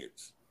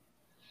Philippines.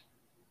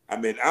 I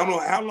mean, I don't know,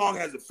 how long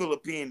has the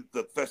Philippine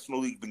professional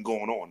league been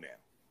going on now?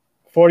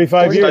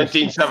 45 years.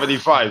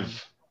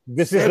 1975.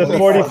 This is the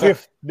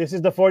 45th. This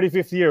is the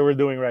 45th year we're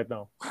doing right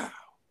now. Wow.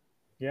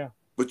 Yeah.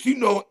 But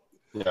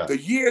the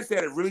years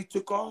that it really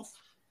took off,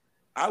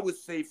 I would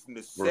say from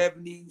the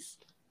 70s,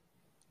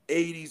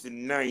 80s,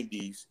 and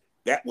 90s,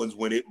 that was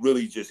when it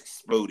really just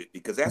exploded,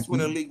 because that's when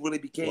the league really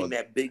became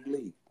that big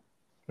league.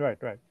 Right.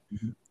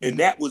 And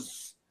that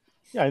was...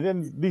 Yeah, and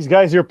then these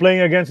guys you're playing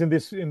against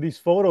in these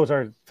photos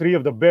are three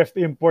of the best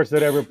imports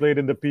that ever played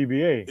in the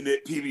PBA.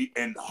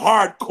 And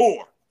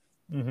hardcore.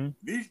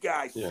 These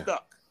guys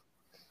stuck.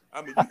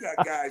 I mean, you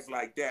got guys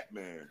like that,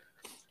 man.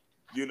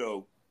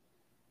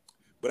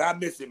 But I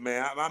miss it,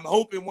 man. I'm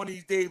hoping one of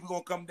these days we're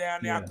gonna come down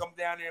there. I'll come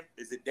down there.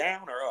 Is it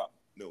down or up?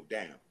 No,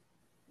 down.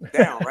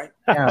 Down, right?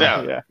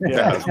 Down. Yeah.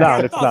 It's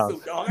down. It's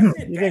down.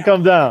 You can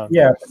come down.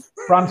 Yeah.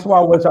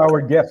 Francois was our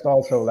guest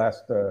also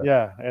last.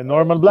 And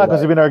Norman Black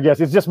has been our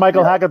guest. It's just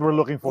Michael Hackett we're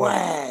looking for.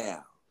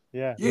 Wow.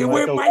 Yeah. Yeah,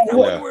 where Mike? I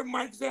wonder where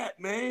Mike's at,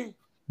 man.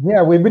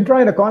 Yeah, we've been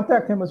trying to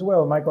contact him as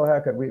well, Michael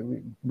Hackett. We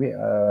haven't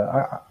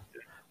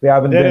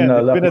been.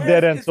 It's been a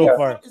dead end so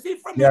far. Is he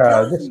from New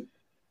Jersey?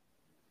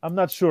 I'm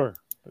not sure.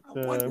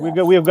 But,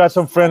 we have got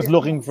some friends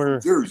looking for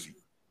Jersey.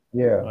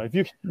 Yeah.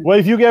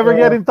 If you ever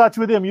get in touch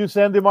with him, you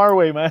send him our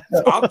way, man.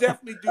 I'll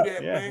definitely do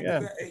that, man.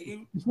 Yeah.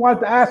 Just want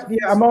to ask,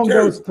 among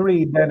those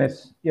three,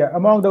 Dennis. Yeah,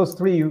 among those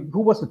three, who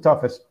was the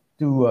toughest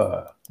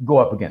to go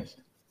up against?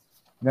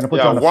 I'm gonna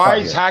put you on the spot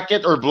Wise, here.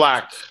 Hackett, or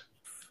Black?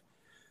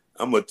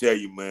 I'm gonna tell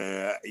you,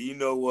 man. You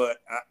know what?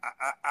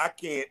 I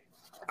can't.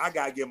 I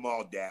gotta give them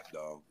all dap,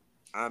 dog.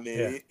 I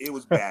mean, it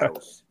was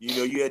battles.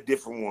 You had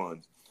different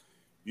ones.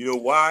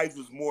 Wise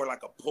was more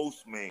like a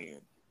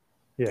postman.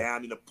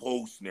 Down in the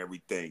post and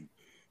everything.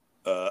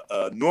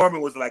 Norman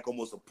was like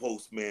almost a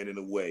postman in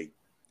a way.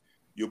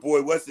 Your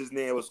boy, what's his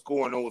name, was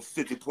scoring over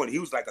 50 points. He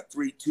was like a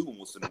 3-2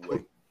 almost in a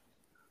way.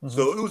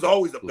 So it was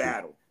always a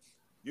battle.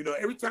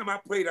 Every time I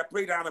played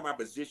out of my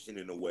position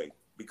in a way,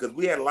 because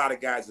we had a lot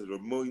of guys that were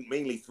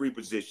mainly three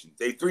positions.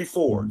 They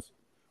 3-4s.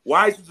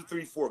 Wise was a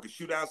 3-4, could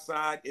shoot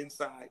outside,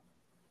 inside.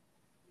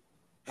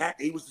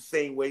 He was the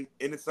same way,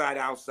 inside,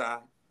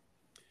 outside.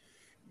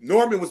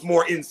 Norman was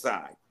more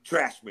inside.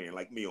 Trash man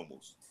like me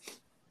almost.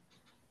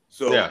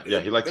 So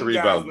he liked to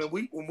rebound. Guys,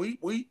 when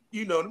we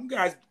them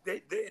guys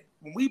they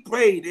when we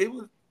played, it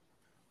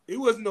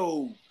was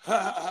no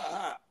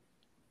ha.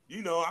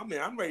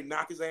 I'm ready to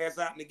knock his ass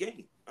out in the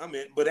game.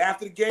 But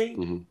after the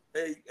game,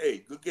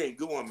 hey, good game,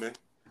 good one, man.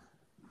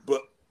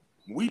 But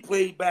when we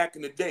played back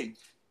in the day,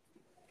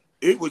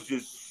 it was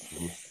just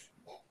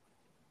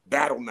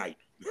battle night.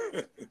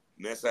 And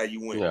that's how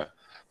you win.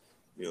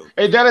 Yeah.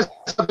 Hey, Dennis,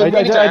 I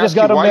just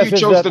got why you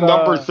chose the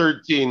number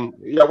 13.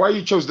 Yeah, why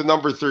you chose the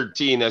number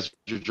 13 as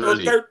your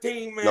jersey?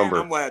 13, man, number.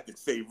 I'm going to have to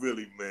say,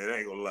 really, man, I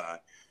ain't going to lie.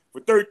 For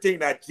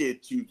 13, I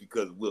did choose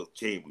because of Wilt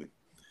Chamberlain.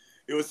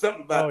 It was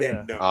something about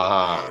that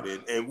number,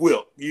 man, and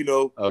Wilt,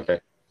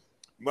 Okay.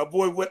 My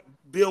boy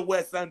Bill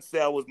West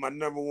Unsell was my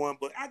number one,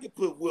 but I could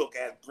put Wilt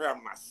as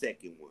probably my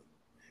second one.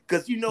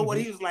 Because what?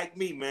 He was like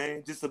me,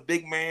 man, just a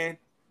big man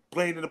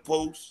playing in the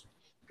post.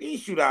 He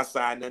ain't shoot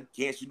outside nothing.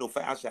 Can't shoot no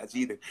foul shots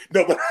either.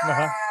 No, but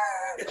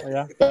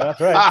yeah,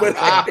 that's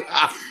right.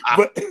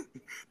 but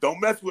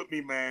don't mess with me,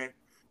 man.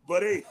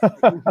 But hey,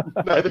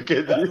 neither can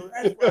you. So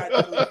that's why I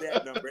chose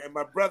that number. And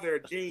my brother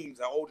James,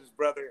 our oldest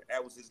brother,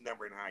 that was his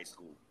number in high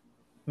school.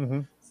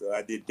 So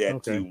I did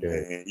that too,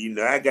 man.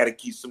 I got to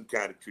keep some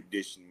kind of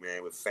tradition,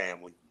 man, with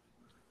family.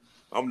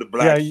 I'm the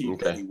black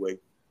sheep anyway.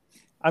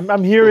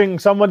 I'm hearing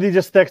somebody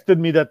just texted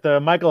me that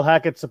Michael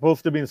Hackett's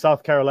supposed to be in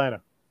South Carolina.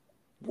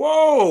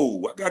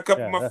 Whoa! I got a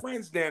couple of my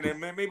friends down there,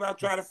 man. Maybe I'll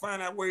try to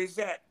find out where he's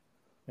at.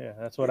 Yeah,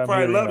 that's what I'm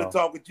probably hearing love now. to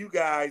talk with you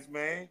guys,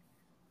 man.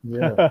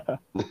 Yeah.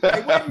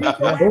 Hey, where do you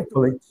go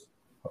hopefully.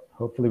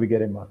 Hopefully we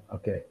get him on.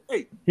 Okay.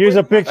 Hey, here's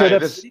a picture.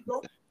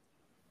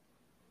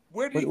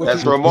 Where did he go?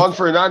 That's Ramon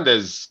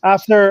Fernandez.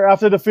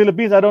 After the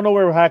Philippines, I don't know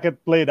where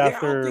Hackett played Yeah,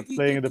 after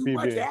playing in the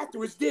much PBA.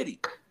 afterwards, did he?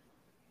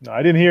 No,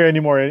 I didn't hear any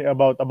more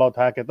about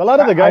Hackett. A lot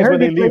of the guys when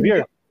they leave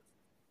here.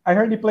 I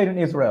heard he played in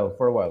Israel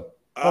for a while.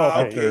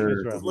 Okay.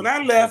 When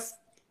I left,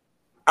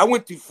 I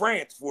went to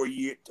France for a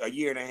year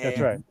and a half. That's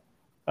right.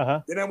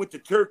 Then I went to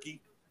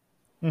Turkey.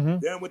 Mm-hmm.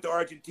 Then I went to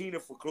Argentina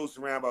for close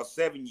around about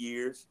 7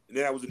 years. And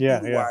then I was in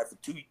Uruguay for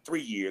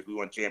 3 years. We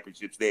won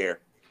championships there.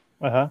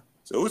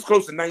 So it was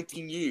close to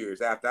 19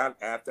 years after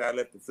I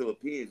left the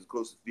Philippines. It was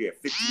close to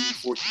 15,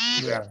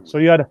 14 years afterwards. So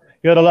you had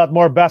a lot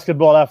more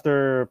basketball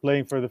after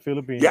playing for the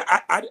Philippines. Yeah,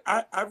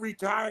 I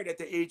retired at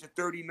the age of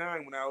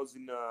 39 when I was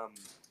in a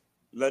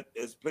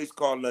place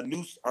called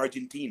Lanús,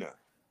 Argentina.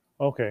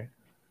 Okay.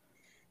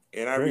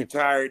 And I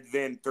retired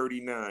then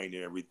 39 and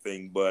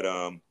everything. But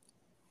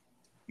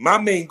my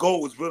main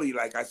goal was really,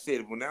 like I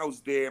said, when I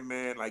was there,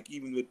 man, like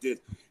even with this,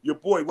 your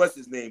boy, what's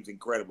his name's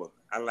incredible.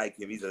 I like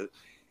him.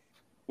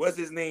 What's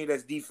his name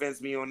that's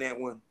defense me on that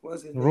one?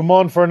 What's his name?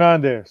 Ramon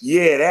Fernandez.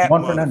 Yeah, that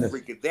Fernandez.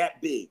 Freaking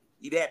that big.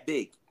 He that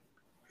big.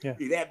 Yeah.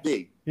 He that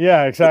big.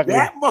 Yeah, exactly.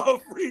 That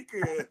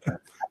motherfucker,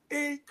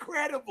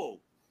 incredible.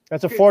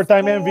 That's a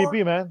 4-time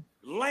MVP, man.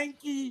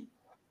 Lanky.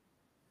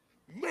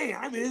 Man,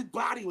 I mean, his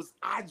body was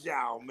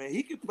agile, man.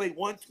 He could play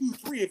 1, 2,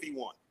 3 if he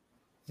wanted.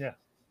 Yeah,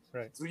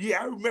 right. So,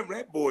 yeah, I remember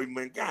that boy,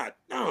 man. God,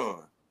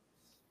 no.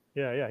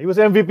 Yeah. He was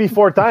MVP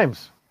 4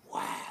 times.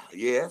 Wow.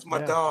 Yeah, that's my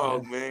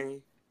dog,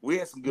 man. We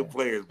had some good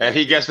players. And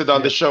he guessed it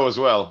on the show as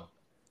well.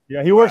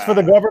 Yeah, he works for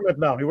the government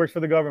now. He works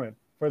for the government.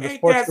 For the Ain't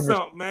sports that commission.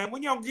 something, man?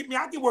 When y'all get me,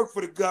 I can work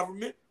for the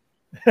government.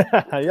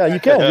 Yeah, you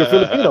can. You're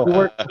Filipino. You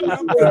work,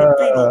 I'm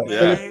Filipino,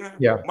 man.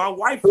 yeah. My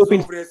wife is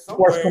Philippines over there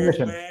Sports somewhere,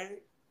 Commission. man.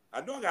 I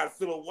know I got to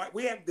fill a wife.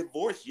 We haven't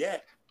divorced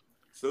yet.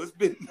 So it's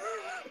been...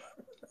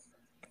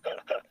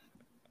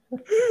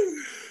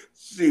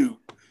 Shoot.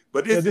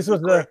 But these were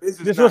 2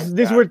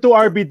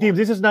 RB teams.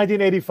 This is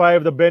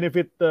 1985, the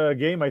benefit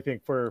game, I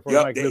think, for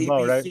Mike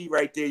Bilbao, right?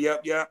 Right there,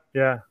 yep.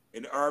 Yeah.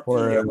 And the RP,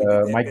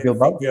 for Mike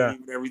Bilbao?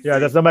 Yeah,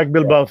 that's the Mike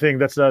Bilbao thing.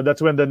 That's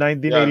when the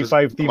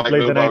 1985 team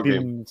played the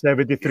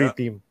 1973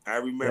 team. I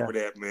remember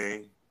that,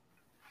 man.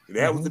 And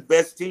that was the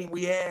best team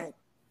we had.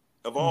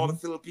 Of all the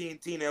Philippine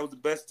team, that was the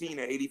best team,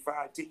 that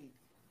 85 team.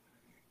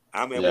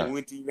 I mean, when we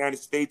went to the United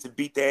States and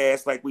beat their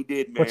ass like we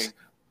did, man.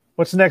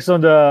 What's next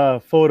on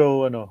the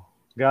photo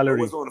gallery?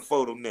 What's on the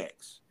photo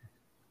next?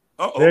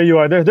 There you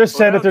are. There's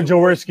Senator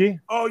Jaworski.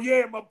 Oh,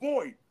 yeah, my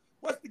boy.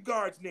 What's the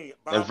guard's name?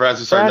 And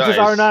Francis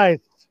Arnaiz.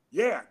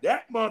 Yeah,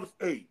 that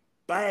motherfucker,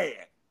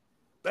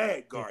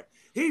 bad guard.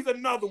 He's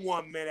another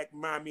one, man, that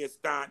remind me of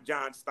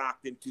John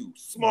Stockton, too.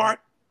 Smart.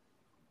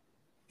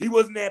 He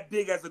wasn't that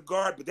big as a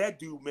guard, but that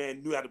dude,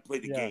 man, knew how to play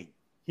the game.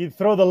 He'd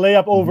throw the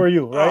layup over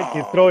you, right?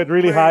 He'd throw it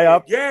really high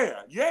up.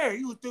 Yeah.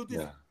 He would do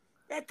this.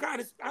 That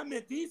kind of, I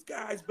mean, these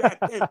guys back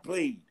then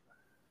played.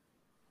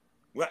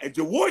 Well, and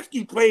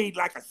Jaworski played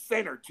like a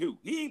center, too.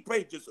 He ain't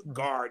played just a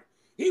guard.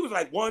 He was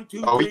like 1, 2,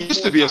 3, Oh, he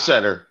used to be a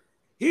center.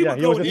 He used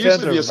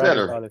to be a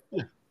center.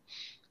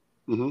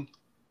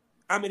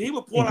 I mean, he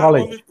would pull out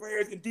one of his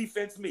players and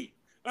defense me.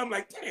 I'm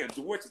like, damn,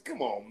 Jaworski,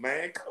 come on,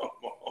 man, come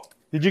on.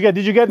 Did you get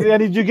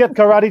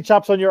karate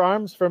chops on your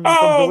arms from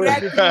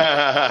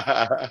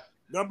that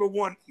number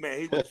one, man,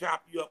 he would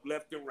chop you up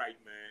left and right,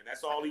 man.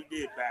 That's all he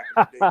did back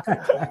in the day.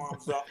 Take your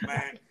arms up,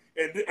 man.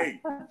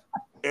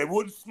 And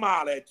wouldn't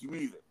smile at you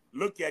either.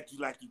 Look at you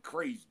like you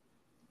crazy.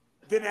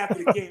 Then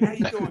after the game, how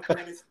you doing,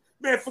 Dennis?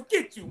 Man,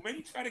 forget you, man.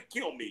 You trying to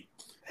kill me.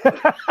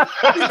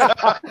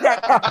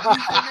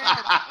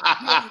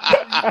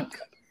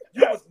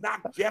 You almost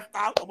knocked Jeff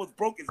out, almost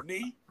broke his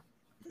knee.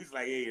 He's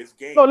like, hey, it's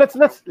game. No, let's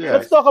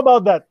talk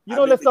about that.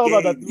 Let's talk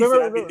about that.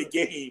 Remember the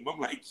game? I'm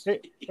like,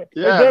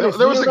 Dennis,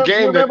 there was a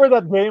game. Remember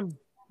that game?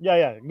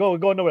 Yeah. Go,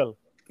 Noel.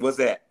 What's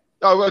that?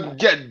 Oh, well,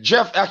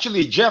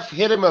 Jeff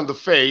hit him on the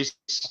face,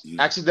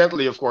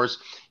 accidentally, of course.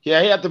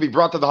 Yeah, he had to be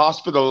brought to the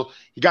hospital.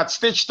 He got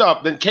stitched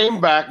up, then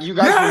came back. You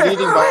guys were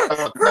leading by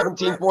about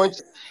 17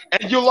 points,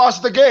 and you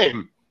lost the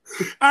game.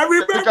 I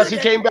remember because he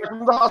came back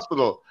from the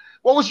hospital.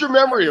 What was your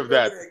memory of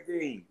that?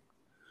 Game.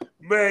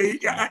 Man,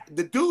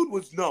 the dude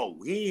was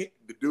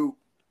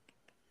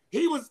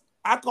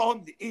I call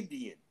him the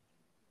Indian.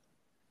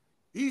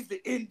 He's the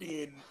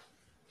Indian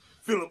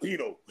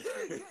Filipino.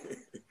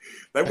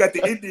 I've got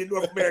the Indian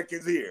North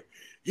Americans here.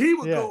 He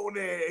was going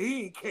there.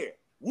 He didn't care.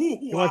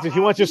 He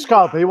wants your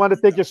scalp. He wanted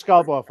to take your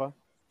scalp off, huh?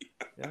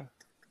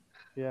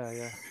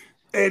 Yeah.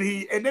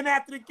 And then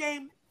after the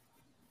game,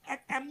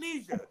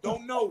 amnesia.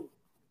 Don't know.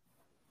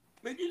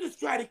 Man, you just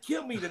try to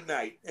kill me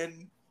tonight.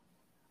 And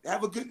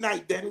have a good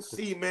night, Dennis.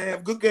 See you, man. Have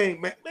a good game,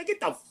 man. Man,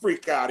 get the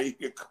freak out of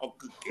here. Call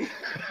good game.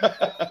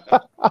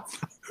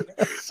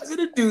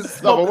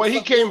 No, but when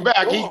he came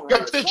back, he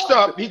got stitched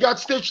up. He got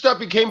stitched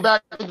up. He came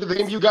back into the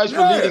game. You guys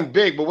were leading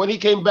big, but when he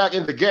came back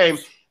in the game,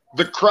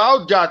 the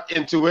crowd got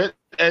into it,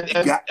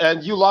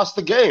 and you lost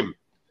the game.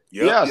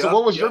 So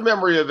what was your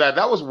memory of that?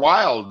 That was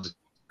wild.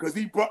 Because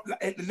he brought,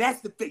 and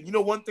that's the thing. You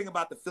know, one thing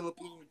about the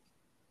Philippines,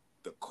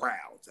 the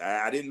crowds.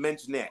 I didn't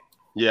mention that.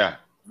 Yeah.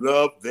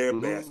 Loved their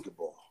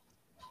basketball.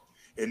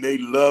 And they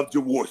loved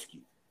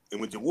Jaworski.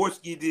 And when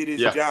Jaworski did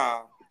his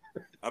job,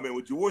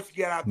 when Jaworski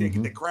got out there,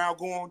 get the crowd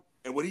going,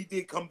 and when he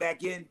did come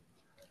back in,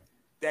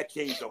 that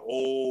changed the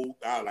whole.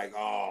 I was like,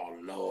 oh,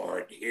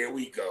 Lord, here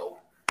we go.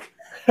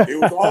 It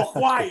was all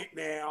quiet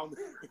now.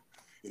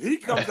 And he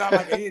comes out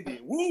like an Indian.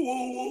 Woo,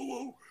 woo, woo,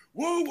 woo,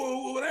 woo,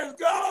 woo, woo, let's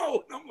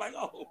go. And I'm like,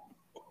 oh.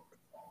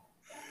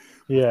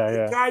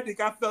 Yeah.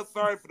 I felt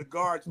sorry for the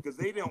guards because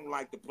they didn't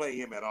like to play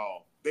him at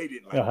all. They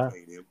didn't like to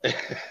play him.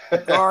 The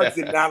guards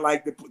did not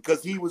like to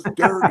because he was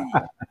dirty.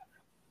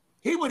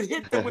 He would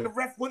hit them when the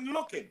ref wasn't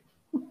looking.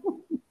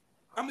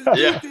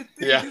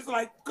 It's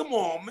like, come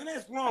on, man,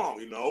 that's wrong.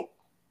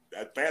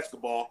 That's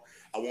basketball.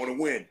 I want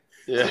to win.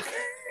 Yeah.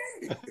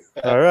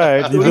 All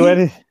right. You do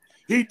any?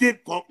 He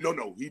did punk.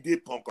 No, he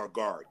did punk our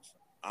guards.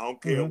 I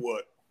don't care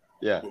what.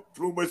 Yeah. But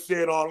Pluma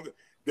said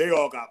they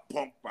all got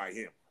punked by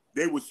him.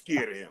 They were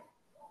scared of him.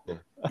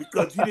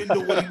 Because you didn't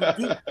know what he would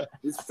do.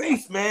 His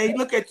face, man, he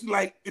looked at you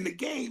like in the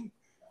game,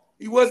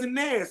 he wasn't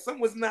there. Something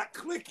was not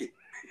clicking.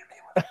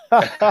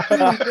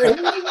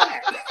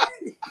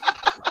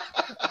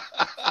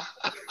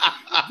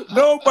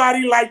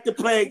 Nobody liked to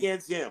play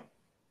against him.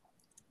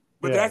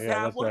 But that's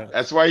how it was. Right.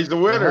 That's why he's the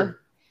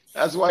winner.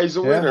 That's why he's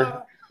a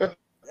winner.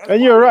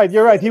 And you're right.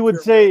 He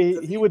would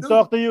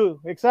talk to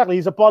you. Exactly.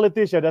 He's a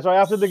politician. That's why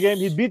after the game,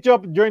 he'd beat you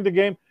up during the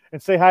game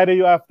and say hi to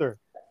you after.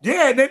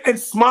 Yeah, and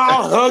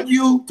smile, hug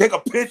you, take a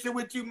picture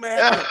with you, man.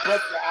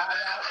 Press your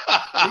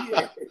eye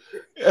out.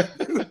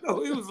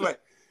 It was like,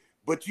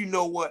 but you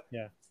know what?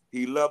 Yeah.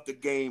 He loved the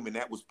game, and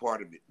that was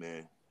part of it,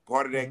 man.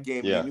 Part of that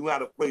game. He knew how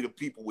to play the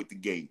people with the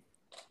game.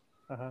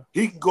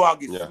 He can go out,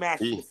 get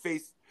smashed in the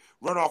face,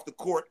 run off the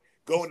court,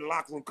 go in the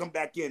locker room, come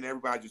back in,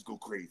 everybody just go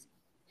crazy.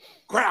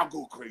 Crowd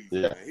go crazy,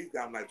 man. He's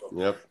down like,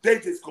 they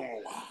just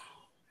going, wow.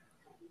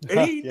 And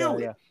he knew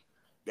it.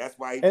 That's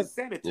why he's a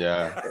senator.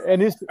 Yeah. And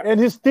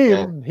his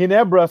team,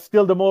 Ginebra,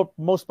 still the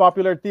most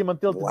popular team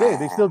until today.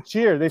 They still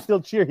cheer.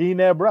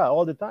 Ginebra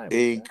all the time.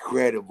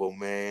 Incredible,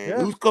 man. Yeah.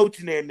 Who's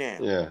coaching there now?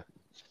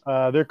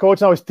 Yeah. Their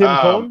coach now is Tim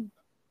Cone.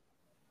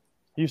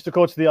 He used to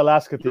coach the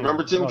Alaska team.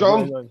 Remember Tim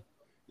Cone?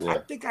 I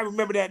think I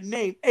remember that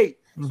name. Hey,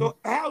 so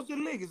how's the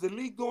league? Is the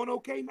league going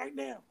okay right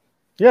now?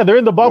 Yeah, they're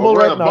in the bubble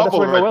right now. That's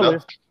where Noel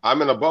is.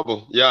 I'm in a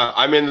bubble. Yeah,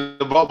 I'm in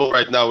the bubble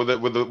right now with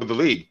the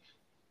league.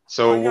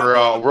 So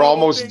we're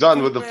almost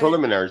done with the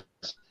preliminaries.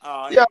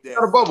 Yeah, we're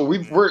in a bubble.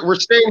 We're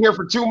staying here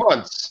for 2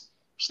 months.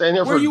 Staying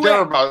here for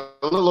about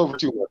a little over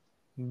 2 months.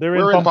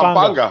 We're in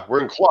Pampanga.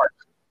 We're in Clark.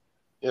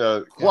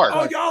 Yeah, Clark.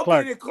 Oh, y'all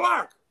playing in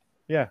Clark.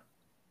 Yeah.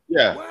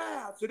 Yeah.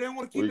 Wow. So they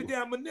want to keep it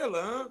down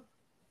Manila, huh?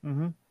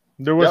 Mm-hmm.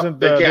 There wasn't.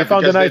 They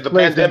found a nice the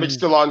pandemic's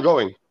still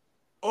ongoing.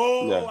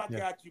 Oh, I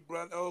got you,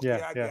 brother. Okay,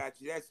 I got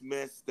you. That's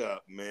messed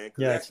up, man.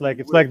 Yeah, it's like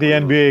the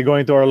NBA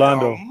going to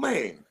Orlando. Oh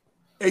man.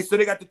 Hey, so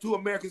they got the 2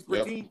 Americans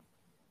per team?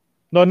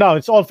 No,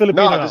 it's all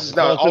Filipino. No, this is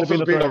not all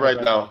Filipino right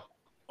now.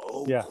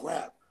 Oh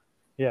crap.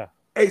 Yeah.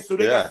 Hey, so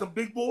they got some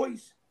big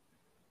boys?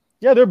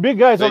 Yeah, they're big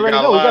guys already.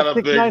 Got a lot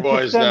of big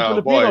boys now.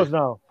 Filipinos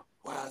now.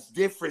 Wow, it's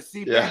different.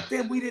 See, back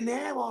then we didn't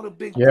have all the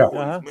big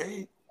boys,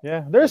 man.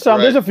 Yeah, there's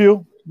some. There's a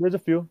few.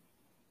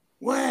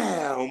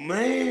 Wow,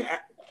 man.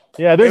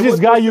 Yeah, there's this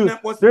guy.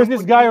 There's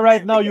this guy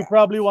right now. You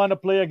probably want to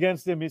play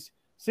against him. He's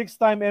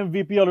 6-time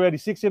MVP already,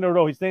 6 in a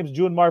row. His name's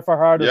Junmar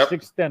Fajardo,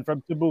 6'10"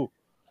 from Cebu.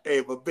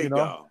 Hey, but big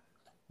dog.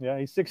 Yeah,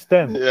 he's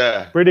 6'10".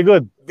 Yeah, pretty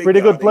good. Pretty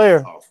good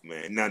player. Soft,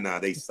 man. No,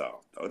 they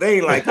soft. Oh, they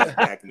ain't like us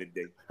back in the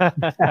day. I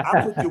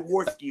put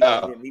Jaworski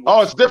on him.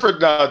 It's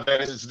different now,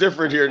 Dennis. It's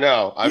different here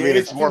now. I mean,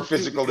 it's more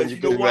physical than you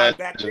can imagine.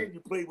 Back then,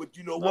 you played with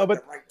the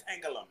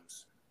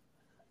rectangulums.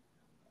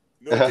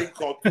 Thing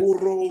called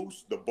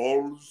toros, the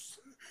balls.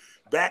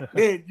 Back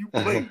then, you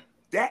played.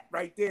 That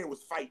right there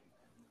was fighting.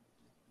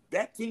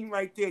 That team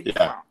right there, you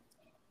fought.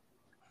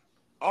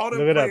 All the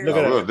players. Look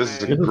at that.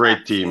 This is a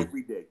great team.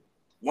 Every day.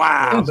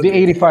 Wow. It's the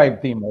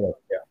 85 team.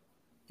 Yeah.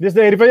 This is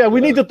the 85. Yeah,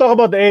 we need to talk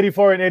about the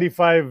 84 and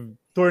 85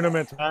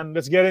 tournaments, man.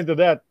 Let's get into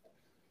that.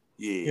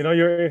 Yeah.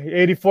 You're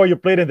 84. You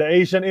played in the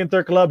Asian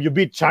Interclub. You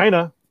beat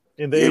China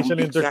in the Asian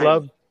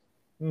Interclub.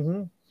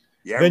 Mm-hmm.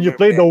 Yeah, then you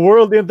played the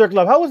World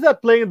Interclub. How was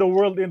that playing in the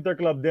World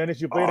Interclub,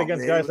 Dennis? You played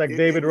against guys like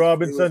David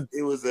Robinson,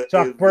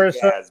 Chuck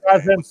Person,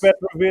 Drazen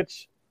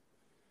Petrovic.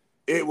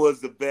 It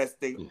was the best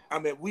thing. I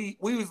mean, we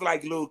was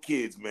like little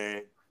kids,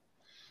 man.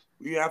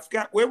 I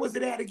forgot, where was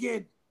it at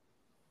again?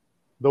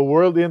 The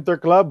World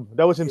Interclub.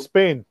 That was in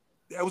Spain.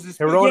 That was in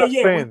Spain.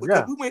 Spain.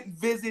 We went and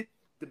visit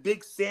the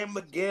big San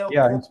Miguel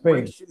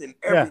Corporation and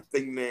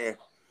everything there.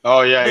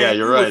 Oh, yeah,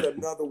 you're right. It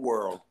was another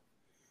world.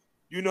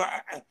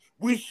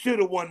 We should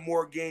have won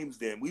more games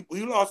then.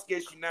 We lost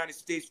against the United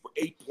States for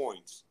 8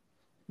 points.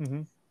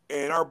 Mm-hmm.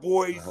 And our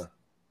boys,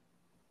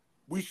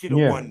 we should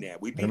have won that.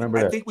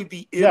 I think we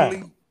beat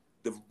Italy,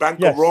 the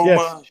Banco Roma.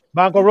 Yes.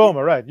 Banco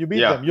Roma, right. You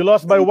beat them. You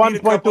lost by 1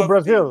 point to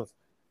Brazil.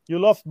 You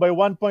lost by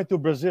 1 point to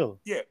Brazil.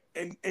 Yeah,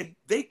 and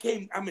they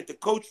came, the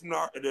coach from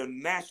the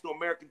National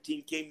American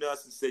team came to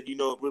us and said,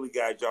 really,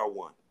 guys, y'all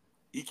won.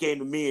 He came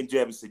to me and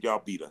Jeff and said,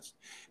 "Y'all beat us."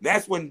 And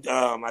that's when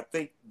I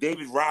think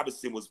David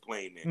Robinson was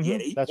playing there. He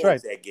had 8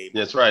 points that game.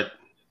 That's right.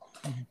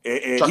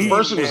 And Chuck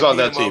Person was on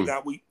that team.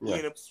 We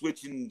ended up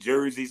switching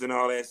jerseys and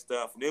all that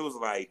stuff, and it was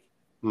like,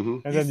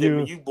 and he then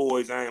said, "You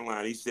boys, I ain't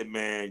lying." He said,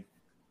 "Man,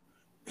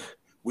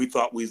 we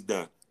thought we was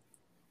done."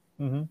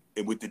 And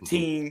with the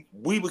team,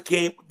 we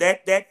became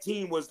that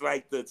team was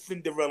like the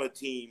Cinderella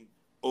team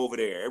over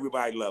there.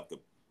 Everybody loved them.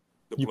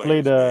 You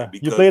played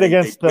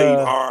against they played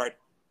hard,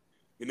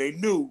 and they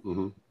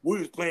knew we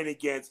was playing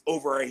against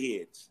over our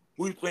heads.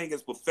 We was playing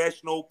against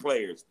professional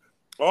players.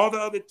 All the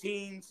other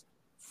teams,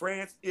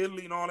 France,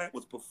 Italy, and all that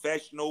was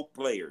professional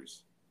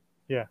players.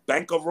 Yeah.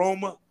 Bank of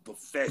Roma,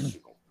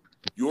 professional.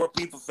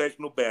 European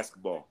professional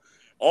basketball.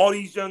 All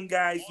these young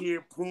guys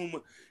here,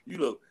 Puma,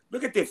 you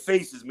look at their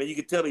faces, man. You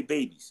can tell they're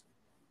babies.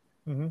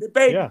 They're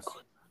babies. Yes.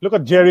 Look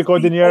at Jerry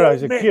Cordiniera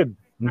as a kid.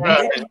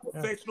 They're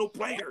professional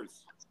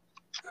players.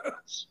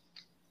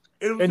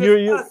 And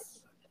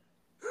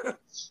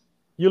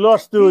you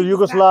lost to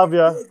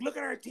Yugoslavia. Look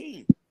at our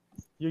team.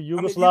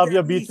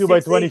 Yugoslavia beat you by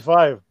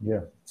 25.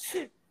 Yeah.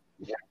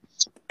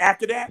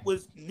 After that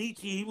was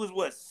Nietzsche. He was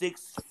what,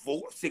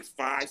 6'4", 6'5",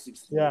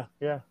 6'4".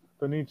 Yeah.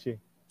 Tonichi.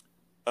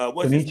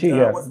 What's his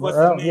name?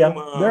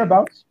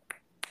 Thereabouts.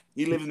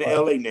 He lives in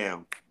L.A.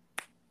 now.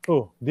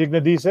 Oh,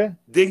 Dignadize?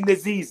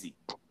 Dignazizi.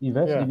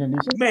 Ives?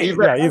 Man,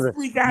 Ives.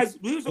 Three guys.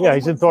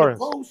 He's in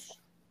Torrance.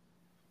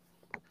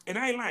 And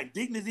I ain't lying.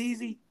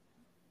 Dignazizi,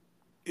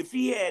 if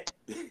he had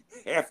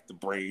half the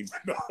brains,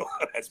 no,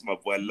 that's my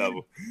boy, I love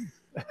him.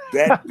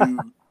 That dude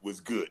was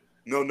good.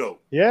 No.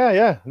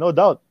 Yeah, no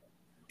doubt.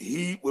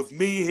 He, with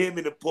me, him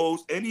in the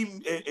post, and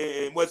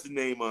what's the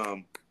name?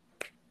 I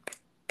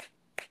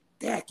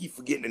keep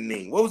forgetting the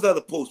name. What was the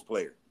other post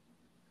player?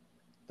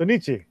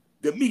 Tonichi.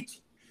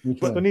 Demichi.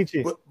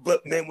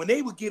 But man, when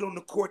they would get on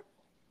the court,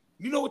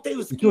 you know what they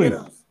were scared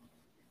of?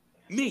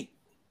 Me.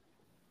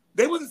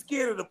 They wasn't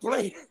scared of the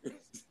players.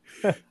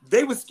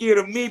 They were scared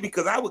of me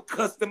because I would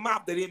cuss them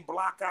out. They didn't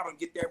block out and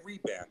get that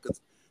rebound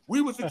because we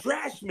was the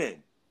trash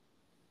men.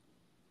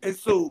 And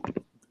so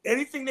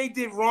anything they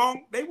did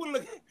wrong, they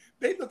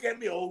look at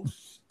me, oh,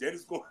 that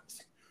is going.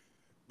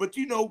 But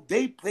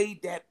they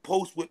played that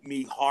post with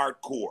me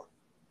hardcore.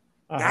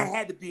 And I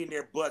had to be in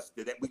there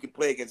busted that we could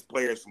play against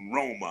players from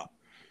Roma.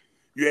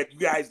 You had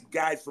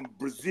guys from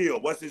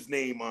Brazil. What's his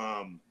name?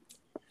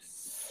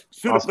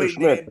 Should have played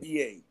in the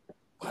NBA.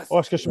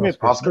 Oscar Schmidt.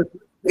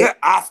 Yeah,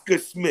 Oscar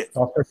Smith.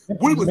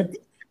 We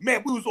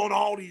was on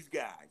all these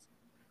guys.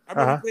 I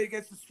remember we played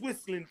against the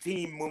Switzerland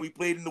team when we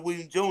played in the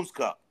William Jones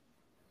Cup.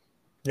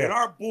 Yeah. And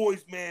our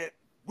boys, man,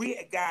 we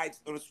had guys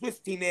on the Swiss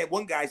team. They had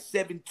one guy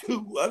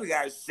 7'2", other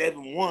guy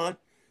 7'1".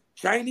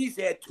 Chinese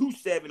had 2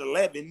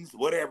 7'11s,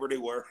 whatever they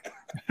were,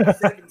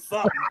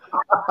 7-something.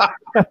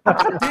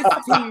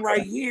 This team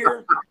right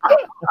here,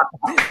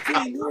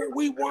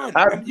 we won.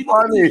 You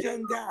know these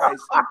young guys.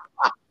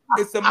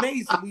 It's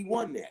amazing we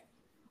won that.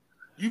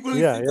 You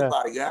really think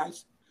about it,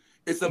 guys.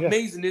 It's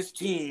amazing this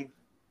team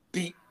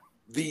beat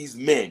these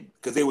men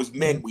because there was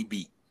men we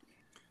beat.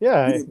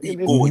 Yeah, we didn't beat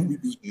boys, we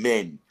beat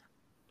men.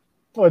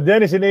 Oh,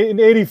 Dennis, in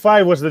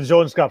 85 was the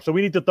Jones Cup, so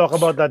we need to talk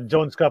about that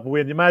Jones Cup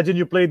win. Imagine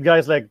you played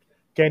guys like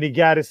Kenny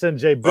Gaddison,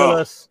 Jay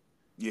Billis,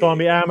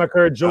 Tommy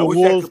Amaker, Joe Wolf. I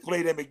wish I could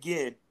play them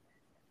again.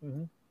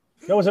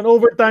 That was an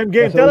overtime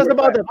game. Tell us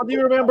about that. What do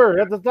you remember?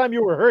 At the time,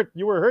 you were hurt.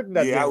 You were hurt in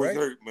that game, I was right?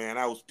 hurt, man.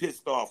 I was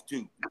pissed off,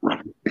 too.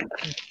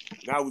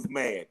 I was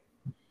mad.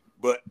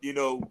 But,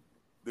 the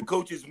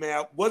coaches, man,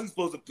 I wasn't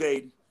supposed to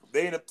play.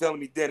 They ended up telling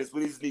me, Dennis,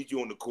 we just need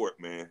you on the court,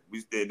 man.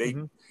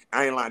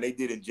 I ain't lying. They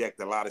did inject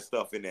a lot of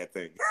stuff in that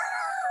thing.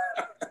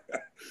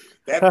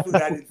 That food,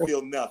 I didn't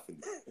feel nothing.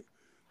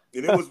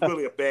 And it was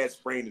really a bad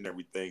sprain and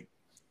everything.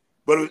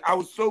 But I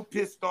was so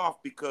pissed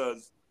off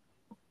because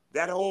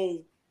that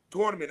whole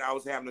tournament, I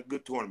was having a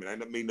good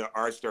tournament. I mean, the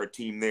R-Star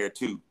team there,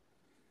 too.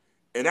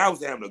 And I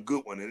was having a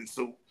good one. And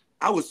so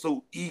I was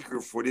so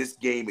eager for this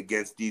game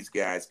against these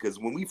guys because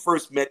when we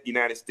first met the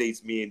United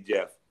States, me and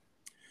Jeff,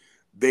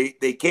 they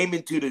came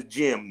into the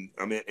gym,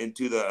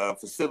 into the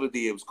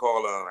facility. It was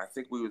called, I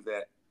think we was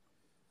at,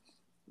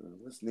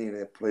 what's the name of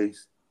that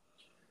place?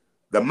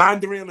 The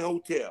Mandarin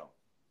Hotel.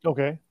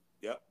 Okay.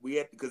 Yeah, we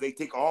had because they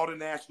take all the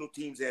national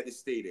teams had to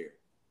stay there.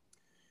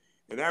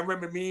 And I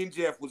remember me and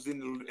Jeff was in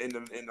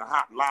the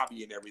hot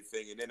lobby and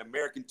everything, and then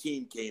American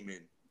team came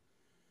in.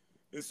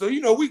 And so,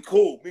 we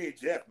cool, me and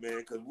Jeff, man,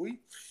 because we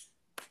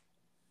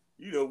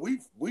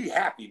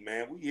happy,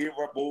 man. We hear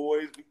our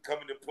boys, we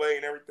coming to play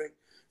and everything.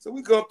 So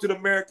we go up to the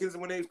Americans,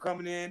 and when they was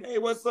coming in, hey,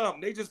 what's up?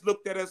 And they just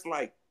looked at us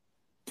like,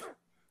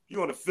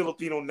 you're on the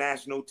Filipino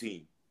national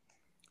team.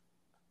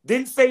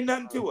 Didn't say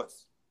nothing to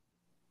us.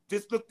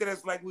 Just looked at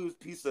us like we was a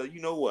piece of,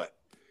 you know what?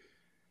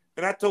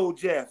 And I told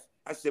Jeff,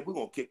 I said, we're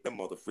going to kick them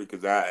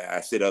motherfuckers. I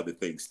said other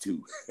things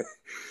too.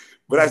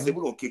 But I said,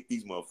 we're going to kick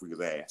these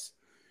motherfuckers' ass.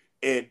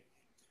 And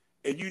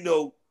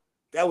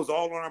that was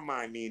all on our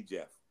mind, me and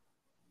Jeff.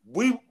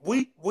 We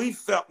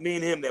felt, me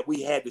and him, that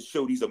we had to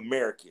show these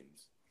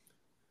Americans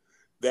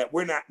that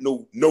we're not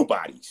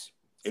nobodies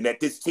and that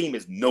this team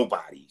is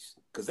nobodies.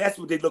 Because that's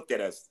what they looked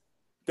at us.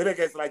 They look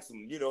at us like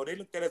some, they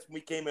looked at us when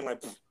we came in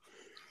like,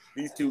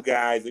 these two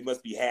guys, they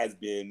must be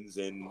has-beens,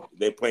 and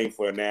they're playing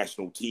for a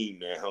national team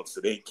now, so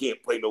they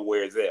can't play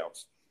nowhere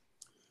else.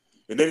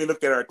 And then they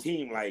looked at our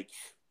team like,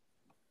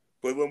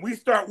 but when we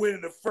start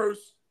winning the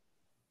first,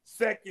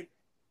 second,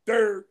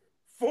 third,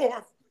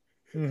 fourth,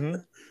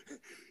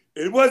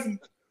 it wasn't,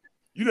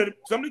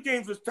 some of the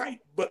games was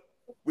tight, but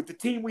with the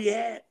team we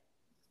had,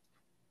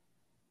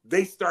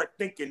 they start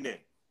thinking then.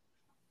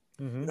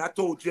 And I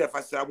told Jeff,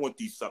 I said, I want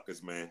these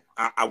suckers, man.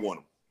 I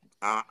want them.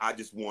 I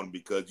just want them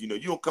because, you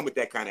don't come with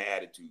that kind of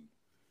attitude.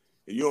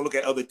 And you don't look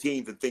at other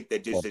teams and think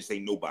that just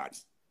ain't nobody.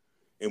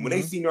 And when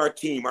they seen our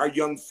team, our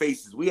young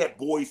faces, we had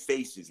boy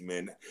faces,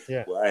 man.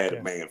 Yeah. Well, I had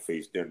a man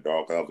face then,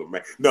 dog. I was a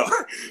man. No,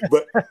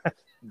 but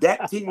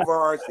that team of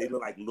ours, they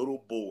look like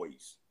little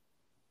boys.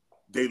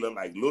 They look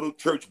like little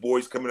church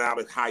boys coming out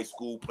of high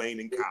school playing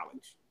in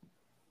college.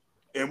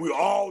 And we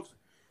all,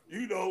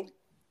 6'7",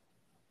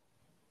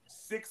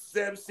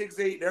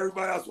 6'8", and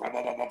everybody else. Blah,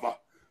 blah, blah, blah, blah.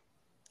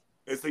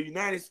 And so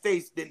United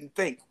States didn't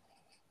think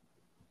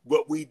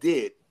what we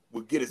did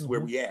would get us where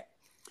we at.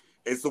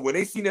 And so when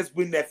they seen us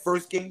win that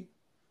first game,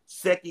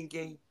 second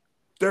game,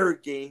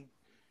 third game,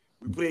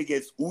 we played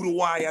against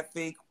Uruguay, I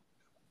think.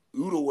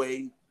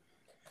 Uruguay.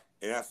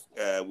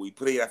 And we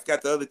played, I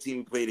forgot the other team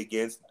we played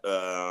against.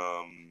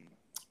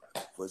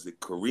 Was it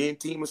Korean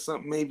team or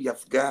something maybe? I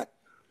forgot.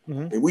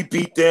 And we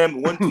beat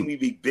them. One team we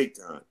beat big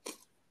time.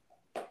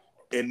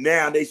 And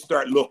now they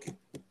start looking.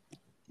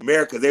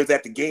 America, they was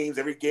at the games,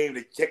 every game,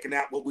 they're checking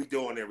out what we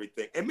doing and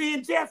everything. And me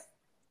and Jeff,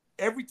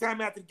 every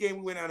time after the game,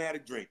 we went out and had a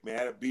drink, man,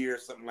 had a beer or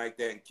something like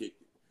that and kicked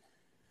it.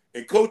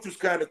 And Coach was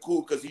kind of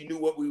cool because he knew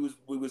what we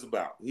was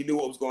about. He knew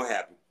what was going to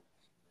happen.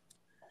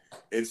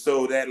 And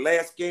so that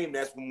last game,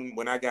 that's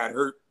when I got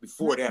hurt.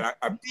 Before that,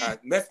 I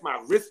messed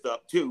my wrist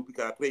up, too,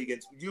 because I played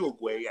against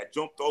Uruguay. I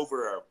jumped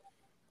over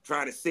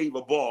trying to save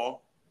a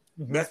ball,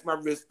 messed my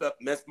wrist up,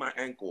 messed my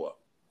ankle up.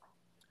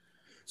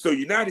 So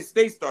United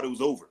States thought it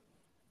was over.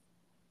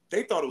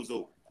 They thought it was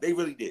over. They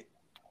really did.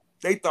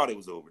 They thought it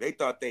was over. They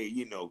thought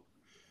because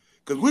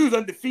we was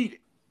undefeated.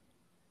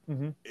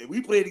 And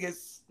we played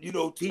against,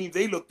 teams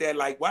they looked at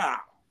like, wow,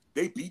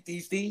 they beat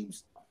these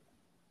teams.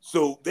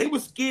 So they were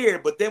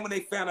scared. But then when they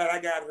found out I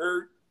got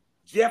hurt,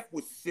 Jeff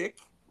was sick.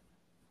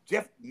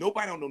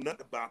 Nobody don't know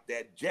nothing about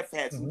that. Jeff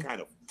had some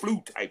kind of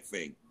flu type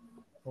thing.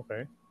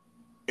 Okay.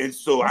 And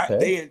so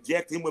they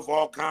inject him with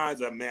all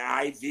kinds of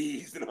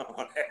IVs and all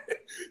that.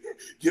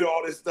 Get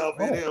all this stuff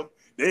in him.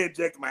 They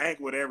inject my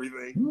ankle with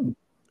everything.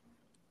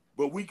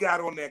 But we got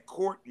on that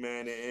court,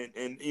 man,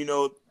 and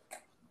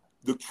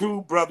the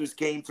true brothers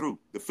came through.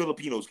 The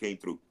Filipinos came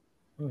through.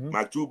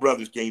 My true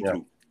brothers came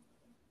through.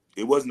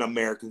 It wasn't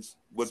Americans.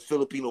 It was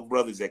Filipino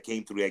brothers that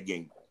came through that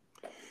game.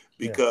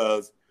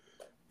 Because,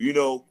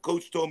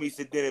 Coach told me, he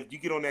said, then if you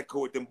get on that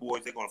court, them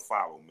boys, they're going to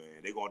follow,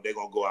 man. They're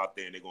gonna go out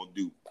there and they're going to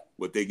do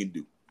what they can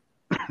do.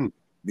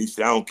 He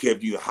said, I don't care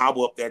if you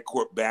hobble up that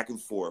court back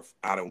and forth.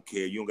 I don't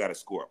care. You don't got to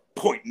score a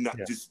point.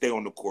 Just stay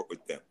on the court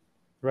with them.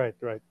 Right.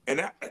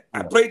 And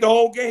I played the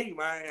whole game.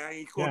 I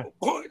ain't scored no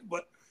points,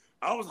 but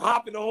I was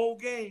hopping the whole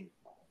game.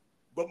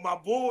 But my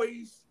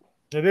boys.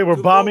 Yeah, they were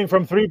bombing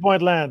from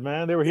three-point land,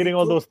 man. They were hitting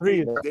all those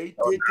threes. They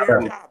did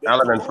their job.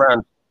 Alan and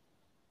friends.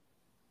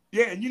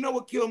 Yeah, and you know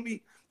what killed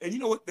me? And you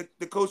know what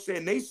the coach said?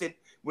 And they said,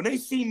 when they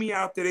see me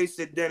out there, they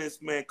said, Dennis,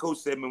 man, coach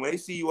said, man, when they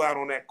see you out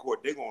on that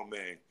court, they're going,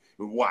 man,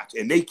 watch.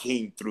 And they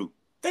came through.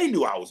 They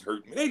knew I was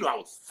hurt, man. They knew I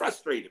was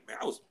frustrated, man.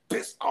 I was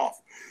pissed off.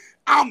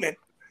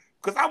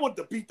 Because I wanted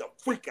to beat the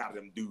freak out of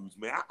them dudes,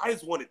 man. I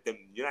just wanted them,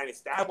 United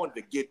States, I wanted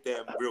to get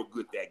them real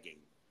good that game.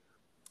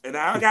 And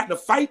I got in a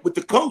fight with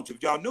the coach.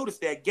 If y'all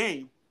noticed that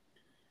game,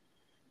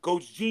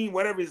 Coach Gene,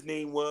 whatever his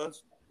name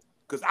was,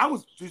 because I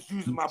was just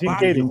using my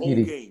body the whole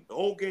game. The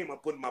whole game, I'm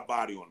putting my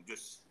body on him.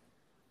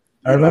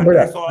 I remember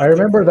that. I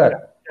remember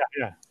that.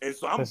 Yeah. And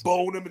so I'm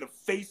bowling him in the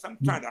face. I'm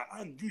trying to,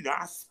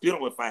 I spit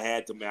him if I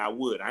had to, man. I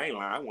would. I ain't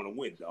lying. I want to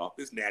win, dog.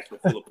 This national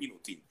Filipino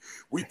team.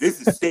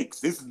 This is stakes.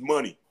 This is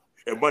money.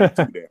 And money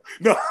too there.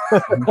 No,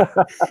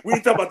 we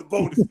ain't talking about the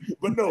bonus.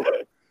 But no.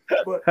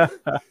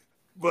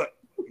 But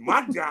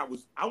my job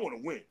was I want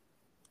to win.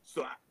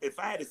 So if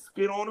I had to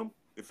spit on him,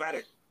 if I had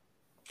to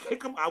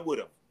kick him, I would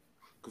have.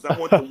 Because I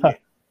want to win.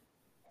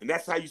 And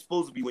that's how you're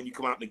supposed to be when you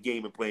come out in the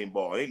game and playing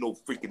ball. It ain't no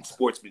freaking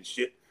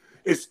sportsmanship.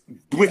 It's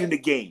winning the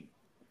game.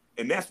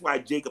 And that's why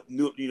Jacob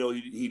knew,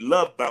 he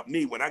loved about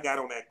me when I got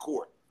on that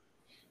court.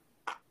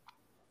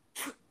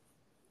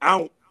 I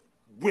don't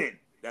win.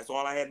 That's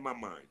all I had in my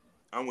mind.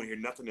 I don't want to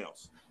hear nothing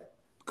else.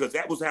 Because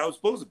that was how it was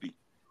supposed to be.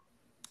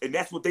 And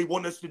that's what they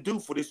want us to do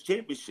for this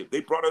championship.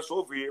 They brought us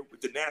over here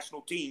with the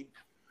national team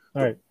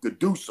to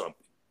do something.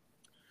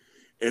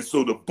 And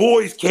so the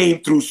boys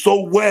came through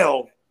so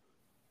well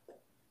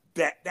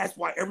that's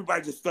why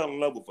everybody just fell in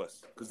love with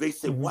us. Because they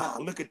said, wow,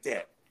 look at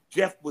that.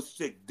 Jeff was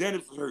sick.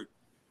 Dennis was hurt.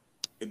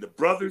 And the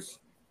brothers,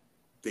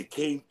 they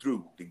came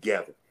through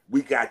together.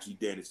 We got you,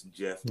 Dennis and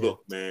Jeff. Yeah.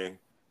 Look, man,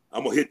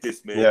 I'm going to hit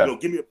this, man. Yeah.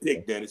 Give me a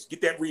pick, Dennis.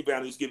 Get that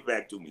rebound and just give it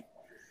back to me.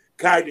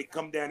 Kai did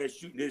come down there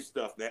shooting his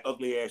stuff, that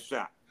ugly-ass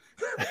shot.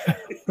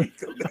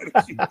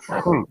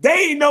 They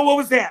didn't know what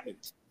was happening.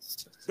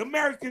 The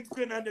Americans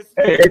couldn't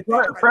understand. Hey,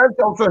 France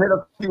also hit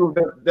a few of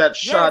that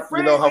shot.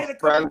 France, you know how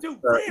France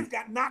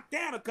got knocked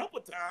down a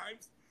couple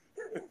times.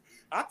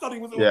 I thought he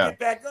was going to get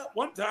back up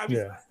one time.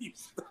 Yeah.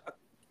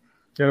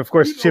 And of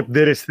course, Chip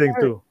did his thing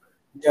too.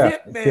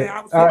 Chip, man,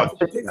 I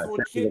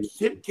was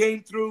Chip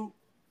came through,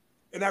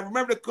 and I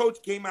remember the coach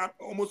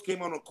almost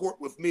came on the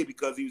court with me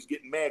because he was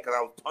getting mad because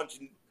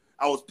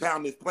I was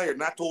pounding his player,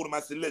 and I told him,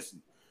 I said,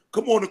 listen,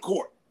 come on the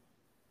court.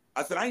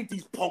 I said, I ain't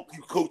these punk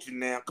you coaching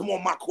now. Come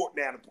on my court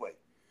now to play.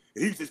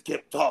 And he just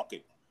kept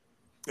talking.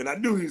 And I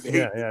knew he was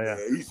hating. Yeah.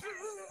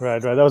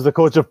 Right. That was the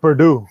coach of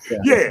Purdue.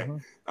 Yeah.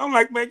 I'm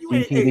like, man, you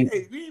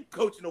ain't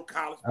coaching no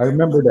college. I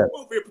remember that.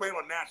 I'm over here playing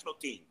on a national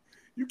team.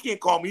 You can't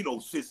call me no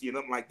sissy and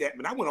nothing like that.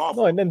 Man, I went off.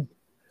 No, and then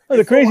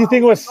the crazy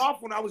thing was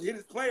off when I was hit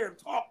his player and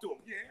talk to him.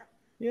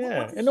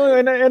 Yeah.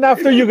 And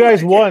after you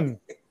guys won,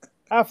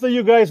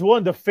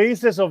 the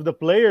faces of the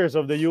players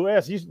of the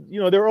US, they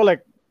were all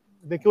like,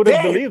 they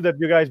couldn't believe that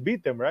you guys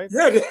beat them, right?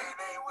 Yeah, it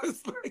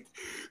was like,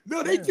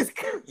 no, they just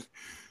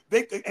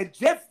and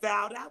Jeff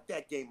fouled out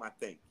that game, I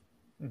think.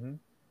 Mm-hmm.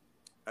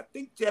 I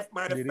think Jeff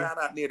might have fouled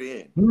out near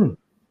the end. Mm.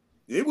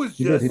 It was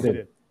just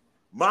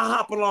my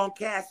Hopalong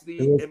Cassidy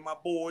and my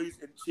boys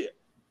and Chip.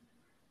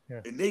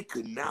 Yeah. And they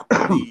could not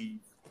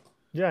believe.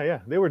 Yeah.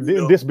 They were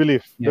in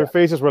disbelief. Yeah. Their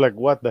faces were like,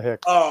 what the heck?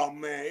 Oh,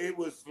 man. It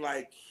was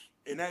like,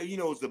 and that, it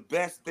was the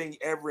best thing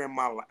ever in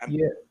my life. I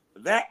mean,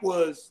 that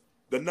was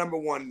the number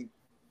one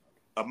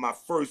of my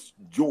first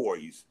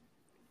joys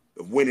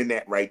of winning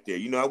that right there.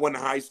 I won the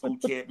high school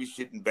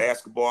championship in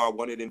basketball. I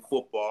won it in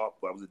football.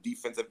 I was a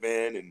defensive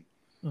end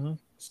and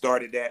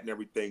started that and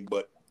everything.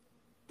 But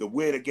the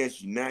win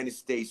against United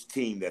States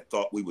team that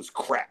thought we was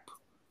crap,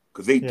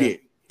 because they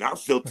did. And I'll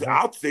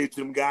say it to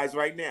them guys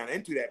right now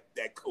and to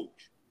that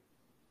coach.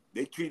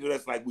 They treated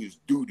us like we was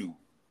doo-doo.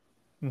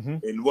 Mm-hmm.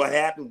 And what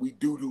happened? We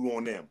doo-doo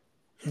on them.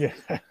 Yeah.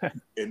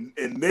 and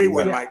they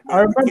were like, man,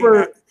 I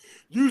remember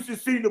you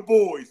should see the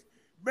boys.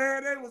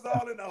 Man, they was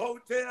all in the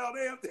hotel.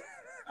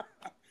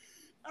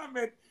 I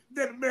mean,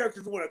 then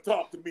Americans want to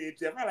talk to me and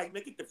Jeff. I like,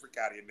 man, get the freak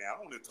out of here now. I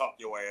want to talk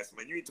to your ass,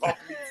 man. You ain't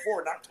talked to me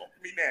before, not talk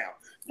to me now.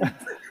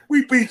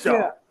 We beat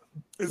y'all.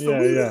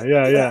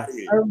 Yeah.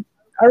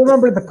 I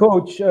remember the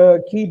coach,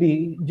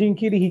 Gene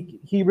Keedy,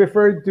 he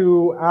referred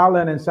to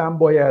Allen and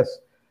Samboy as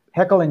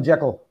Heckle and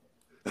Jekyll.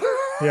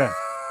 Yeah.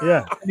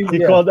 He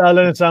called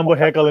Allen and Samboy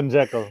Heckle and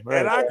Jekyll.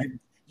 Right. And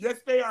yes,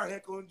 they are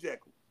Heckle and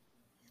Jekyll.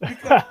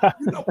 Because,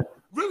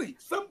 really,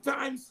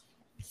 sometimes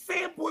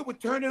Samboy would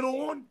turn it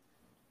on,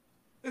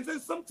 and then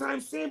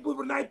sometimes Samboy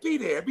would not be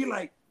there. It'd be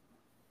like,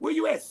 where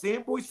you at,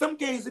 Samboy? Some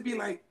games it'd be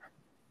like,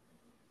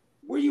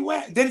 where you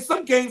at? Then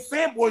some games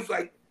Samboy's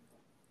like,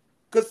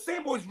 because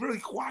Samboy's really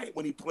quiet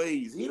when he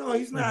plays.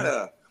 He's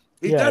not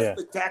he does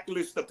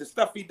spectacular stuff. The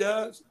stuff he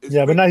does.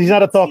 Yeah, but he's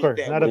not a talker.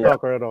 Not a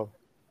talker at all.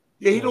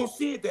 Yeah, he don't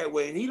see it that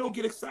way, and he don't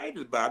get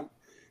excited about it.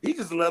 He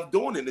just loves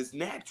doing it. It's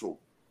natural.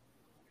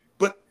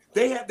 But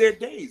they have their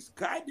days.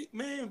 Kaidik,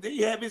 man, they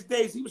have his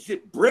days. He would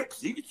shit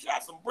bricks. He could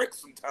shot some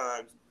bricks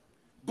sometimes.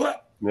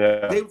 But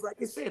they was like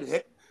I said,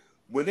 heck,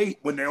 when they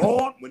get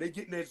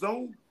in their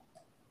zone,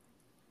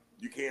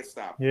 you can't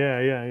stop them.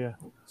 Yeah.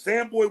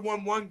 Samboy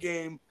won one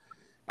game.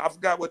 I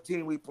forgot what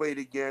team we played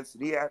against.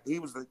 And he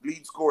was the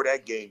lead scorer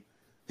that game.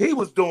 He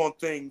was doing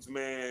things,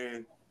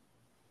 man.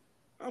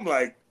 I'm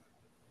like,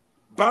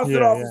 bounce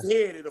it off his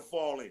head, it'll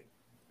fall in.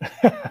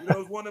 It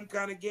was one of them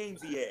kind of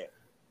games he had.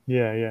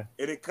 Yeah.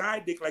 And then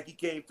Kaidik, like he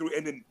came through.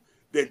 And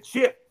then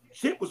Chip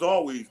was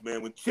always,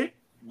 man, when Chip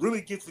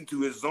really gets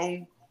into his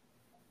zone.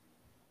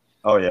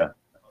 Oh, yeah.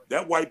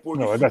 That white boy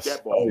can shoot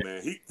that ball,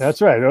 man.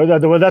 That's right.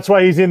 That's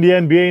why he's in the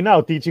NBA now,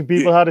 teaching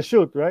people how to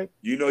shoot, right?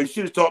 He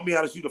should have taught me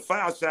how to shoot a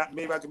foul shot.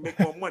 Maybe I can make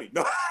more money.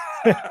 No.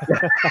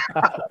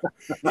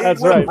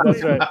 That's right.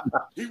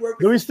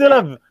 Do we still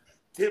have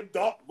Tim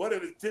Dalton?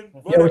 Whatever. Tim.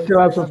 Yeah, we still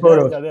have some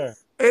photos.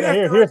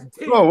 Here's.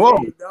 Whoa.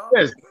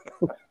 Yes.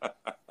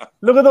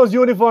 Look at those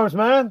uniforms,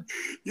 man.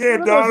 Yeah,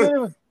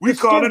 darling. We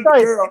call them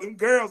girls. Them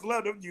girls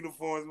love them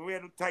uniforms. We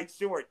had them tight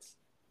shorts.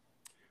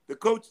 The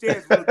coach there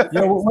is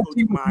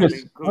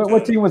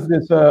what team was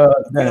this?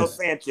 Mel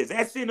Sanchez.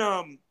 That's in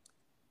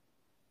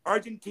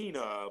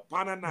Argentina,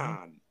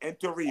 Pananan, and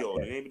Torrio.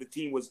 The name of the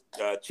team was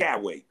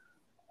Chaway.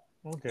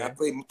 Okay. I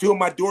played. 2 of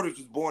my daughters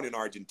was born in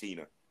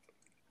Argentina.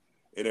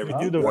 And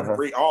everything.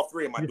 All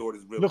 3 of my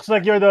daughters really. Looks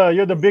like you're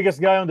the biggest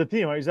guy on the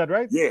team. Is that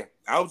right? Yeah,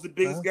 I was the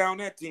biggest guy on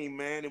that team,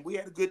 man, and we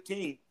had a good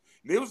team.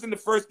 And it was in the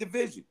first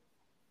division.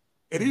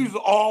 And these were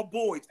all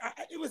boys.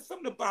 It was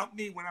something about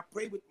me when I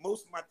played with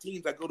most of my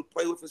teams I go to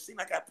play with. It seemed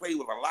like I played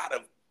with a lot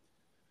of.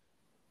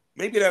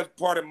 Maybe that was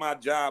part of my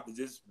job to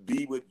just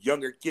be with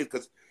younger kids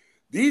because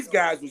these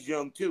guys was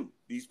young too.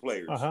 These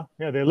players.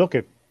 Yeah, they look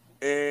it.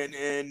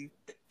 And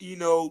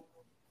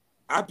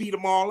I beat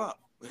them all up.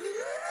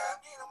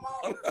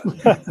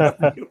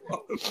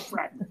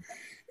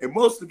 And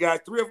most of the guys,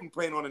 3 of them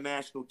playing on the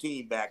national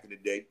team back in the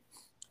day.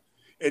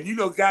 And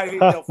guy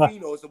named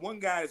Delfino is the one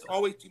guy that's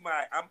always to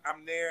my.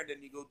 I'm there, and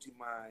then you go to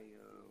my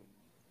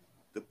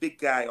the big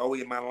guy all the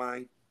way in my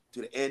line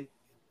to the end.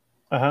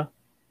 Uh-huh.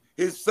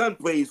 His son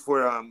plays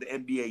for the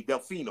NBA,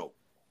 Delfino.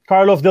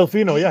 Carlos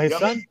Delfino, yeah, his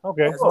son.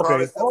 Okay, okay.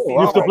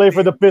 Used to play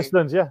for the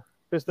Pistons, yeah.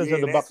 Pistons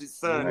and the Bucks. That's his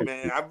son,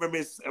 man. I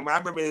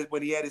remember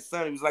when he had his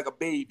son, he was like a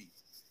baby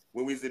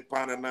when we was in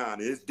Panama.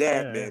 His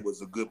dad, man,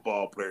 was a good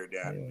ball player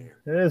down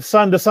there. His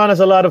son, the son has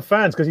a lot of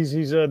fans because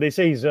he's they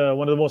say he's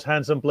one of the most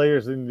handsome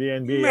players in the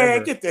NBA. Man,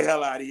 ever. get the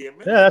hell out of here,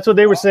 man. Yeah, that's what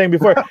they were saying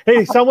before.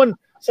 Hey, someone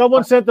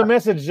sent a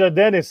message,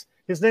 Dennis.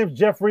 His name's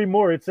Jeffrey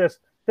Moore. It says,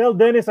 "Tell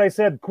Dennis I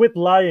said quit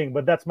lying,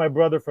 but that's my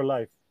brother for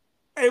life."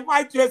 Hey,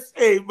 why just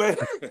man?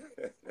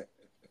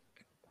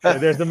 Hey,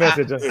 there's the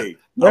message. Hey,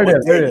 there it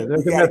is.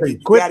 There's the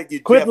message.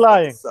 Quit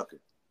lying.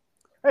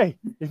 Hey,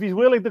 if he's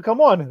willing to come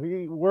on,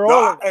 we're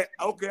all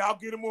okay. I'll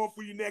get him on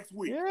for you next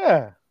week.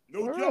 Yeah,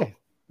 no all joke.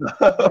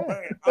 Right.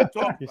 Man, I'm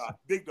talking about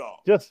big dog.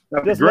 Just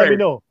let me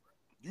know.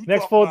 You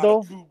next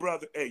photo. True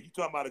brother. Hey, you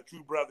talking about a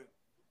true brother?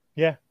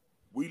 Yeah.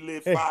 We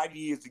lived 5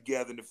 years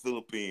together in the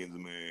Philippines,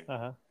 man.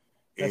 Uh-huh.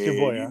 That's your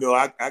boy. You know,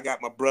 I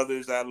got my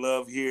brothers I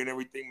love here and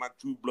everything. My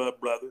true blood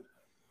brother.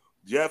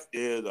 Jeff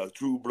is a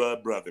true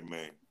blood brother,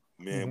 man.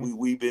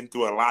 We've been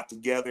through a lot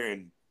together,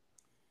 and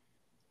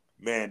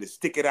man, to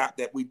stick it out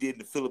that we did in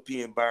the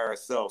Philippines by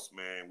ourselves,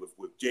 man,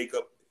 with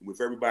Jacob, with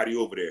everybody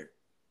over there.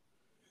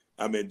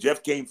 I mean,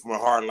 Jeff came from a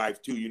hard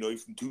life too. You know,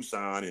 he's from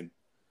Tucson, and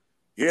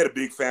he had a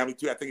big family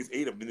too. I think it's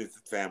 8 of them in his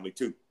family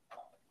too.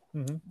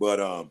 Mm-hmm. But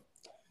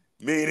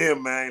me and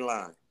him, man, I ain't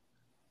lying.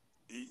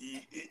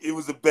 It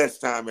was the best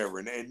time ever,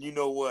 and you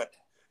know what?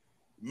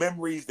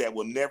 Memories that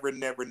will never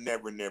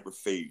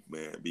fade,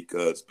 man,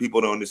 because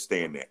people don't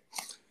understand that,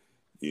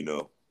 you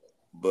know.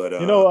 But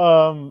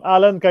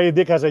Alan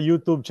Kayedik has a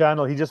YouTube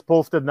channel. He just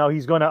posted now.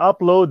 He's going to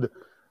upload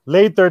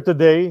later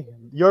today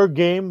your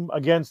game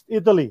against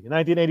Italy,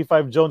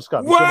 1985 Jones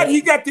Cup. What?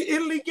 He got the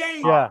Italy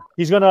game? Yeah,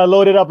 he's going to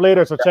load it up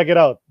later, so check it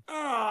out.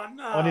 Oh,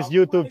 no. On his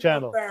YouTube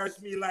channel. Embarrass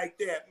me like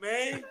that,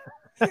 man.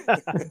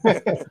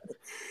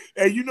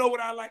 Hey, you know what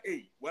I like?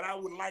 Hey, what I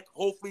would like,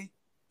 hopefully,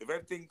 if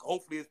everything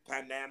is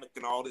pandemic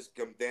and all this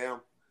comes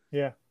down,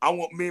 yeah, I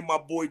want me and my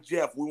boy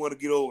Jeff. We want to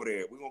get over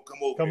there. We're gonna come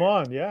over. Come there.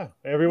 on, yeah.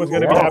 Everyone's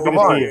gonna be happy to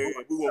see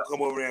you. We're gonna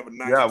come over and have a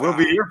nice Yeah, time. we'll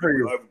be here for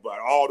you.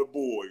 Everybody, all the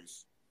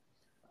boys.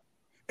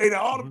 Hey,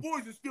 now all the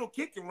boys are still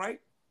kicking, right?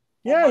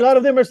 Yeah, a lot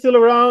of them are still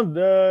around.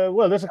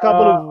 Well, there's a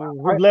couple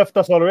who left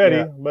us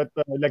already, but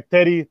like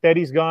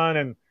Teddy's gone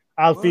and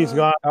Alfie's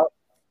gone.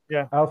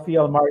 Yeah, Alfie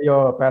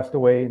Almario passed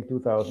away in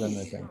 2000,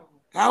 I think.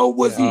 How old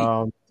was he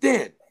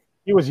then?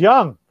 He was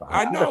young.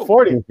 I know. He was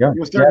 40. He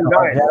was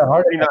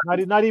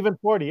 39. Not even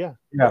 40, yeah.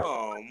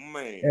 Oh,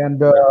 man.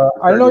 And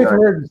I don't know if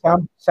you heard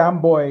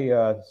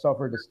Samboy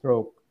suffered a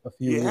stroke a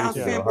few years ago. How's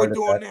Samboy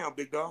doing now,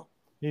 big dog?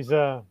 He's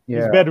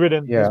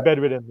bedridden. Yeah. He's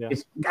bedridden, yeah.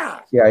 He's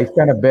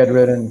kind of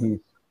bedridden.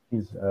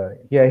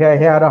 He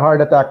had a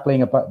heart attack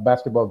playing a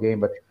basketball game,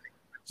 but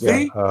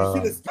see?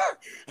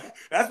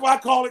 That's why I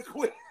call it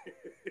quit.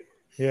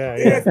 Yeah,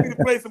 He asked me to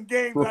play some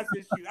games. I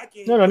said, shoot, I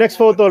can't. No, next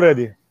photo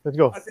already. Let's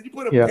go. I said, you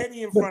put a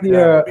penny in front of me,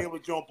 I'll be able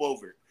to jump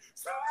over it.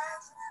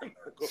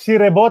 Si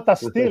rebota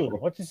still.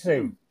 What you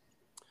say?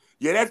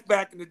 Yeah, that's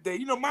back in the day.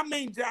 You know, my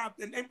main job,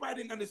 and everybody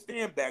didn't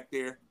understand back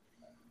there,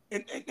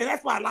 and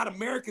that's why a lot of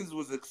Americans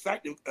was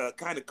excited,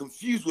 kind of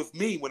confused with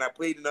me when I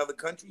played in other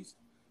countries.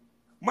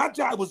 My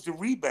job was to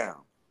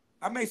rebound.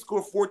 I may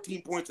score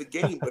 14 points a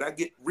game, but I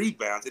get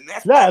rebounds, and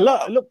that's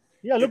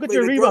look at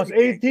your rebounds.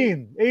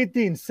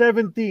 18,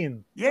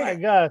 17. Yeah. My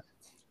God.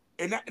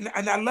 And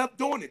I love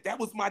doing it. That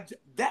was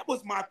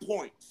my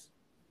points.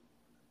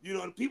 You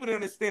know, and people don't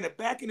understand that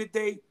back in the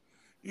day,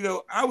 you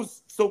know, I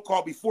was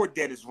so-called before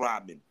Dennis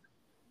Rodman.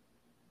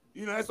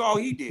 You know, that's all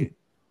he did.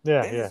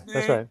 Dennis,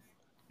 that's right.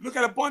 Look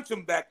at a bunch of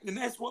them back, and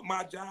that's what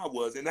my job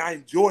was, and I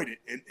enjoyed it.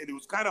 And it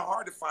was kind of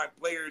hard to find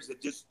players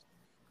that just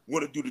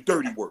want to do the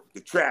dirty work,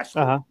 the trash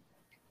work.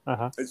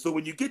 And so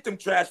when you get them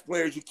trash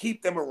players, you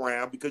keep them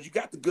around because you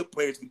got the good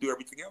players who can do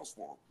everything else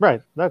for them.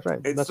 Right, that's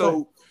right. And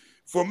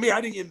for me, I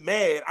didn't get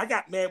mad. I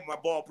got mad when my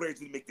ball players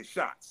didn't make the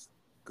shots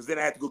because then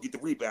I had to go get the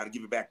rebound and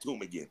give it back to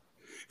them again.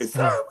 And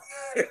so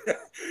now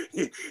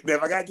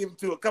if I got to give them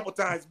to a couple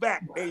times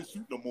back, they ain't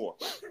shoot no more.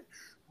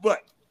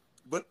 But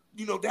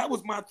you know, that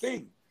was my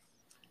thing.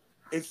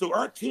 And so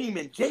our team,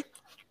 and Jake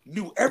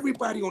knew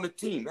everybody on the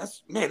team.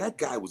 That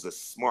guy was a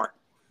smart,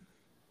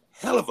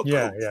 hell of a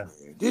coach.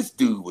 Man. This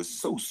dude was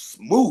so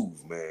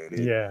smooth, man.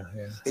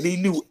 And he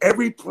knew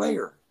every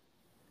player.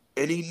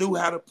 And he knew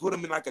how to put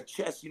them in like a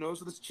chess, you know,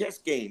 so this chess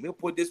game. He'll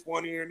put this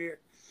one here and there.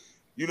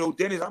 You know,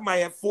 Dennis, I might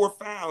have 4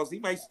 fouls. He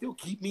might still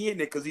keep me in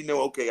there because he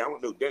know, okay, I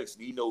don't know Dennis.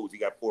 He knows he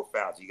got 4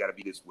 fouls. He got to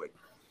be this way.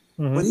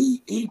 Mm-hmm. But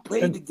he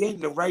played the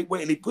game the right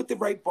way, and he put the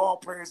right ball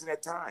players in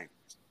that time.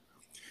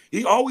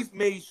 He always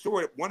made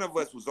sure that one of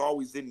us was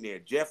always in there,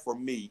 Jeff or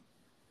me,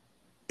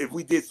 if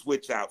we did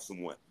switch out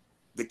someone,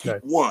 to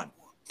keep one.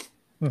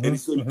 Mm-hmm. And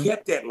so he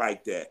kept that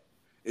like that.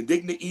 And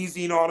Digna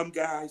Easy and all them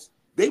guys,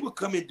 they would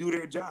come and do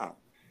their job.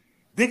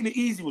 Digna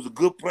Easy was a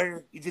good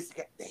player. He just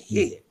got the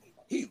head.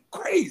 He's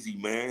crazy,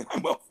 man.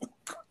 I'm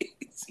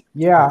crazy.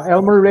 Yeah,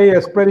 Elmer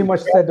Reyes pretty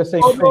much said the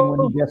same thing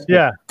when he guessed it.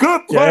 Yeah.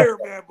 Good player,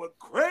 man, but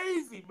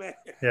crazy, man.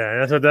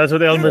 Yeah, that's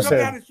what Elmer Come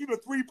said. out and shoot a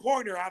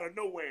 3-pointer out of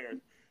nowhere.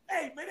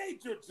 Hey, man,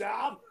 ain't your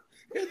job.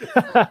 Get him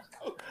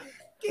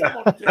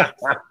on the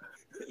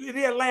bench.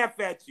 They'll laugh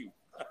at you.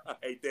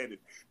 Hey, Dennis,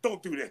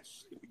 don't do that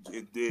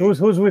shit.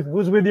 Who's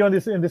with you on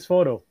in this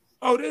photo?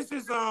 Oh, this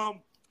is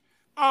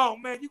oh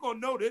man, you're gonna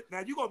know this.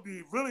 Now you're gonna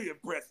be really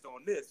impressed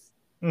on this.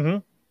 Mm-hmm.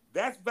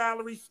 That's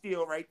Valerie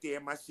Steele right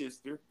there, my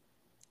sister.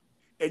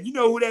 And you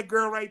know who that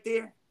girl right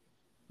there?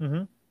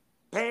 Mm-hmm.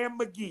 Pam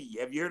McGee.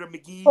 Have you heard of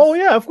McGee? Oh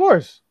yeah, of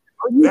course.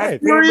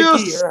 That's Pam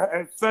McGee.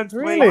 Her son's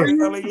playing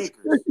for LA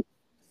Lakers.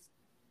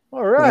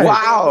 All right.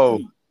 Wow.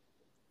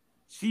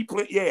 She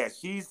played. Yeah,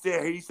 she's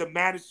there. He's the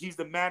manager. She's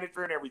the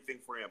manager and everything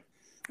for him.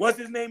 What's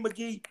his name,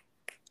 McGee?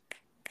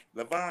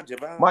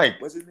 Javon. Mike.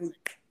 What's his name?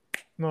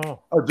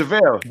 No. Oh,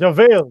 JaVale.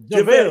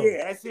 JaVale.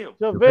 Yeah, that's him.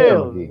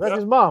 JaVale. That's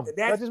his mom.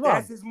 That's his mom.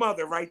 That's his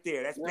mother right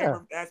there. That's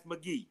that's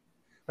McGee.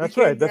 That's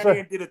right. That's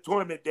right. We did a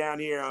tournament down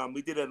here.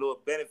 We did a little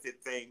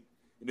benefit thing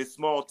in this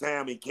small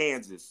town in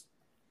Kansas.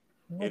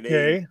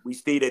 And we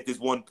stayed at this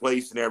one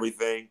place and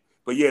everything.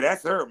 But yeah,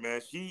 that's her, man.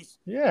 She's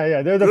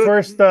they're the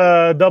first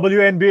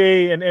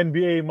WNBA and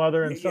NBA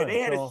mother and son.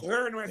 They had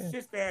her and her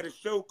sister had a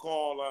show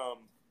called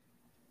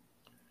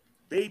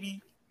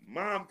Baby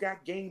Mom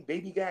Got Game,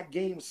 Baby Got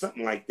Game,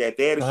 something like that.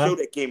 They had a show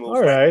that came over.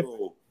 All right.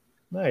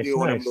 Nice.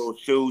 One of them little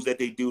shows that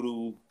they do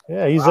to.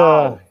 Yeah, he's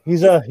a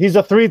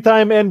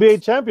 3-time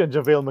NBA champion,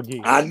 JaVale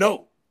McGee. I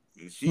know.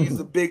 She's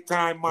a big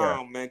time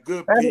mom, man.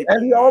 Good people.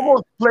 And he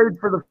almost played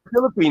for the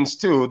Philippines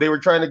too. They were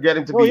trying to get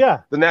him to be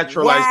the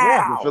naturalized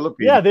of the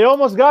Philippines. Yeah, they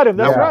almost got him.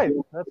 That's right.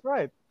 That's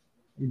right.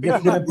 He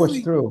just didn't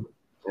push through.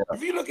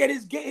 If you look at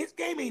his game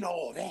ain't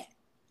all that.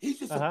 He's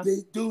just a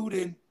big dude,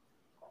 and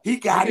he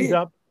got in.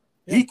 Yeah.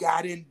 He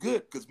got in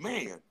good because,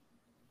 man,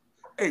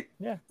 hey,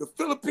 the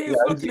Philippines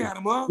looking at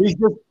him, huh? He's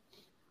just,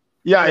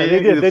 they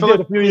did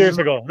a few years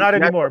ago. Not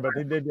anymore, but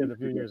they did a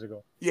few years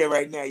ago. Yeah,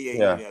 right now, he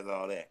has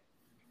all that.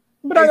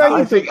 But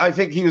I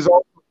think he was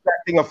also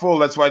acting a fool.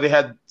 That's why they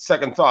had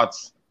second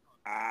thoughts.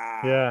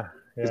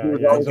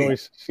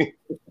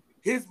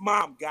 His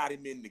mom got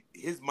him in.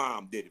 His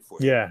mom did it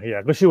for him.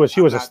 Yeah, but she was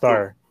a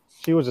star.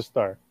 She was a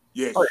star.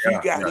 Yeah, she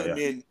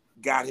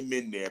got him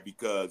in there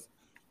because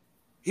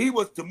he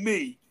was, to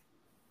me,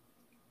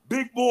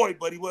 big boy,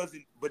 but he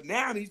wasn't. But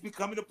now he's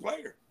becoming a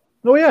player.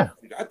 Oh yeah,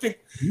 I think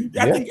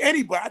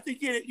anybody. I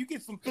think you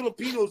get some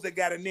Filipinos that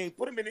got a name,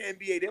 put them in the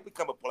NBA, they'll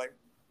become a player.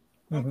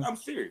 I'm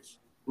serious.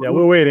 Yeah,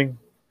 we're waiting.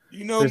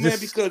 You know, man,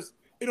 because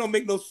it don't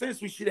make no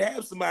sense. We should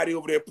have somebody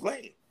over there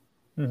playing.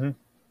 Mm-hmm.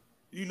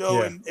 You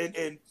know,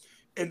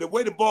 and the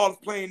way the ball is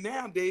playing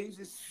nowadays,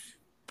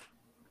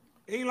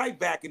 it ain't like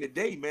back in the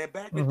day, man.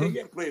 Back in the day, you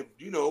had to play,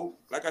 you know,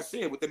 like I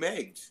said, with them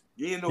eggs.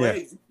 You ain't no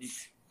eggs.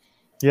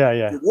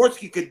 Yeah.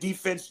 Jaworski could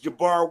defense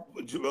Wilt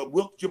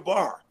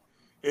Jabbar.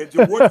 And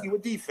Jaworski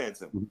would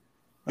defense him.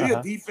 He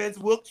had defense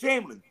Wilt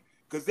Chamberlain.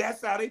 Because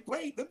that's how they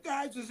played. Them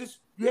guys was just,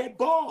 you had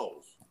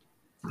balls.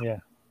 Yeah.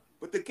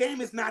 But the game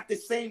is not the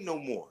same no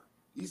more.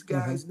 These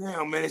guys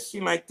now, man, it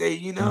seems like they,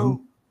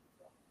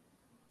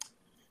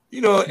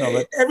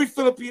 every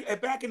Filipino,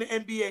 back in the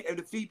NBA and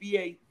the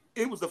VBA,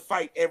 it was a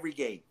fight every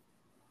game.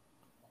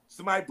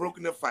 Somebody broke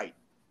in the fight.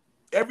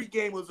 Every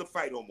game was a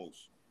fight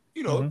almost.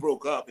 You know, it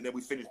broke up and then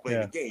we finished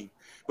playing the game.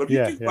 But if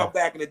you think about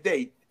back in the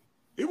day,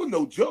 it was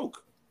no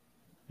joke.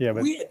 Yeah,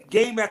 but we had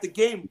game after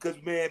game because,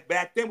 man,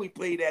 back then we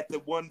played at the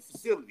one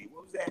facility.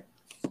 What was that?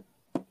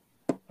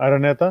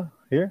 Araneta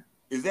here?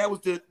 That was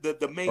the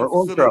main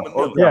facility in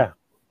Manila. Yeah.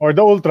 Or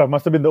the Ultra.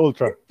 Must have been the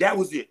Ultra. That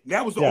was it.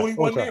 That was the only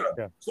one there.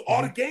 Yeah. So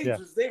all the games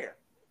was there.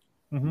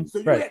 So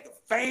you had the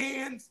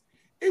fans.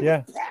 It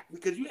was packed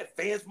because you had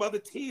fans from other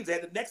teams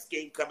that had the next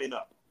game coming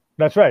up.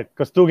 That's right.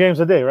 Because 2 games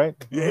a day, right?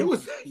 Yeah, it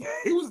was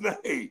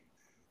nice.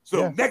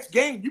 So next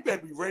game, you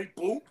better be ready.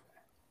 Boom.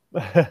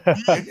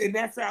 and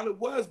that's how it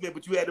was, man.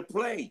 But you had to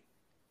play.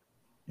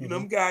 You know,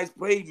 them guys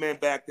played, man,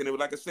 back then. It was,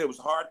 like I said, it was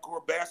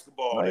hardcore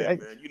basketball, man.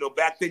 You know,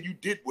 back then you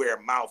did wear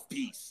a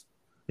mouthpiece.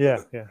 Yeah.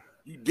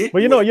 You did.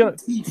 But you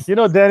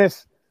know,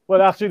 Dennis.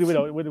 Well, actually,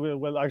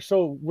 well, our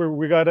show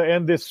we gotta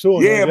end this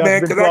soon. Yeah,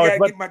 man, because I gotta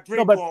get my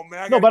drink on,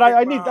 man.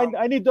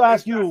 I need to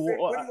ask you. When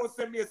you gonna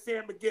send me a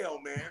San Miguel,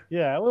 man?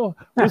 Yeah, we'll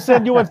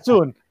send you one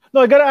soon.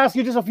 No, I gotta ask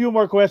you just a few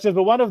more questions.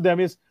 But one of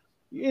them is,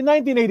 in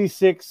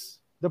 1986,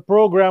 the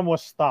program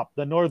was stopped,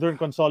 the Northern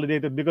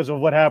Consolidated, because of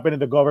what happened in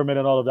the government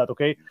and all of that.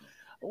 Okay,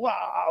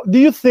 wow. Do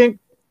you think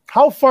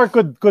how far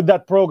could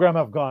that program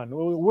have gone?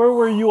 Where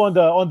were you on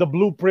the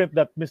blueprint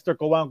that Mr.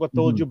 Cojuangco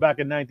told you back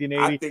in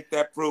 1980? I think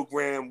that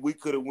program we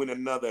could have went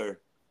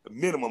another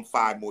minimum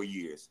 5 more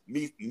years.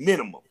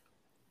 Minimum.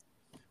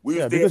 We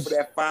was there for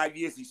that 5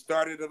 years. He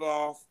started it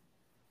off,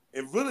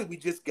 and really we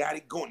just got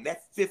it going.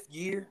 That 5th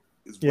year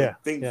is when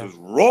things was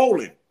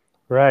rolling.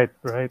 Right.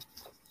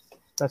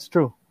 That's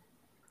true.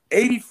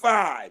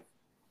 85,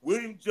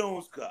 William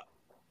Jones Cup,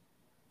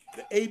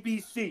 the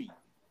ABC,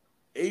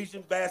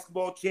 Asian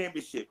Basketball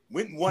Championship,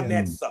 went and won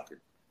that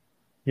sucker.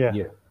 Yeah,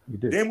 you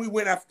did. Then we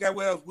went, I forgot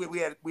what else we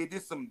had. We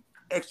did some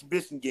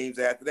exhibition games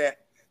after that.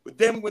 But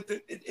then we went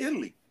to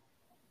Italy.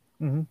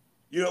 Mm-hmm.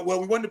 You know,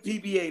 well, we won the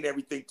PBA and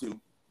everything too.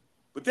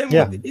 But then we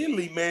went to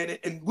Italy, man,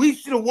 and we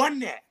should have won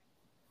that.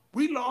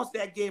 We lost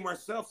that game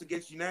ourselves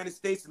against the United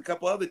States and a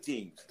couple other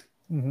teams.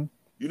 Mm-hmm.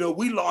 You know,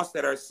 we lost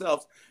that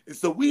ourselves. And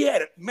so we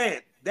had,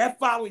 that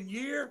following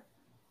year,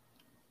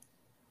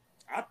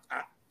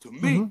 to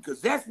me,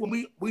 because that's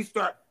when we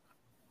start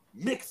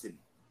mixing.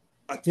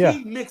 A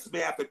team mixed,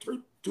 man, after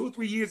 2 or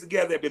 3 years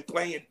together, they've been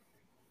playing,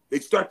 they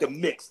start to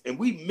mix. And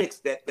we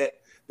mixed that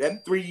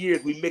 3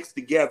 years, we mixed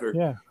together.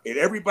 Yeah. And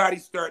everybody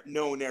started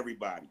knowing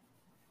everybody.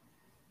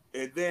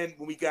 And then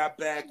when we got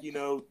back, you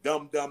know,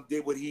 Dum Dum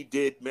did what he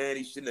did, man.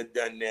 He shouldn't have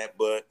done that,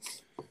 but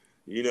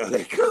you know,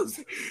 because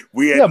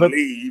we had to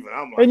leave. And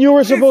I'm like, and you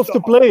were supposed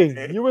to play.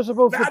 Man. You were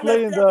supposed to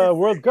play in the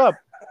World Cup,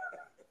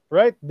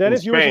 right?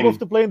 Dennis, you were supposed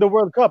to play in the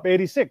World Cup,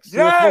 '86. You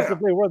were supposed to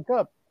play World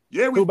Cup.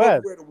 Yeah, we were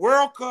supposed to play the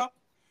World Cup,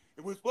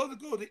 and we were supposed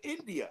to go to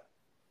India.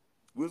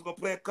 We was gonna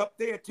play a cup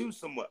there too,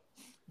 somewhat.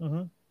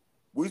 Mm-hmm.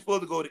 We were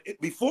supposed to go to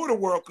before the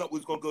World Cup. We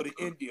was gonna go to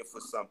India for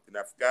something.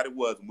 I forgot it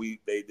was, and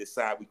they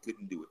decided we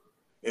couldn't do it.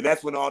 And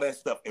that's when all that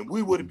stuff, and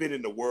we would have been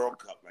in the World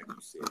Cup, like you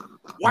said.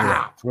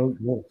 Wow.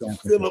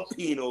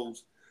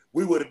 Filipinos,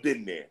 we would have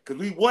been there because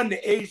we won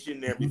the Asian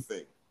and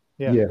everything.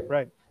 Yeah,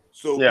 right.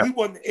 So we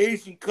won the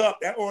Asian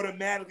Cup. That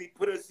automatically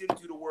put us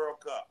into the World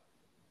Cup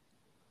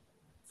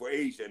for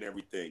Asia and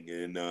everything.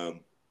 And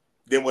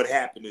then what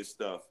happened and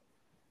stuff.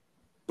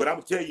 But I'm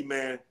going to tell you,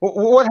 man.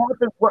 What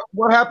happened?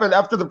 What happened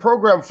after the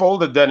program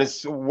folded,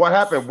 Dennis? What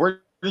happened? Where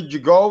did you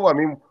go? I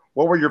mean,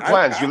 what were your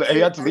plans? You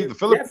had to leave the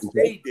Philippines. Jeff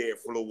stayed there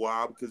for a little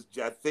while because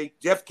I think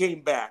Jeff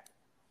came back,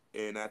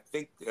 and I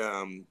think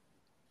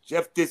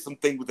Jeff did some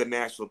things with the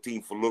national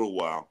team for a little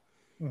while.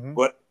 Mm-hmm.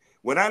 But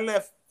when I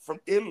left from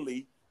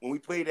Italy, when we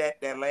played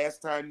that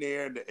last time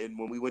there, and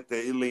when we went to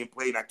Italy and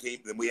played, and I came,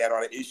 and we had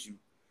all the issue.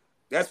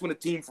 That's when the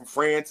team from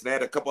France and I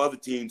had a couple other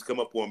teams come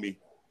up on me.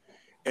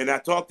 And I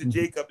talked to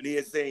Jacob, and he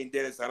was saying,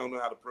 Dennis, I don't know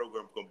how the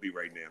program's going to be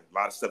right now. A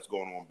lot of stuff's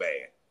going on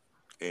bad.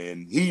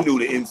 And he knew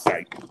the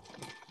insight.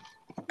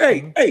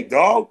 Hey,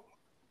 dog.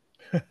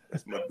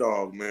 That's my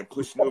dog, man,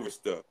 pushing over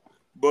stuff.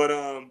 But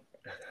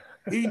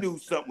he knew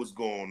something was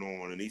going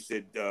on, and he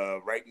said,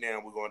 right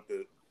now we're going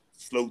to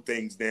slow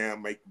things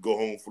down, go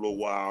home for a little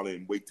while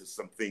and wait till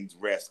some things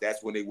rest.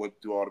 That's when they went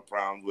through all the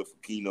problems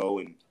with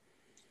Aquino, and,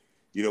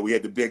 you know, we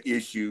had the big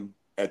issue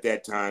at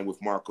that time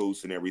with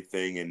Marcos and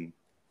everything, and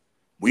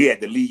we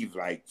had to leave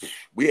like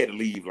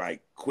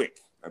quick.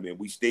 I mean,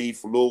 we stayed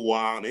for a little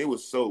while, and it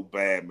was so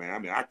bad, man. I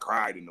mean, I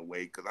cried in a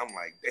way because I'm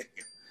like, damn.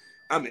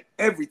 I mean,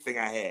 everything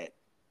I had.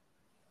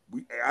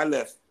 I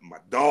left my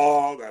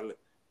dog. And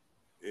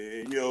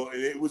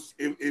it was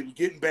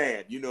getting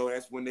bad. You know,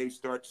 that's when they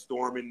start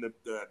storming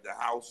the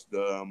house,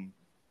 the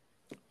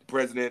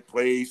president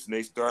place, and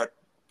they start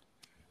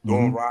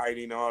going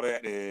rioting and all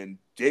that. And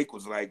Jake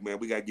was like, "Man,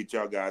 we gotta get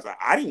y'all guys."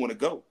 I didn't want to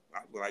go. I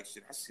was like,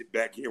 "Shit, I sit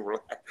back here,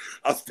 relax.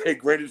 I'll stay at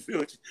Greenwich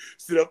Village,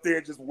 sit up there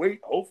and just wait.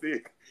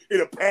 Hopefully,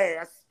 it'll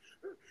pass."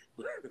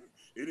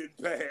 It didn't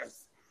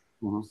pass.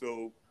 Mm-hmm.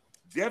 So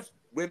Jeff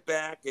went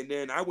back, and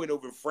then I went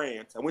over to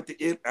France. I went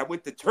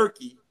to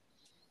Turkey.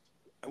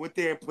 I went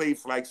there and played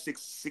for like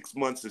six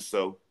months or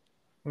so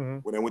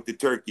when I went to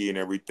Turkey and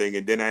everything.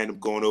 And then I ended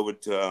up going over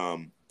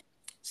to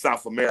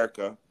South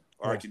America,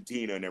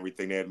 Argentina and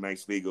everything. They had a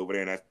nice league over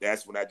there. And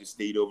that's when I just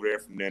stayed over there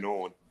from then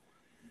on.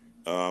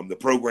 The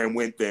program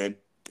went then,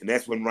 and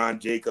that's when Ron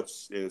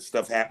Jacobs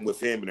stuff happened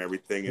with him and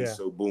everything. And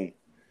so, boom.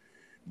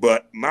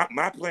 But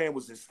my plan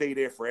was to stay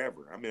there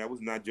forever. I mean, I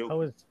was not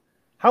joking.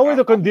 How were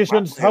the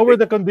conditions? How were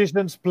the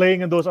conditions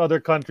playing in those other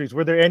countries?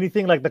 Were there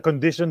anything like the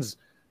conditions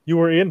you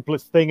were in,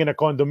 staying in a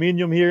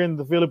condominium here in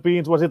the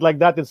Philippines? Was it like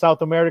that in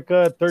South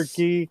America,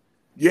 Turkey?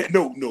 Yeah,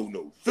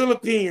 no.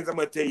 Philippines, I'm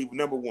gonna tell you,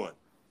 number one.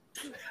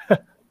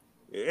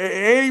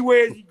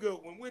 Anywhere you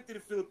go, when we went to the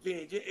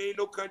Philippines, ain't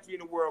no country in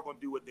the world gonna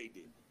do what they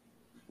did.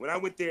 When I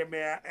went there,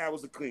 man, I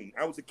was a king.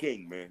 I was a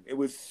king, man. It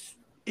was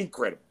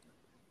incredible.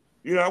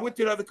 You know, I went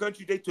to the other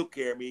countries, they took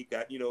care of me,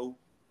 got,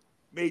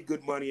 made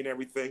good money and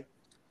everything.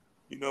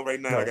 You know,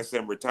 right now, like I said,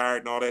 I'm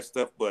retired and all that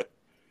stuff, but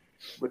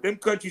them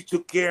countries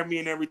took care of me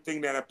and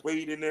everything that I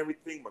played in and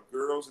everything, my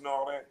girls and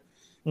all that.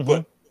 Mm-hmm.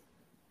 But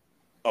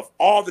of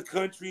all the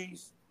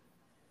countries,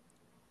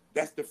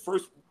 that's the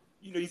first,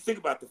 you think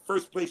about the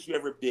first place you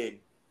ever been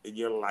in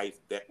your life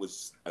that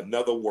was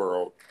another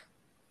world.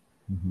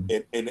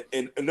 Mm-hmm.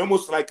 And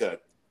almost like a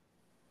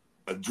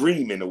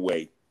dream in a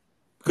way.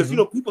 Because,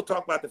 people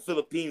talk about the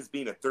Philippines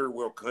being a third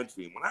world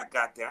country. And when I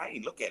got there, I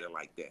ain't look at it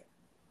like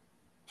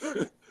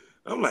that.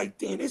 I'm like,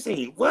 damn, this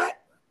ain't what?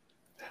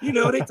 They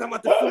talking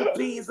about the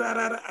Philippines.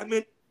 I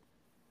mean,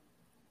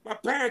 my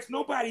parents,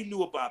 nobody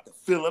knew about the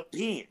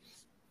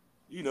Philippines.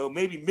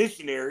 Maybe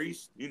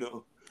missionaries,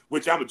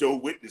 which I'm a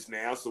Jehovah's Witness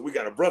now, so we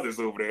got our brothers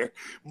over there.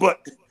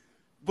 But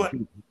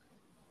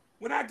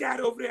when I got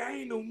over there, I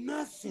ain't know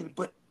nothing.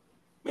 But,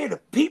 man, the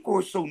people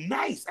were so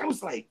nice. I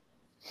was like,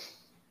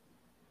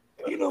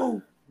 they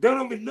don't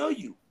even know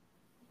you.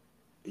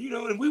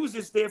 And we was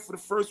just there for the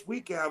first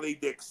week, how they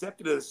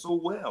accepted us so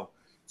well.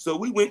 So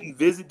we went and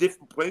visited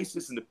different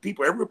places, and the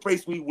people, every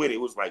place we went,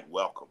 it was like,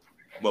 welcome,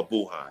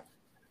 Mabuhay.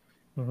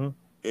 Mm-hmm.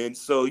 And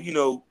so,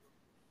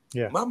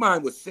 my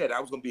mind was set. I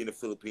was going to be in the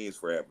Philippines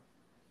forever.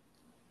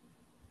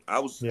 I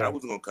wasn't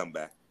going to come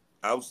back.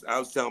 I was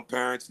telling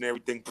parents and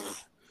everything,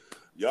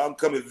 y'all can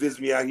come and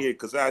visit me out here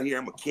because out here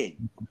I'm a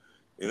king.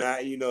 And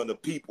the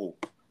people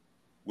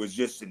was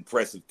just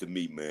impressive to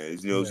me, man.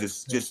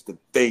 Just the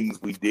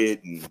things we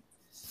did. And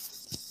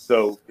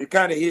so it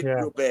kind of hit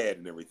real bad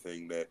and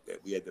everything that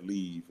we had to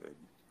leave. And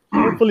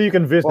hopefully you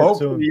can visit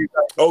soon.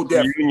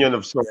 Definitely. Reunion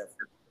of sorts.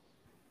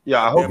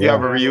 Yeah, I hope you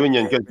have a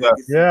reunion because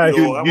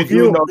you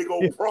do know big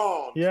old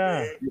prawns.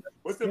 Yeah. Man.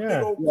 What's the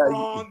big old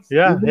prawns?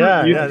 Yeah,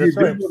 that's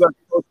right.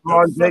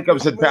 Ron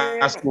Jacobs had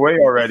passed away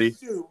already.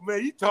 Shoot,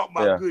 man, you talking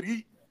about good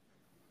eating.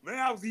 Man,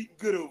 I was eating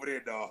good over there,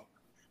 dog.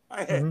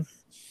 I had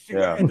I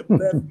had the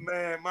best,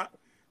 man.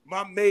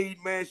 My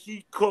maid, man,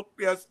 she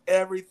cooked us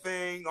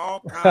everything,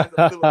 all kinds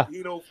of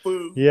Filipino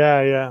food.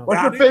 Yeah.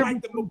 What's your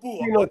favorite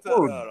Filipino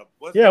food?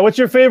 What's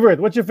your favorite?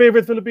 What's your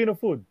favorite Filipino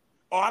food?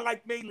 Oh, I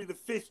like mainly the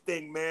fish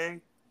thing, man.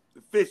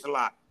 The fish a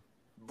lot.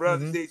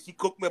 Brother said she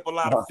cooked me up a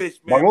lot of fish,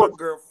 man. My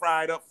girl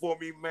fried up for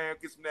me, man.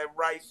 Get some of that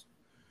rice,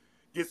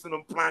 get some of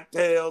them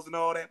plantains and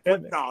all that.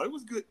 But no, it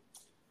was good.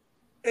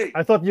 Hey,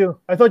 I thought you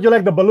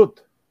liked the balut.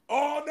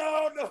 Oh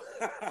no.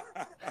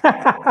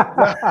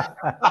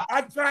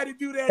 I tried to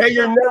do that. Hey,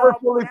 you're never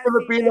fully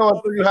Filipino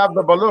until you have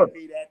the balut.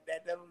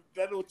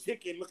 That little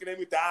chicken looking at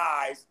me with the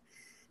eyes.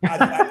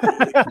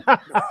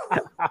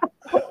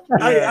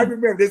 I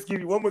remember this. Give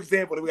you one more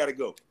example, then we got to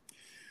go.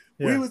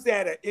 We was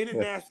at an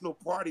international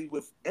party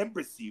with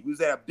embassy. We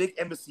was at a big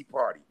embassy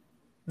party.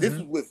 This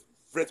was with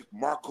Frederick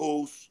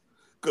Marcos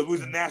because we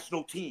was a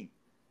national team.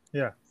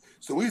 Yeah.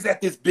 So we was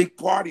at this big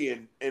party,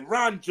 and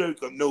Ron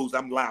Jacob knows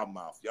I'm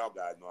loudmouth. Y'all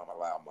guys know I'm a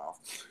loudmouth.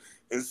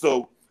 And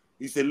so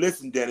he said,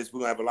 listen, Dennis,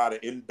 we're going to have a lot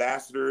of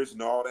ambassadors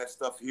and all that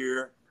stuff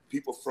here.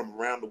 People from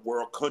around the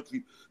world,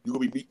 country. You're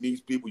going to be meeting these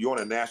people. You're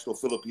on a national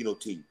Filipino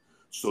team.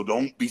 So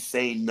don't be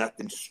saying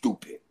nothing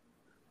stupid.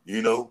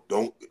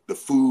 Don't, the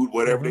food,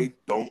 whatever they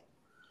don't.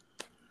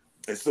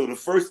 And so the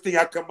first thing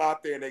I come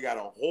out there and they got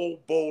a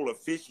whole bowl of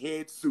fish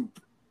head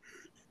soup.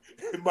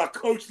 And my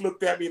coach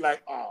looked at me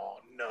like, oh,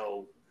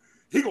 no.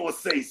 He gonna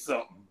say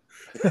something.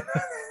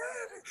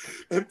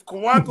 And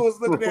Kwanko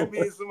was looking at me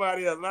and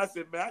somebody else. And I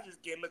said, man, I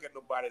just can't look at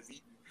nobody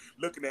that's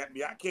looking at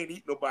me. I can't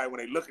eat nobody when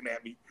they looking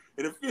at me.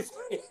 And the fish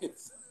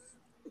heads.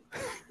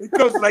 It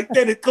goes like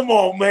that. Come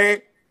on,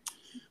 man.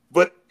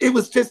 But it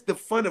was just the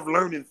fun of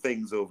learning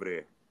things over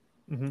there.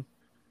 Mm-hmm.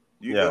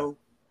 You know?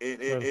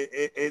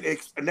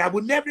 And I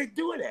would never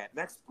do that. And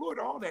I explored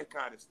all that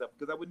kind of stuff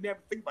because I would never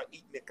think about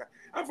eating that kind.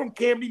 I'm from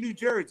Camden, New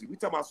Jersey. We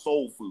talking about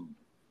soul food.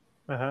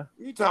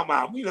 You talking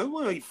about, we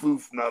don't eat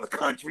food from other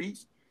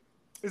countries.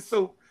 And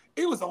so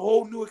it was a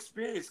whole new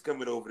experience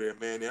coming over there,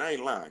 man. And I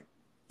ain't lying.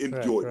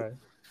 Enjoyed it.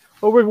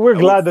 Well, we're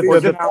glad that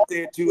they're out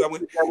there too. I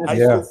used to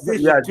go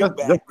fishing too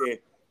back there.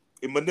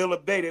 In Manila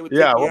Bay, they would take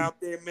me out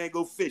there, man,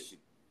 go fishing.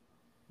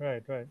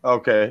 Right.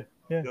 Okay.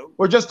 Yeah.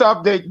 Well, just to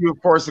update you, of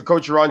course, the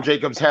coach Ron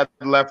Jacobs had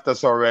left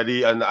us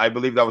already, and I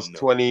believe that was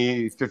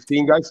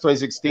 2015, guys,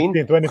 2016?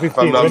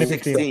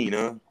 2015,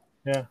 huh?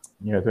 Yeah,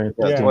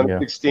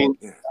 2016.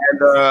 And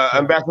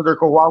Ambassador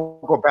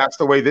Kawangko passed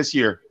away this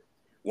year.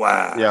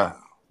 Wow.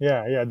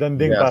 Yeah.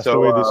 Dunding passed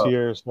away this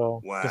year,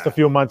 so just a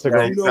few months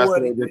ago. You know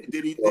what?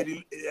 Did he,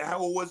 how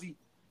old was he?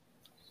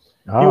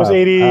 He was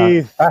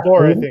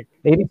 84, I think.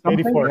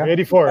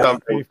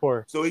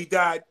 84. So he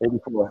died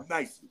 84.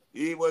 Nice.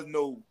 He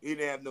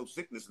didn't have no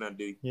sickness now, did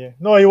he? Yeah.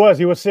 No,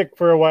 he was sick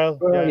for a while.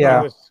 He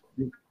had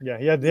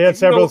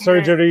several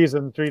surgeries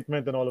and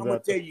treatment and all of that. I'm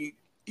gonna tell you,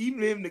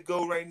 even him to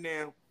go right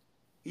now,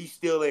 he's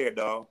still there,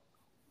 dog.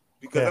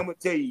 Because I'm gonna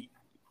tell you,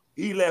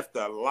 he left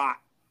a lot.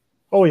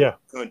 Oh yeah.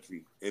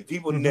 Country. And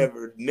people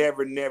never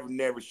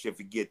should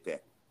forget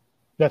that.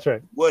 That's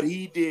right. What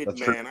he did,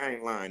 man, I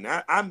ain't lying.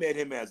 I met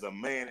him as a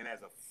man and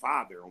as a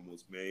father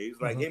almost, man. He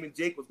was like him and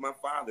Jake was my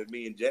father,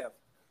 me and Jeff.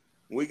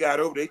 When we got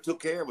over, they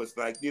took care of us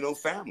like,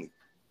 family.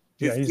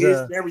 His kids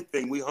and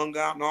everything. We hung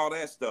out and all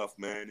that stuff,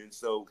 man. And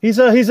so he's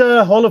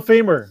a Hall of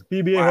Famer,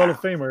 PBA Hall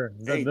of Famer.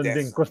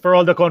 Because for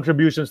all the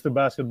contributions to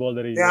basketball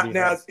that he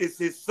now is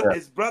his son,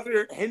 his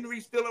brother Henry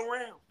still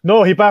around?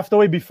 No, he passed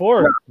away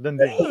before.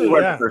 About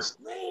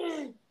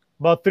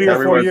 3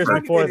 or 4 years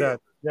before that.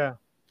 Yeah.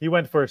 He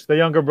went first. The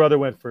younger brother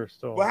went first.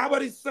 So. Well, how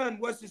about his son?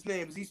 What's his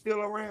name? Is he still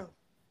around?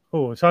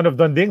 Who? Son of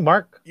Dunding,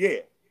 Mark? Yeah.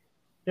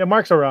 Yeah,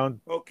 Mark's around.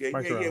 Okay.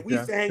 We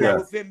used to hang out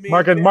with him.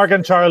 Mark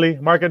and Charlie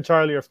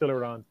are still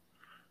around.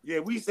 Yeah,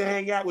 we used to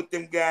hang out with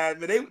them guys,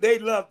 man. They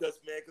loved us,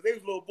 man, because they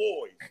was little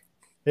boys.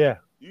 Yeah.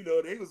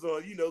 They was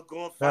on,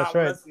 going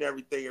follow us and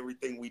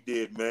everything we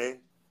did, man.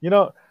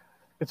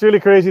 It's really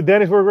crazy,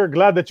 Dennis. We're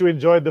glad that you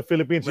enjoyed the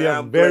Philippines. Man, you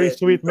have very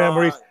sweet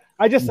memories.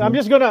 I'm just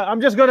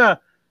gonna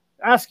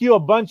ask you a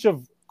bunch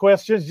of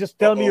questions. Just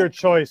tell me your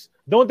choice.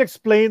 Don't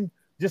explain.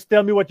 Just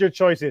tell me what your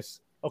choice is.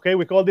 Okay,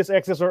 we call this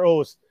X's or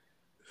O's.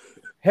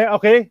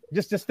 Okay,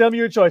 just tell me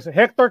your choice.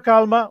 Hector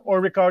Calma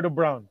or Ricardo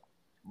Brown?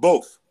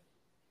 Both.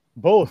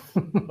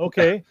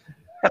 Okay.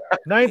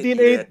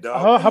 1980.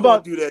 How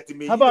about do that to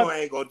me? How about I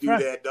ain't gonna do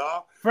that,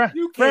 dog.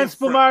 France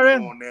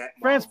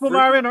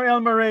Pumarin or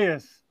Elmer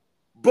Reyes?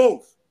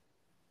 Both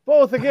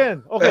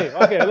again. Okay.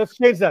 Let's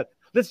change that.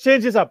 Let's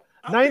change this up.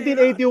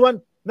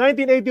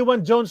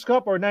 1981 Jones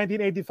Cup or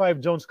 1985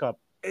 Jones Cup?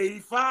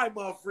 85,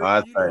 my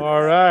friend.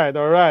 All right.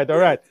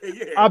 Yeah,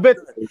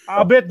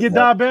 Abet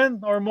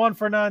Gidaben or Mon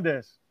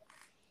Fernandez?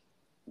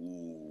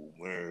 Ooh,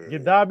 man.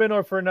 Gidaben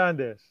or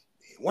Fernandez?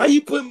 Why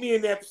you put me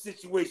in that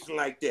situation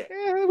like that?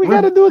 Yeah, we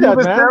got to do that,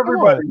 man.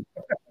 Everybody.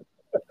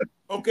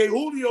 Okay,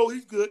 Julio,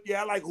 he's good.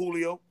 Yeah, I like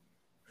Julio.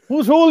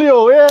 Who's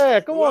Julio? Yeah,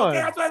 come on.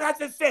 That's what I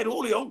just said,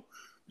 Julio.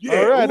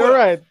 Yeah, all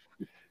right.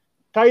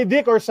 Kai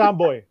Dick or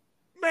Samboy?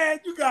 Man,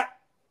 you got...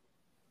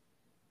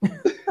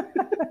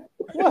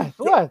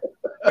 What?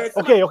 Man,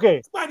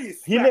 okay. Somebody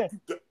is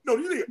no,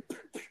 you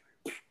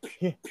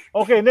need...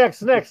 Okay,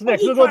 next.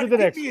 We'll go to the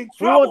next.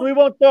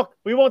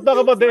 We won't talk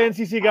about the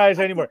NCC guys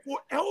anymore.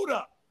 Hold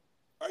up.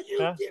 Are you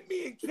getting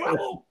me in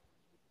trouble?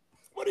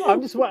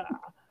 I'm just...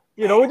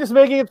 we're just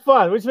making it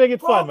fun. We're just making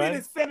it fun,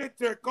 man.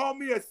 Call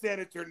me a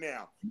senator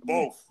now.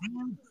 Both.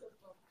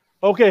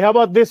 Okay, how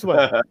about this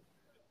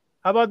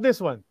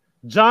one?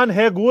 John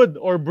Hegwood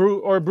or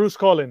Bruce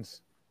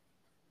Collins?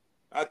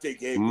 I'll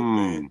take Hegwood,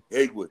 man.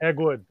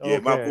 Hegwood. Yeah,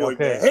 my boy,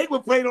 man.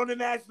 Hegwood played on the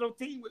national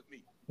team with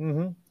me.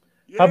 Mm-hmm.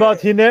 Yeah. How about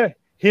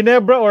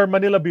Ginebra or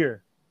Manila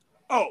Beer?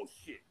 Oh,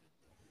 shit.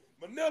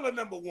 Manila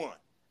number one.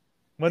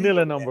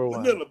 Manila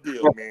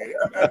Beer, man.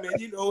 I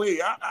mean,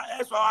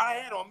 that's all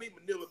I had on me,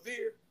 Manila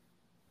Beer.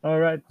 All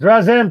right.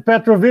 Drazen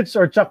Petrovic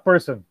or Chuck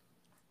Person?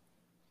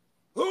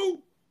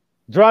 Who?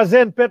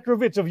 Drazen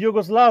Petrovic of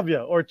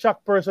Yugoslavia or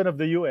Chuck Person of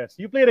the U.S.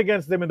 You played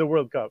against them in the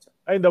World Cup,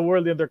 in the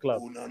World Interclub.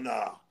 Oh,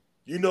 no.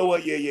 You know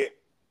what? Yeah.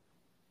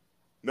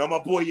 No, my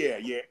boy, yeah.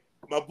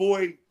 My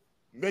boy,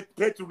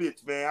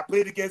 Petrovic, man. I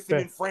played against him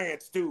in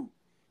France, too.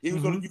 He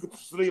was on the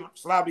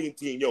Yugoslavian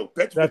team. Yo,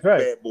 Petrovic, that's right.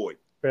 Bad boy.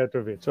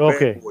 Petrovic,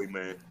 okay. Bad boy,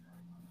 man.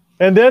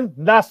 And then,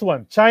 last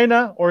one,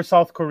 China or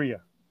South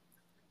Korea?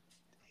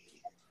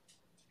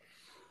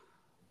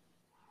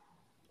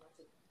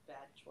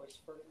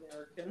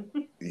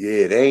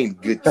 Yeah, they ain't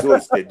a good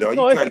choice there, dog.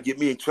 You trying to get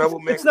me in trouble,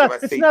 man? It's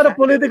not a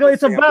political,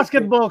 it's a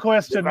basketball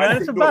question, man.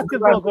 It's a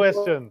basketball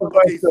question.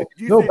 Okay, so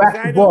you said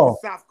basketball. China or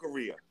South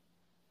Korea?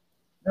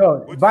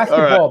 No,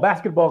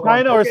 basketball.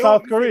 China or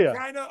South Korea?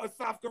 China or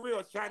South Korea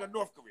or China,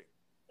 North Korea?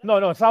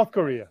 No, South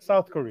Korea.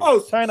 Oh,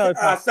 China.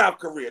 South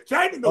Korea.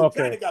 China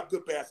got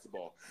good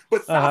basketball.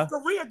 But South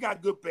Korea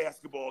got good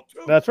basketball,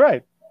 too. That's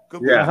right.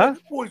 Yeah,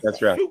 boys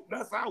that's right. Shooting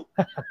us out.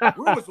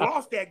 We almost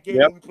lost that game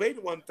when we played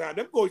it one time.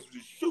 Them boys were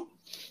just shooting.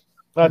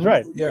 That's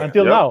right. Yeah.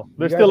 Until now.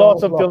 They're still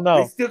awesome till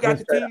now. They still got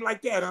the team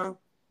like that, huh?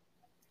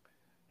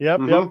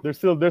 Yep. They're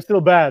still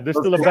bad. They're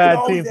still a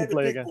bad team to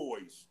play against.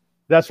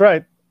 That's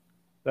right.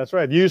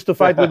 You used to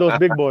fight with those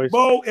big boys.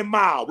 Mo and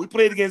Mao. We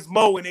played against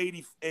Mo in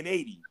 80.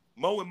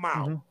 Mo and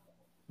Mao.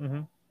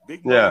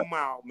 Big Mo and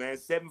Mao, man.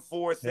 7'4",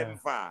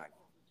 7'5".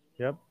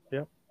 Yep.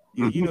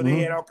 You know, they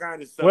had all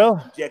kinds of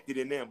stuff injected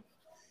in them.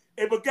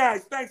 Hey, but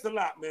guys, thanks a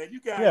lot, man.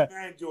 You guys,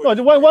 I enjoyed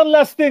it. One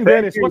last thing,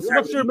 Dennis.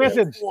 What's your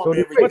message?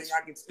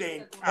 I can stay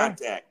in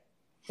contact.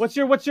 What's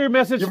your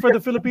message for the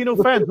Filipino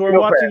fans who are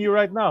watching you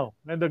right now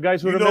and the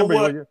guys who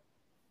remember you?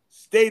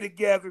 Stay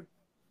together,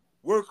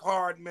 work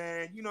hard,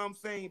 man. You know what I'm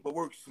saying? But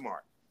work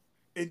smart.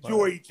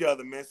 Enjoy each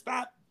other, man.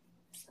 Stop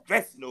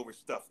stressing over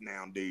stuff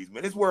nowadays,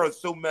 man. This world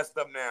is so messed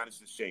up now. It's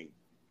a shame.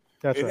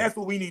 That's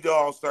what we need to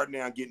all start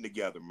now getting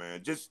together,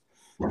 man. Just,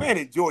 man,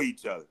 enjoy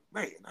each other,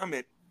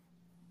 man.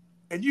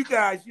 And you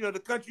guys, the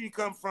country you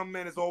come from,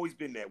 man, has always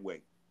been that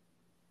way.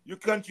 Your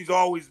country's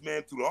always,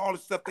 man, through all the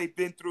stuff they've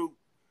been through,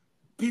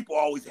 people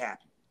always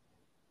happy.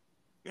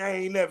 I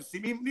ain't never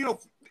seen,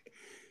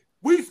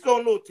 we used to go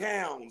to little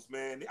towns,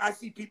 man. I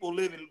see people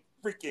living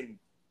freaking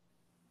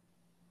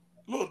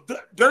little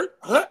dirt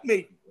hut,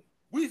 maybe.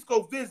 We used to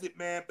go visit,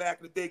 man, back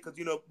in the day because,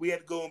 we had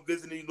to go and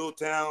visit these little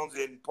towns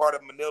and part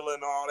of Manila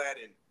and all that.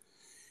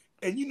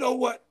 And you know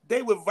what?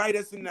 They would invite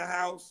us in the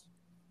house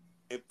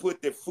and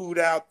put their food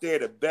out there,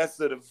 the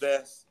best of the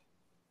best.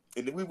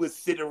 And then we would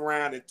sit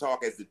around and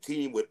talk as a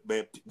team with,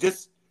 man,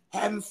 just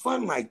having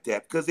fun like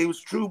that because they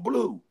was true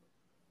blue.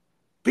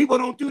 People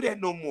don't do that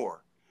no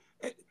more.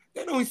 They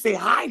don't even say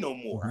hi no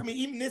more. I mean,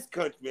 even this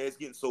country, man, it's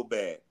getting so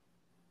bad.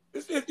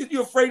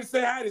 You're afraid to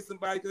say hi to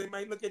somebody because they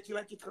might look at you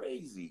like you're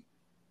crazy.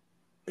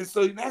 And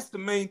so that's the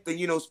main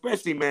thing,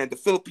 especially, man, the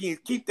Philippines,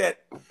 keep that.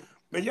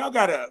 Man, you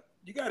got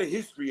a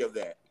history of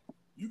that.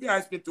 You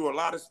guys been through a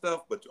lot of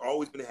stuff, but you've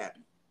always been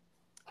happy.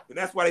 And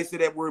that's why they say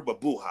that word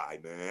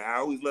babuhay, man. I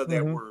always love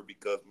that word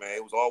because, man,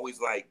 it was always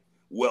like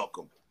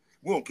welcome.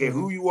 We don't care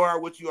who you are,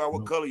 what you are,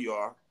 what color you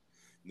are.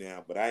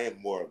 Now, but I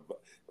am more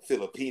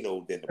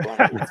Filipino than the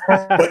Broncos.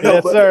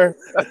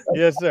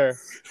 Yes, sir.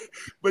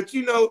 But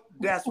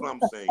that's what I'm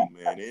saying,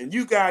 man. And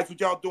you guys,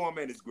 what y'all doing,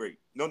 man, is great.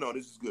 No,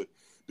 this is good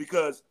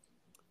because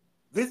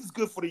this is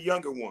good for the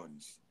younger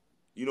ones.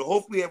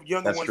 Hopefully, have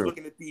younger ones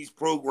looking at these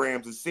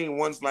programs and seeing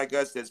ones like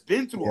us that's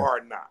been through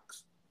hard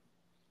knocks.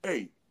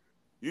 Hey,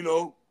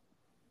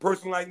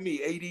 Person like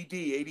me, ADD,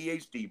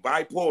 ADHD,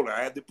 bipolar,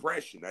 I have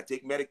depression. I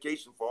take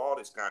medication for all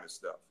this kind of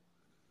stuff.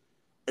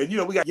 And, you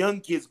know, we got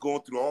young kids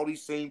going through all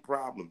these same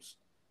problems.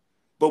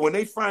 But when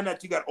they find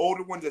out you got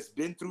older ones that's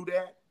been through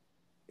that,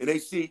 and they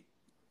see,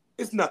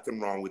 there's nothing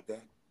wrong with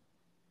that.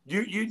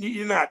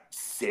 You're not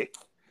sick.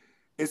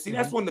 And see,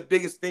 that's one of the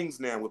biggest things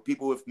now with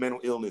people with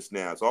mental illness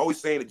now. It's always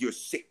saying that you're a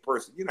sick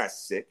person. You're not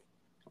sick.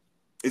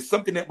 It's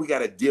something that we got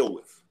to deal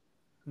with.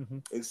 Mm-hmm.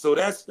 And so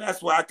that's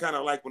why I kind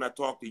of like when I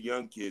talk to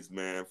young kids,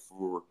 man,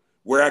 for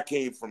where I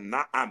came from.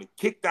 I'm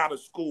kicked out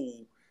of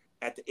school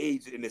at the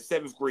age in the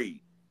 7th grade.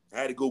 I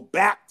had to go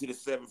back to the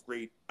 7th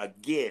grade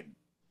again.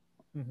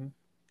 Mm-hmm.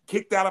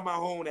 Kicked out of my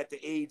home at the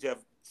age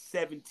of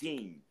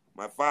 17.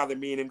 My father,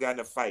 me and him got in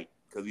a fight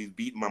because he was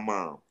beating my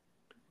mom.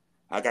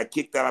 I got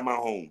kicked out of my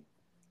home.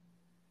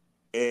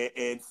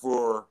 And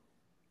for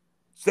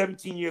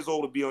 17 years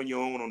old to be on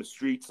your own on the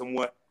street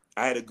somewhat,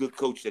 I had a good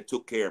coach that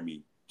took care of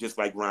me, just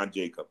like Ron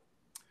Jacob.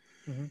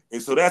 Mm-hmm.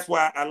 And so that's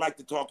why I like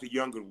to talk to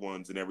younger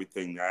ones and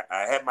everything.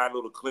 I had my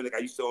little clinic. I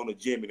used to own a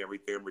gym and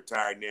everything. I'm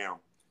retired now.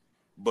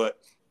 But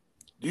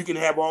you can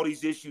have all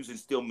these issues and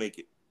still make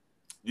it.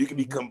 You can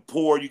become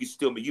poor, you can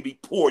still make it. You can be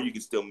poor, you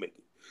can still make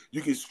it.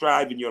 You can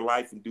strive in your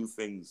life and do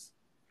things.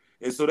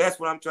 And so that's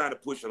what I'm trying to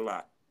push a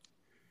lot.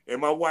 And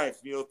my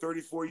wife,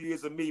 34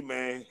 years of me,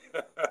 man.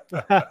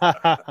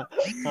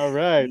 All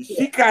right.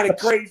 She kind of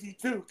crazy,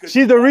 too.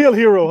 She's the real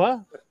hero, huh?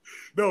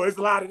 No, it's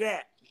a lot of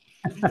that.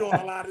 She's doing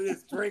a lot of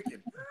this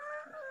drinking.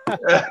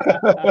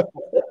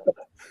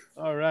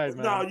 All right,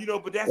 man. No,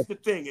 but that's the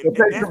thing. And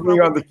that's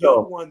what the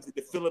young ones in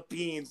the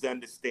Philippines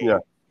understand. Yeah.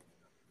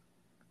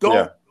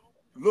 Don't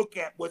look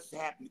at what's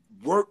happening.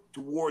 Work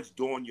towards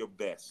doing your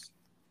best.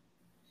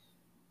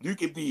 You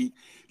can be,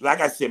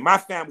 like I said, my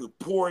family was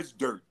poor as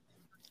dirt.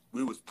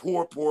 We was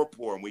poor,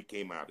 and we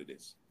came out of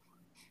this.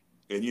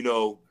 And,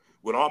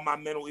 with all my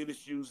mental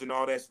issues and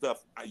all that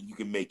stuff, you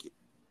can make it.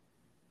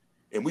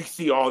 And we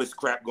see all this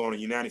crap going on in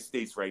the United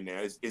States right now.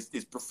 It's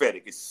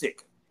pathetic. It's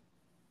sick.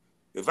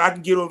 If I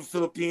can get over the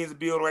Philippines and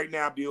be over right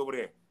now, I'll be over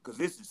there. Because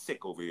this is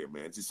sick over here,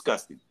 man. It's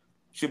disgusting.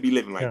 Shouldn't be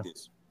living like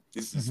this.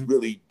 This is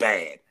really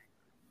bad.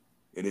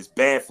 And it's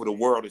bad for the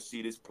world to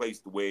see this place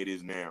the way it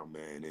is now,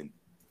 man. And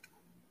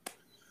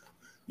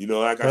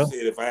like I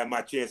said, if I had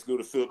my chance to go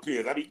to the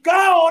Philippines, I'd be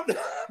gone.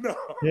 No.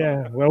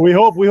 Yeah. Well, we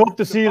hope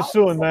to see you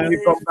soon, man. We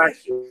hope to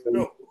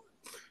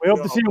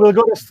see you. We'll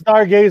go to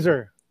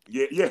Stargazer.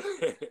 Yeah.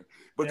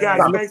 But guys,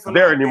 thanks a lot.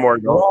 There anymore,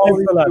 though.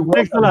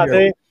 Thanks a lot,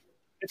 Dave.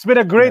 It's been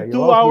a great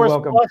 2 hours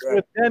plus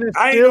with Dennis.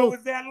 I didn't know it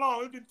was that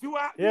long. It's been 2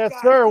 hours. Yes,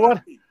 sir.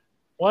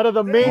 One of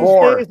the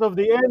mainstays of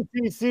the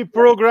NTC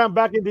program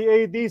back in the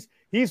 80s.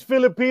 He's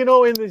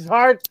Filipino in his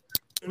heart.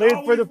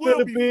 Played for the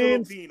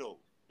Philippines.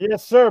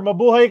 Yes, sir.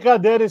 Mabuhay ka,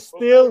 Dennis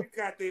Steele.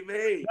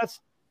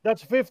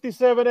 That's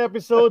 57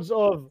 episodes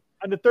of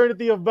An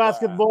Eternity of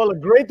Basketball. A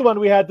great one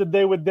we had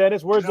today with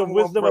Dennis. Words of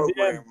wisdom at the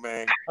end,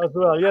 man. As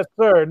well. Yes,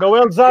 sir.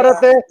 Noel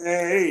Zarate,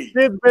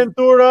 Sid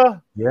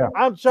Ventura. Yeah.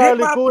 I'm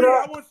Charlie Cuna.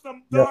 I want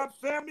some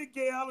San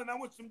Miguel and I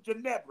want some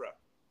Ginebra.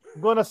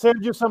 I'm going to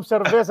send you some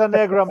Cerveza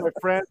Negra, my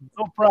friend.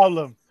 No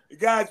problem. You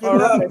guys, we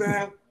love,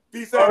 man.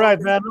 Peace out. All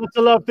right, man. Lots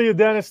of love to you,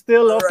 Dennis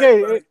Steele.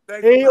 Okay.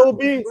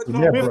 AOB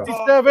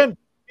 57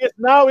 is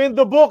now in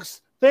the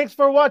books. Thanks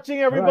for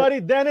watching, everybody.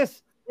 Right.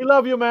 Dennis, we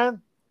love you, man.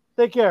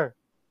 Take care.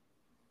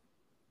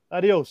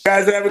 Adios.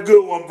 Guys, have a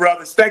good one,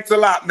 brothers. Thanks a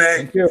lot, man.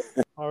 Thank you.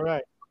 All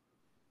right.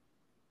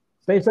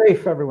 Stay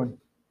safe, everyone.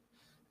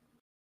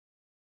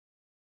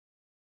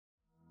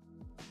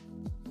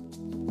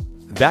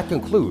 That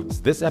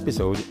concludes this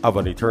episode of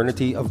An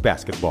Eternity of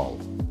Basketball.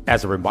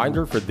 As a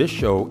reminder for this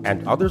show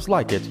and others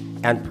like it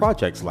and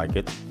projects like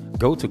it,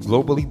 go to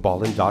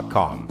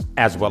globallyballin.com,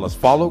 as well as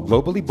follow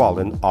Globally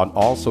Ballin on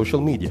all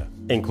social media,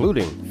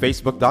 including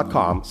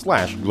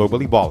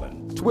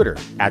facebook.com/globallyballin, Twitter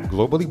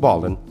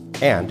 @globallyballin,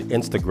 and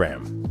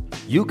Instagram.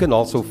 You can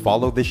also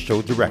follow this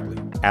show directly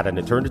at An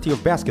Eternity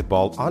of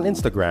Basketball on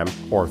Instagram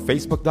or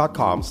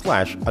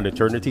facebook.com/An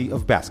Eternity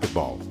of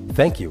Basketball.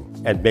 Thank you,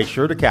 and make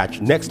sure to catch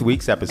next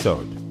week's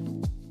episode.